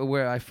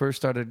where I first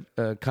started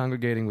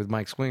congregating with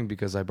Mike Swing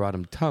because I brought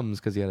him Tums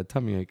because he had a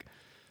tummy ache.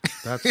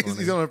 That's He's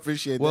funny. going to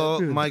appreciate Well,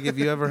 that. Mike, if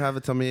you ever have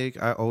a tummy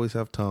ache, I always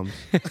have Tums.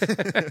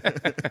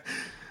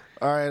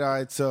 All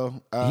right.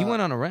 So He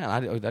went on a rant. I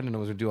didn't know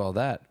he was going to do all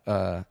that.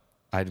 I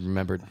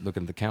remembered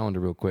looking at the calendar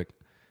real quick.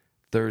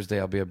 Thursday,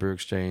 I'll be at Brew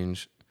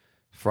Exchange.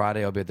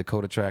 Friday, I'll be at the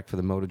Dakota track for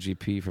the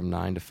MotoGP from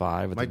 9 to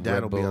 5. At My the dad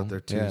Red will be Bull. out there,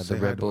 too. Yeah, Say the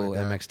hi Red to Bull my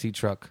dad. MXT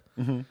truck.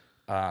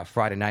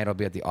 Friday night, I'll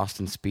be at the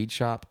Austin Speed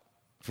Shop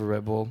for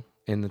Red Bull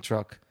in the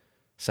truck.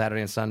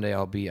 Saturday and Sunday,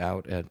 I'll be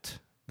out at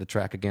the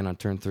track again on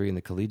Turn 3 in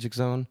the Collegiate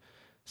Zone.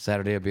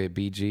 Saturday, I'll be at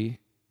BG.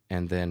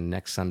 And then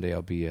next Sunday,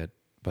 I'll be at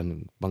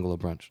Bungalow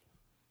Brunch.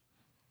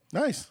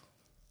 nice.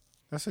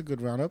 That's a good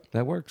roundup.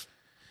 That works.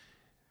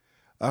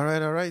 All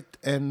right.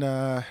 And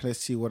let's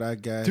see what I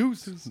got.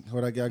 Deuces.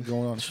 What I got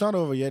going on. It's not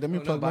over yet. Let me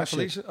plug my Bye, shit.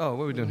 Felicia. Oh,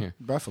 what are we doing here?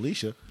 Bye,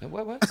 Felicia.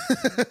 What?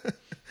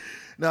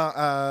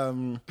 Now,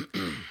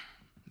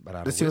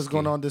 let's see what's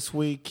going on this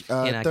week.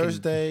 And I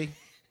Thursday,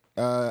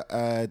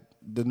 at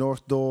the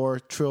North Door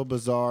Trill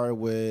Bazaar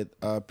with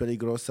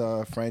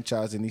Peligrosa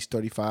franchise in East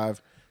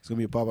 35. It's gonna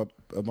be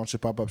a bunch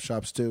of pop-up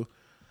shops too.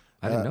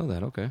 I didn't know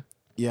that. Okay.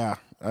 Yeah,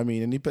 I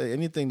mean,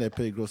 anything that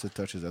Peligrosa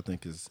touches, I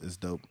think is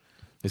dope.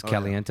 Is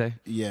Caliente?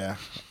 Yeah,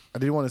 I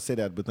didn't want to say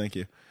that, but thank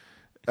you.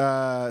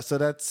 So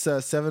that's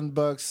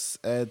 $7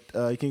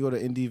 at. You can go to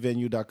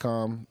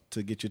indievenue.com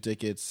to get your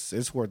tickets.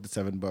 It's worth the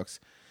 $7.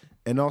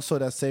 And also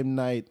that same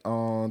night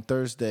on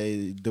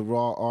Thursday, the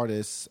Raw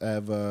artists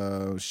have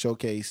a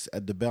showcase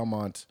at the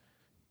Belmont.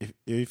 Are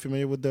you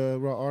familiar with the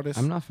Raw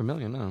artists? I'm not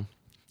familiar. No.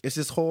 It's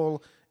this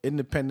whole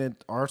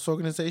independent arts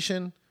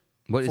organization.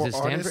 What is For it?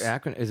 Stand artists? for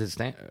Akron? Is it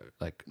stand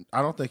like?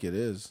 I don't think it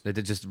is. They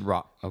did just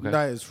rock. Okay. No,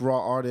 it's Raw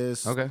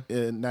artists. Okay.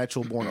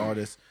 Natural born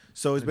artists.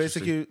 So it's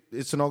basically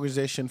it's an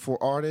organization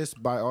for artists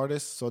by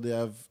artists. So they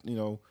have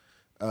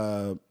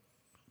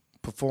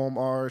performing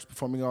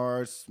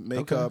arts,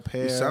 makeup,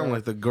 hair. You sound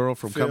like the girl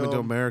from Coming to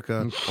film.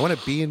 America. I want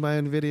to be in my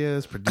own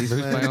videos, produce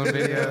my own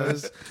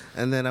videos,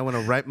 and then I want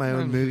to write my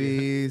own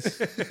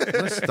movies. I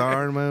want to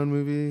star in my own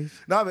movies.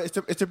 No, but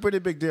it's a pretty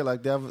big deal.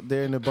 Like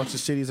they're in a bunch of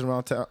cities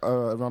around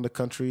around the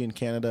country in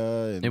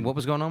Canada. And what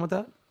was going on with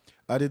that?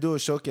 They do a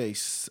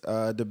showcase.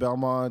 The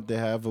Belmont, they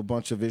have a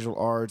bunch of visual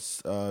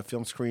arts,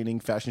 film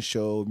screening, fashion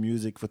show,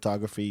 music,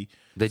 photography.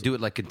 They do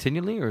it like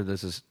continually, or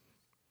this is?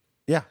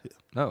 Yeah,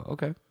 Oh,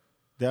 okay.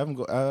 they have them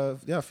go.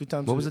 A few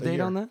times. What was the a date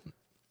year. on that?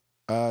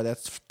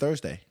 That's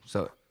Thursday.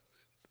 So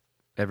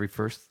every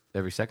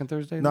second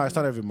Thursday? No, it's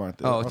not every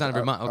month. Oh, it's not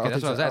every month. Okay,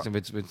 that's what I was asking.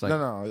 If it's like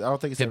No, I don't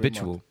think it's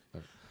habitual.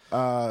 Every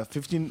month.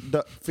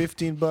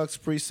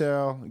 $15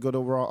 pre-sale. Go to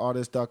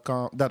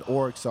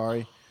rawartist.org.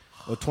 Sorry,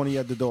 or 20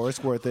 at the door.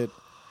 It's worth it.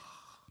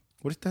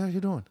 What the hell are you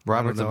doing?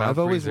 Robert's a mouth I've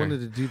always freezer. wanted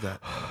to do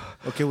that.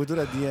 Okay, we'll do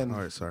that at the end. All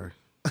right, sorry.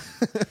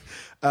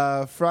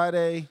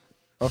 Friday,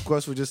 of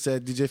course, we just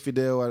said DJ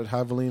Fideo at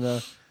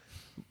Javelina.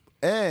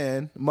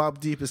 And Mobb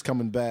Deep is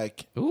coming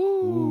back.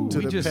 Ooh,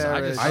 To the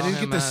Parish. I saw didn't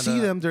him get to at, see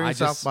them during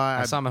South by.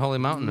 I saw him at Holy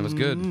Mountain. It was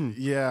good.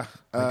 Yeah.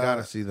 I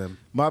gotta see them.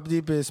 Mobb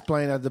Deep is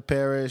playing at the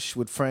Parish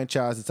with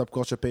franchise and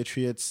Subculture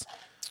Patriots.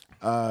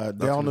 They're on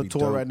gonna the be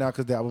tour dope. right now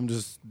because the album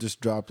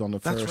just dropped on the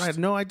That's first. right.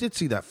 No, I did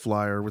see that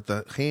flyer with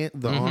the hand,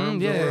 the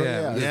arms. Yeah, over.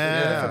 yeah.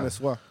 Yeah. Infamous.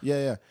 Well,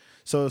 yeah.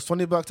 So it's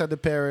 $20 at the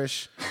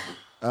Parish.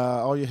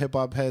 All you hip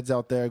hop heads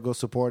out there, go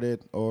support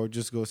it or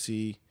just go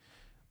see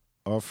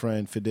our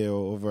friend Fideo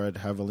over at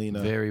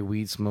Javelina. Very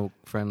weed smoke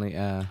friendly.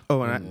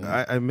 Oh, and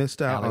I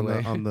missed out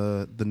Alleyway. on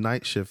the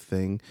night shift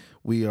thing.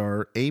 We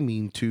are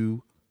aiming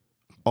to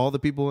all the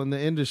people in the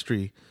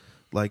industry.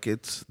 Like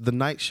it's the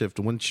night shift.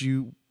 Once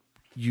you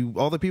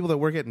all the people that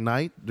work at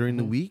night during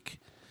the week,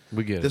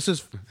 we get this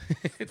is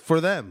for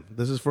them.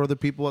 This is for the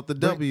people at the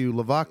W,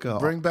 Lavaca,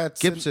 bring back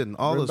Gibson,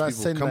 all bring those back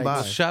people Sin come by.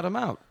 Nights. Shout him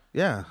out.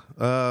 Yeah.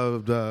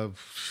 I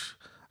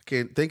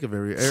can't think of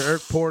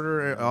Eric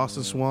Porter,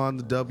 Austin Swan,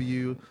 the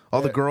W,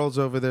 all the girls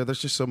over there. There's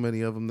just so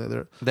many of them that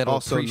they're That'll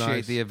also appreciate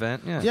nice. the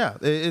event. Yeah. Yeah,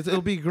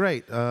 it'll be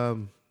great. It's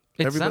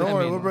everybody, not- Don't I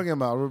worry, mean- we'll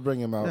bring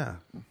him out. yeah.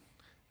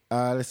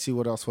 Let's see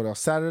what else.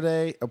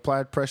 Saturday,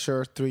 Applied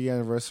Pressure 3-year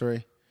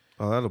anniversary.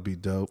 Oh, that'll be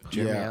dope.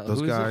 Jeremy Yeah. Ellis. Those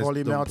Who is it? guys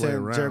Holy don't play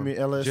Mountain, around. Jeremy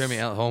Ellis. Jeremy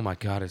Ellis. Oh my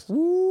God. It's, The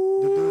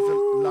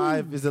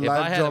dude's is a if I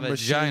live had a drum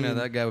vagina, machine.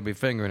 that guy would be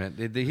fingering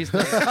it. He's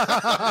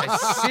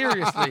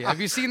seriously. Have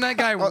you seen that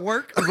guy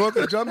work? Broke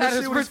a drum That is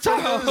machine with his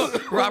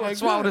fingers. Robert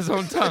swallowed his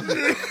own tongue.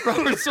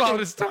 Robert swallowed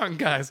his tongue,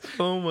 guys.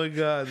 Oh my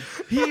God.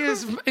 He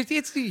is.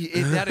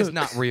 That is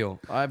not real.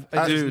 It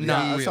is Dude,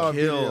 not I real. saw a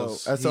video.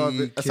 kills. I saw He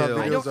videos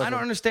kills. of I don't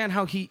him. understand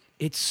how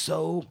it's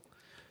so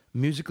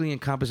musically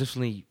and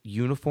compositionally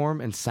uniform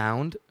and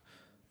sound.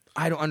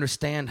 I don't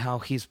understand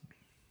how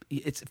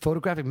it's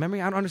photographic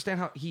memory. I don't understand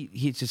how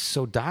he's just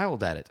so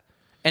dialed at it.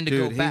 And to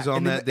Dude, go back. he's on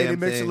And that he damn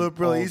makes it thing look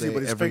real all easy, day,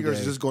 but his every fingers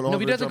day. just going No, over but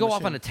he the doesn't drum go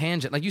off on a machine.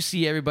 tangent. Like you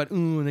see everybody,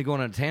 and they go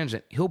on a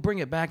tangent. He'll bring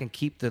it back and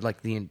keep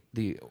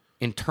the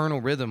internal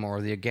rhythm or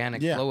the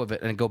organic Yeah. flow of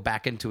it, and go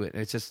back into it.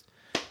 And it's just,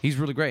 he's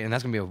really great, and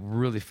that's gonna be a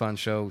really fun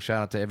show.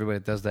 Shout out to everybody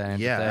that does that.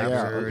 Yeah,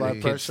 absolutely. Blood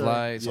Kid Pressure.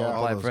 Slice, Yeah, All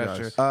all Black those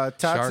Pressure. guys.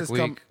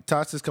 Shark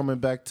Tots is coming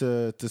back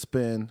to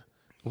spin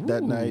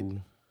that Ooh. night.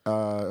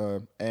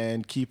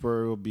 And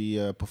Keeper will be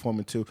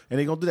performing too. And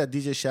they're going to do that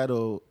DJ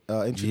Shadow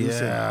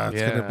introducing. Yeah, it's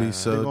Yeah. gonna be They're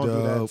so gonna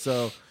do that. dope.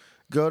 So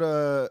go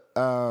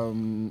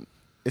to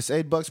it's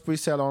 $8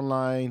 pre-sale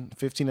online,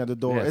 15 at the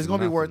door. Yeah, it's gonna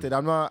be nothing. worth it.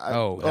 I'm not Oh,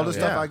 all hell the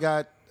stuff yeah. I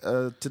got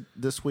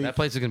this week That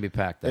place is gonna be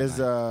packed. That is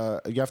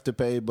night. you have to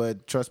pay,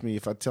 but trust me,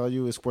 if I tell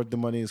you it's worth the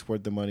money, it's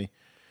worth the money.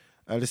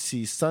 Let's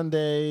see.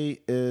 Sunday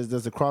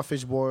there's a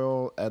crawfish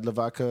boil at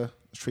Lavaca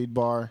Street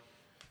Bar.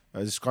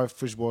 There's a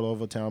crawfish boil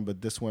over town,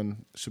 but this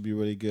one should be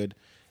really good.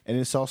 And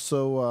it's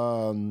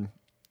also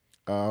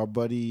our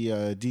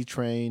buddy D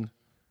Train.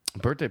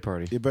 Birthday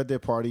party. Your birthday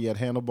party at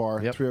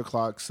Handlebar, Yep.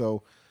 3:00.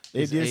 So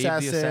Abe Is the Abe the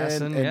Assassin,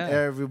 Assassin? and Yeah.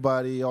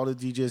 everybody, all the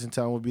DJs in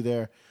town will be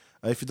there.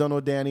 If you don't know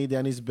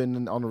Danny's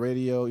been on the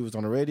radio. He was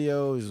on the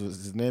radio.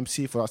 He's an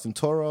MC for Austin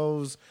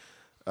Toros.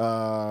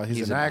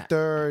 He's an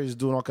actor. He's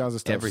doing all kinds of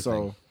stuff. Everything.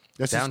 So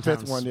that's his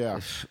Downtown's- fifth one. Yeah,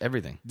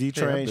 Everything. D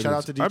Train. Shout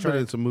out to D I've been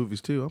Train. in some movies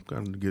too. I'm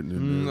kind of getting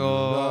in there.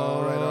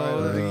 all right.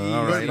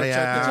 all right, You're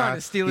yeah. Trying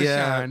to steal his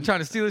Yeah. shine. Trying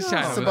to steal his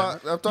shine. It's about-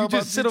 I'm talking you about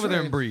just sit over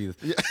there and D-Train.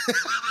 breathe.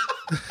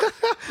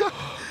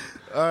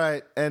 All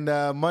right, and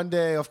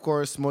Monday, of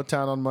course,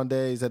 Motown on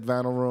Mondays at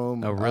Vinyl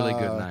Room. A really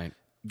good night.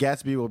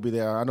 Gatsby will be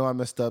there. I know I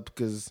messed up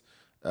because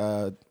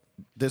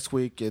this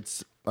week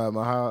it's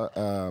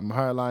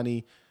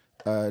Maharalani.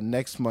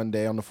 Next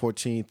Monday on the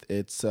 14th,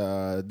 it's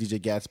DJ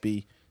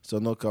Gatsby. So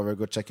no cover.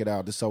 Go check it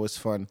out. It's always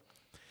fun.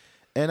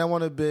 And I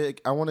want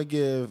to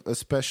give a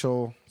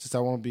special, since I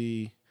won't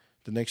be,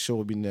 the next show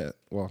will be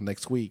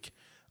next week.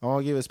 I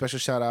want to give a special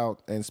shout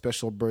out and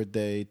special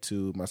birthday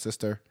to my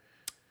sister.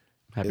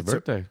 Happy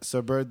birthday. It's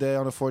her birthday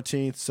on the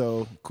 14th.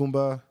 So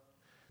Kumba,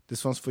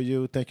 this one's for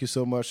you. Thank you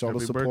so much. All Happy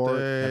the support.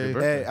 birthday. Happy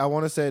birthday. Hey, I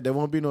want to say there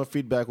won't be no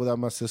feedback without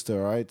my sister.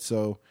 All right,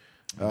 so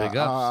Big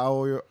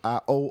ups. I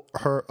owe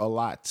her a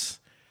lot,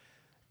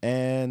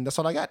 and that's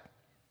all I got.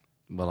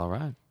 Well, all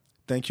right.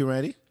 Thank you,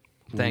 Randy.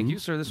 Thank you,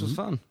 sir. This was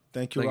fun.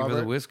 Thank you, Thank you for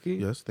Robert. the whiskey.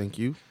 Yes, thank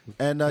you.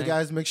 And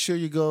guys, make sure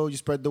you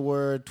spread the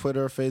word.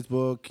 Twitter,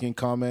 Facebook. You can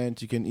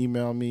comment. You can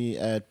email me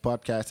at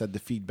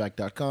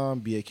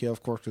podcast@thefeedback.com. BAK,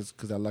 of course,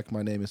 because I like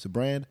my name. It's a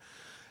brand.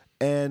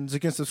 And you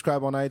can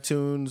subscribe on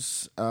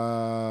iTunes.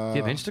 Do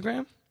you have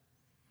Instagram?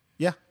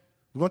 Yeah.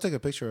 We're going to take a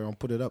picture and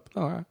put it up.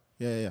 Oh, all right.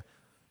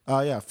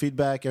 Yeah.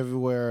 Feedback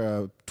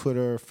everywhere.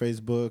 Twitter,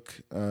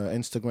 Facebook,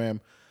 Instagram.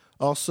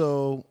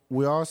 Also,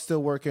 we are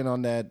still working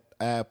on that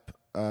app,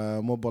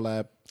 mobile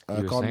app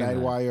You were called saying that.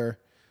 Nightwire.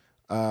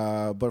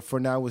 But for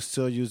now, we're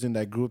still using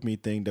that group me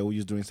thing that we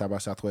used during South by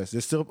Southwest.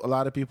 There's still a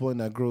lot of people in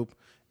that group,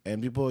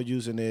 and people are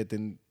using it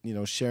and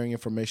sharing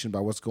information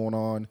about what's going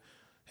on.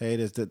 Hey,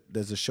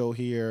 there's a show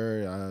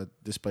here.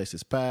 This place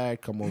is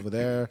packed. Come over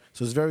there.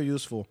 So it's very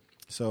useful.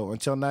 So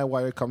until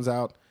Nightwire comes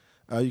out,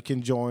 you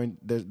can join.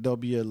 There'll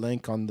be a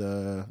link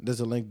there's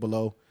a link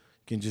below.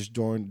 You can just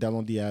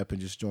download the app and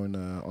just join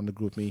on the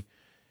group me.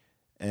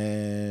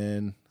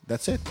 And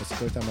that's it. That's the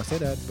third time I say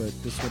that, but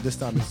this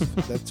time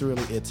that's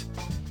really it.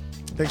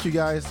 Thank you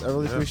guys. I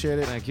really appreciate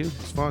it. Thank you.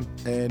 It's fun.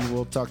 And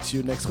we'll talk to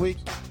you next week.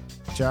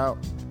 Ciao.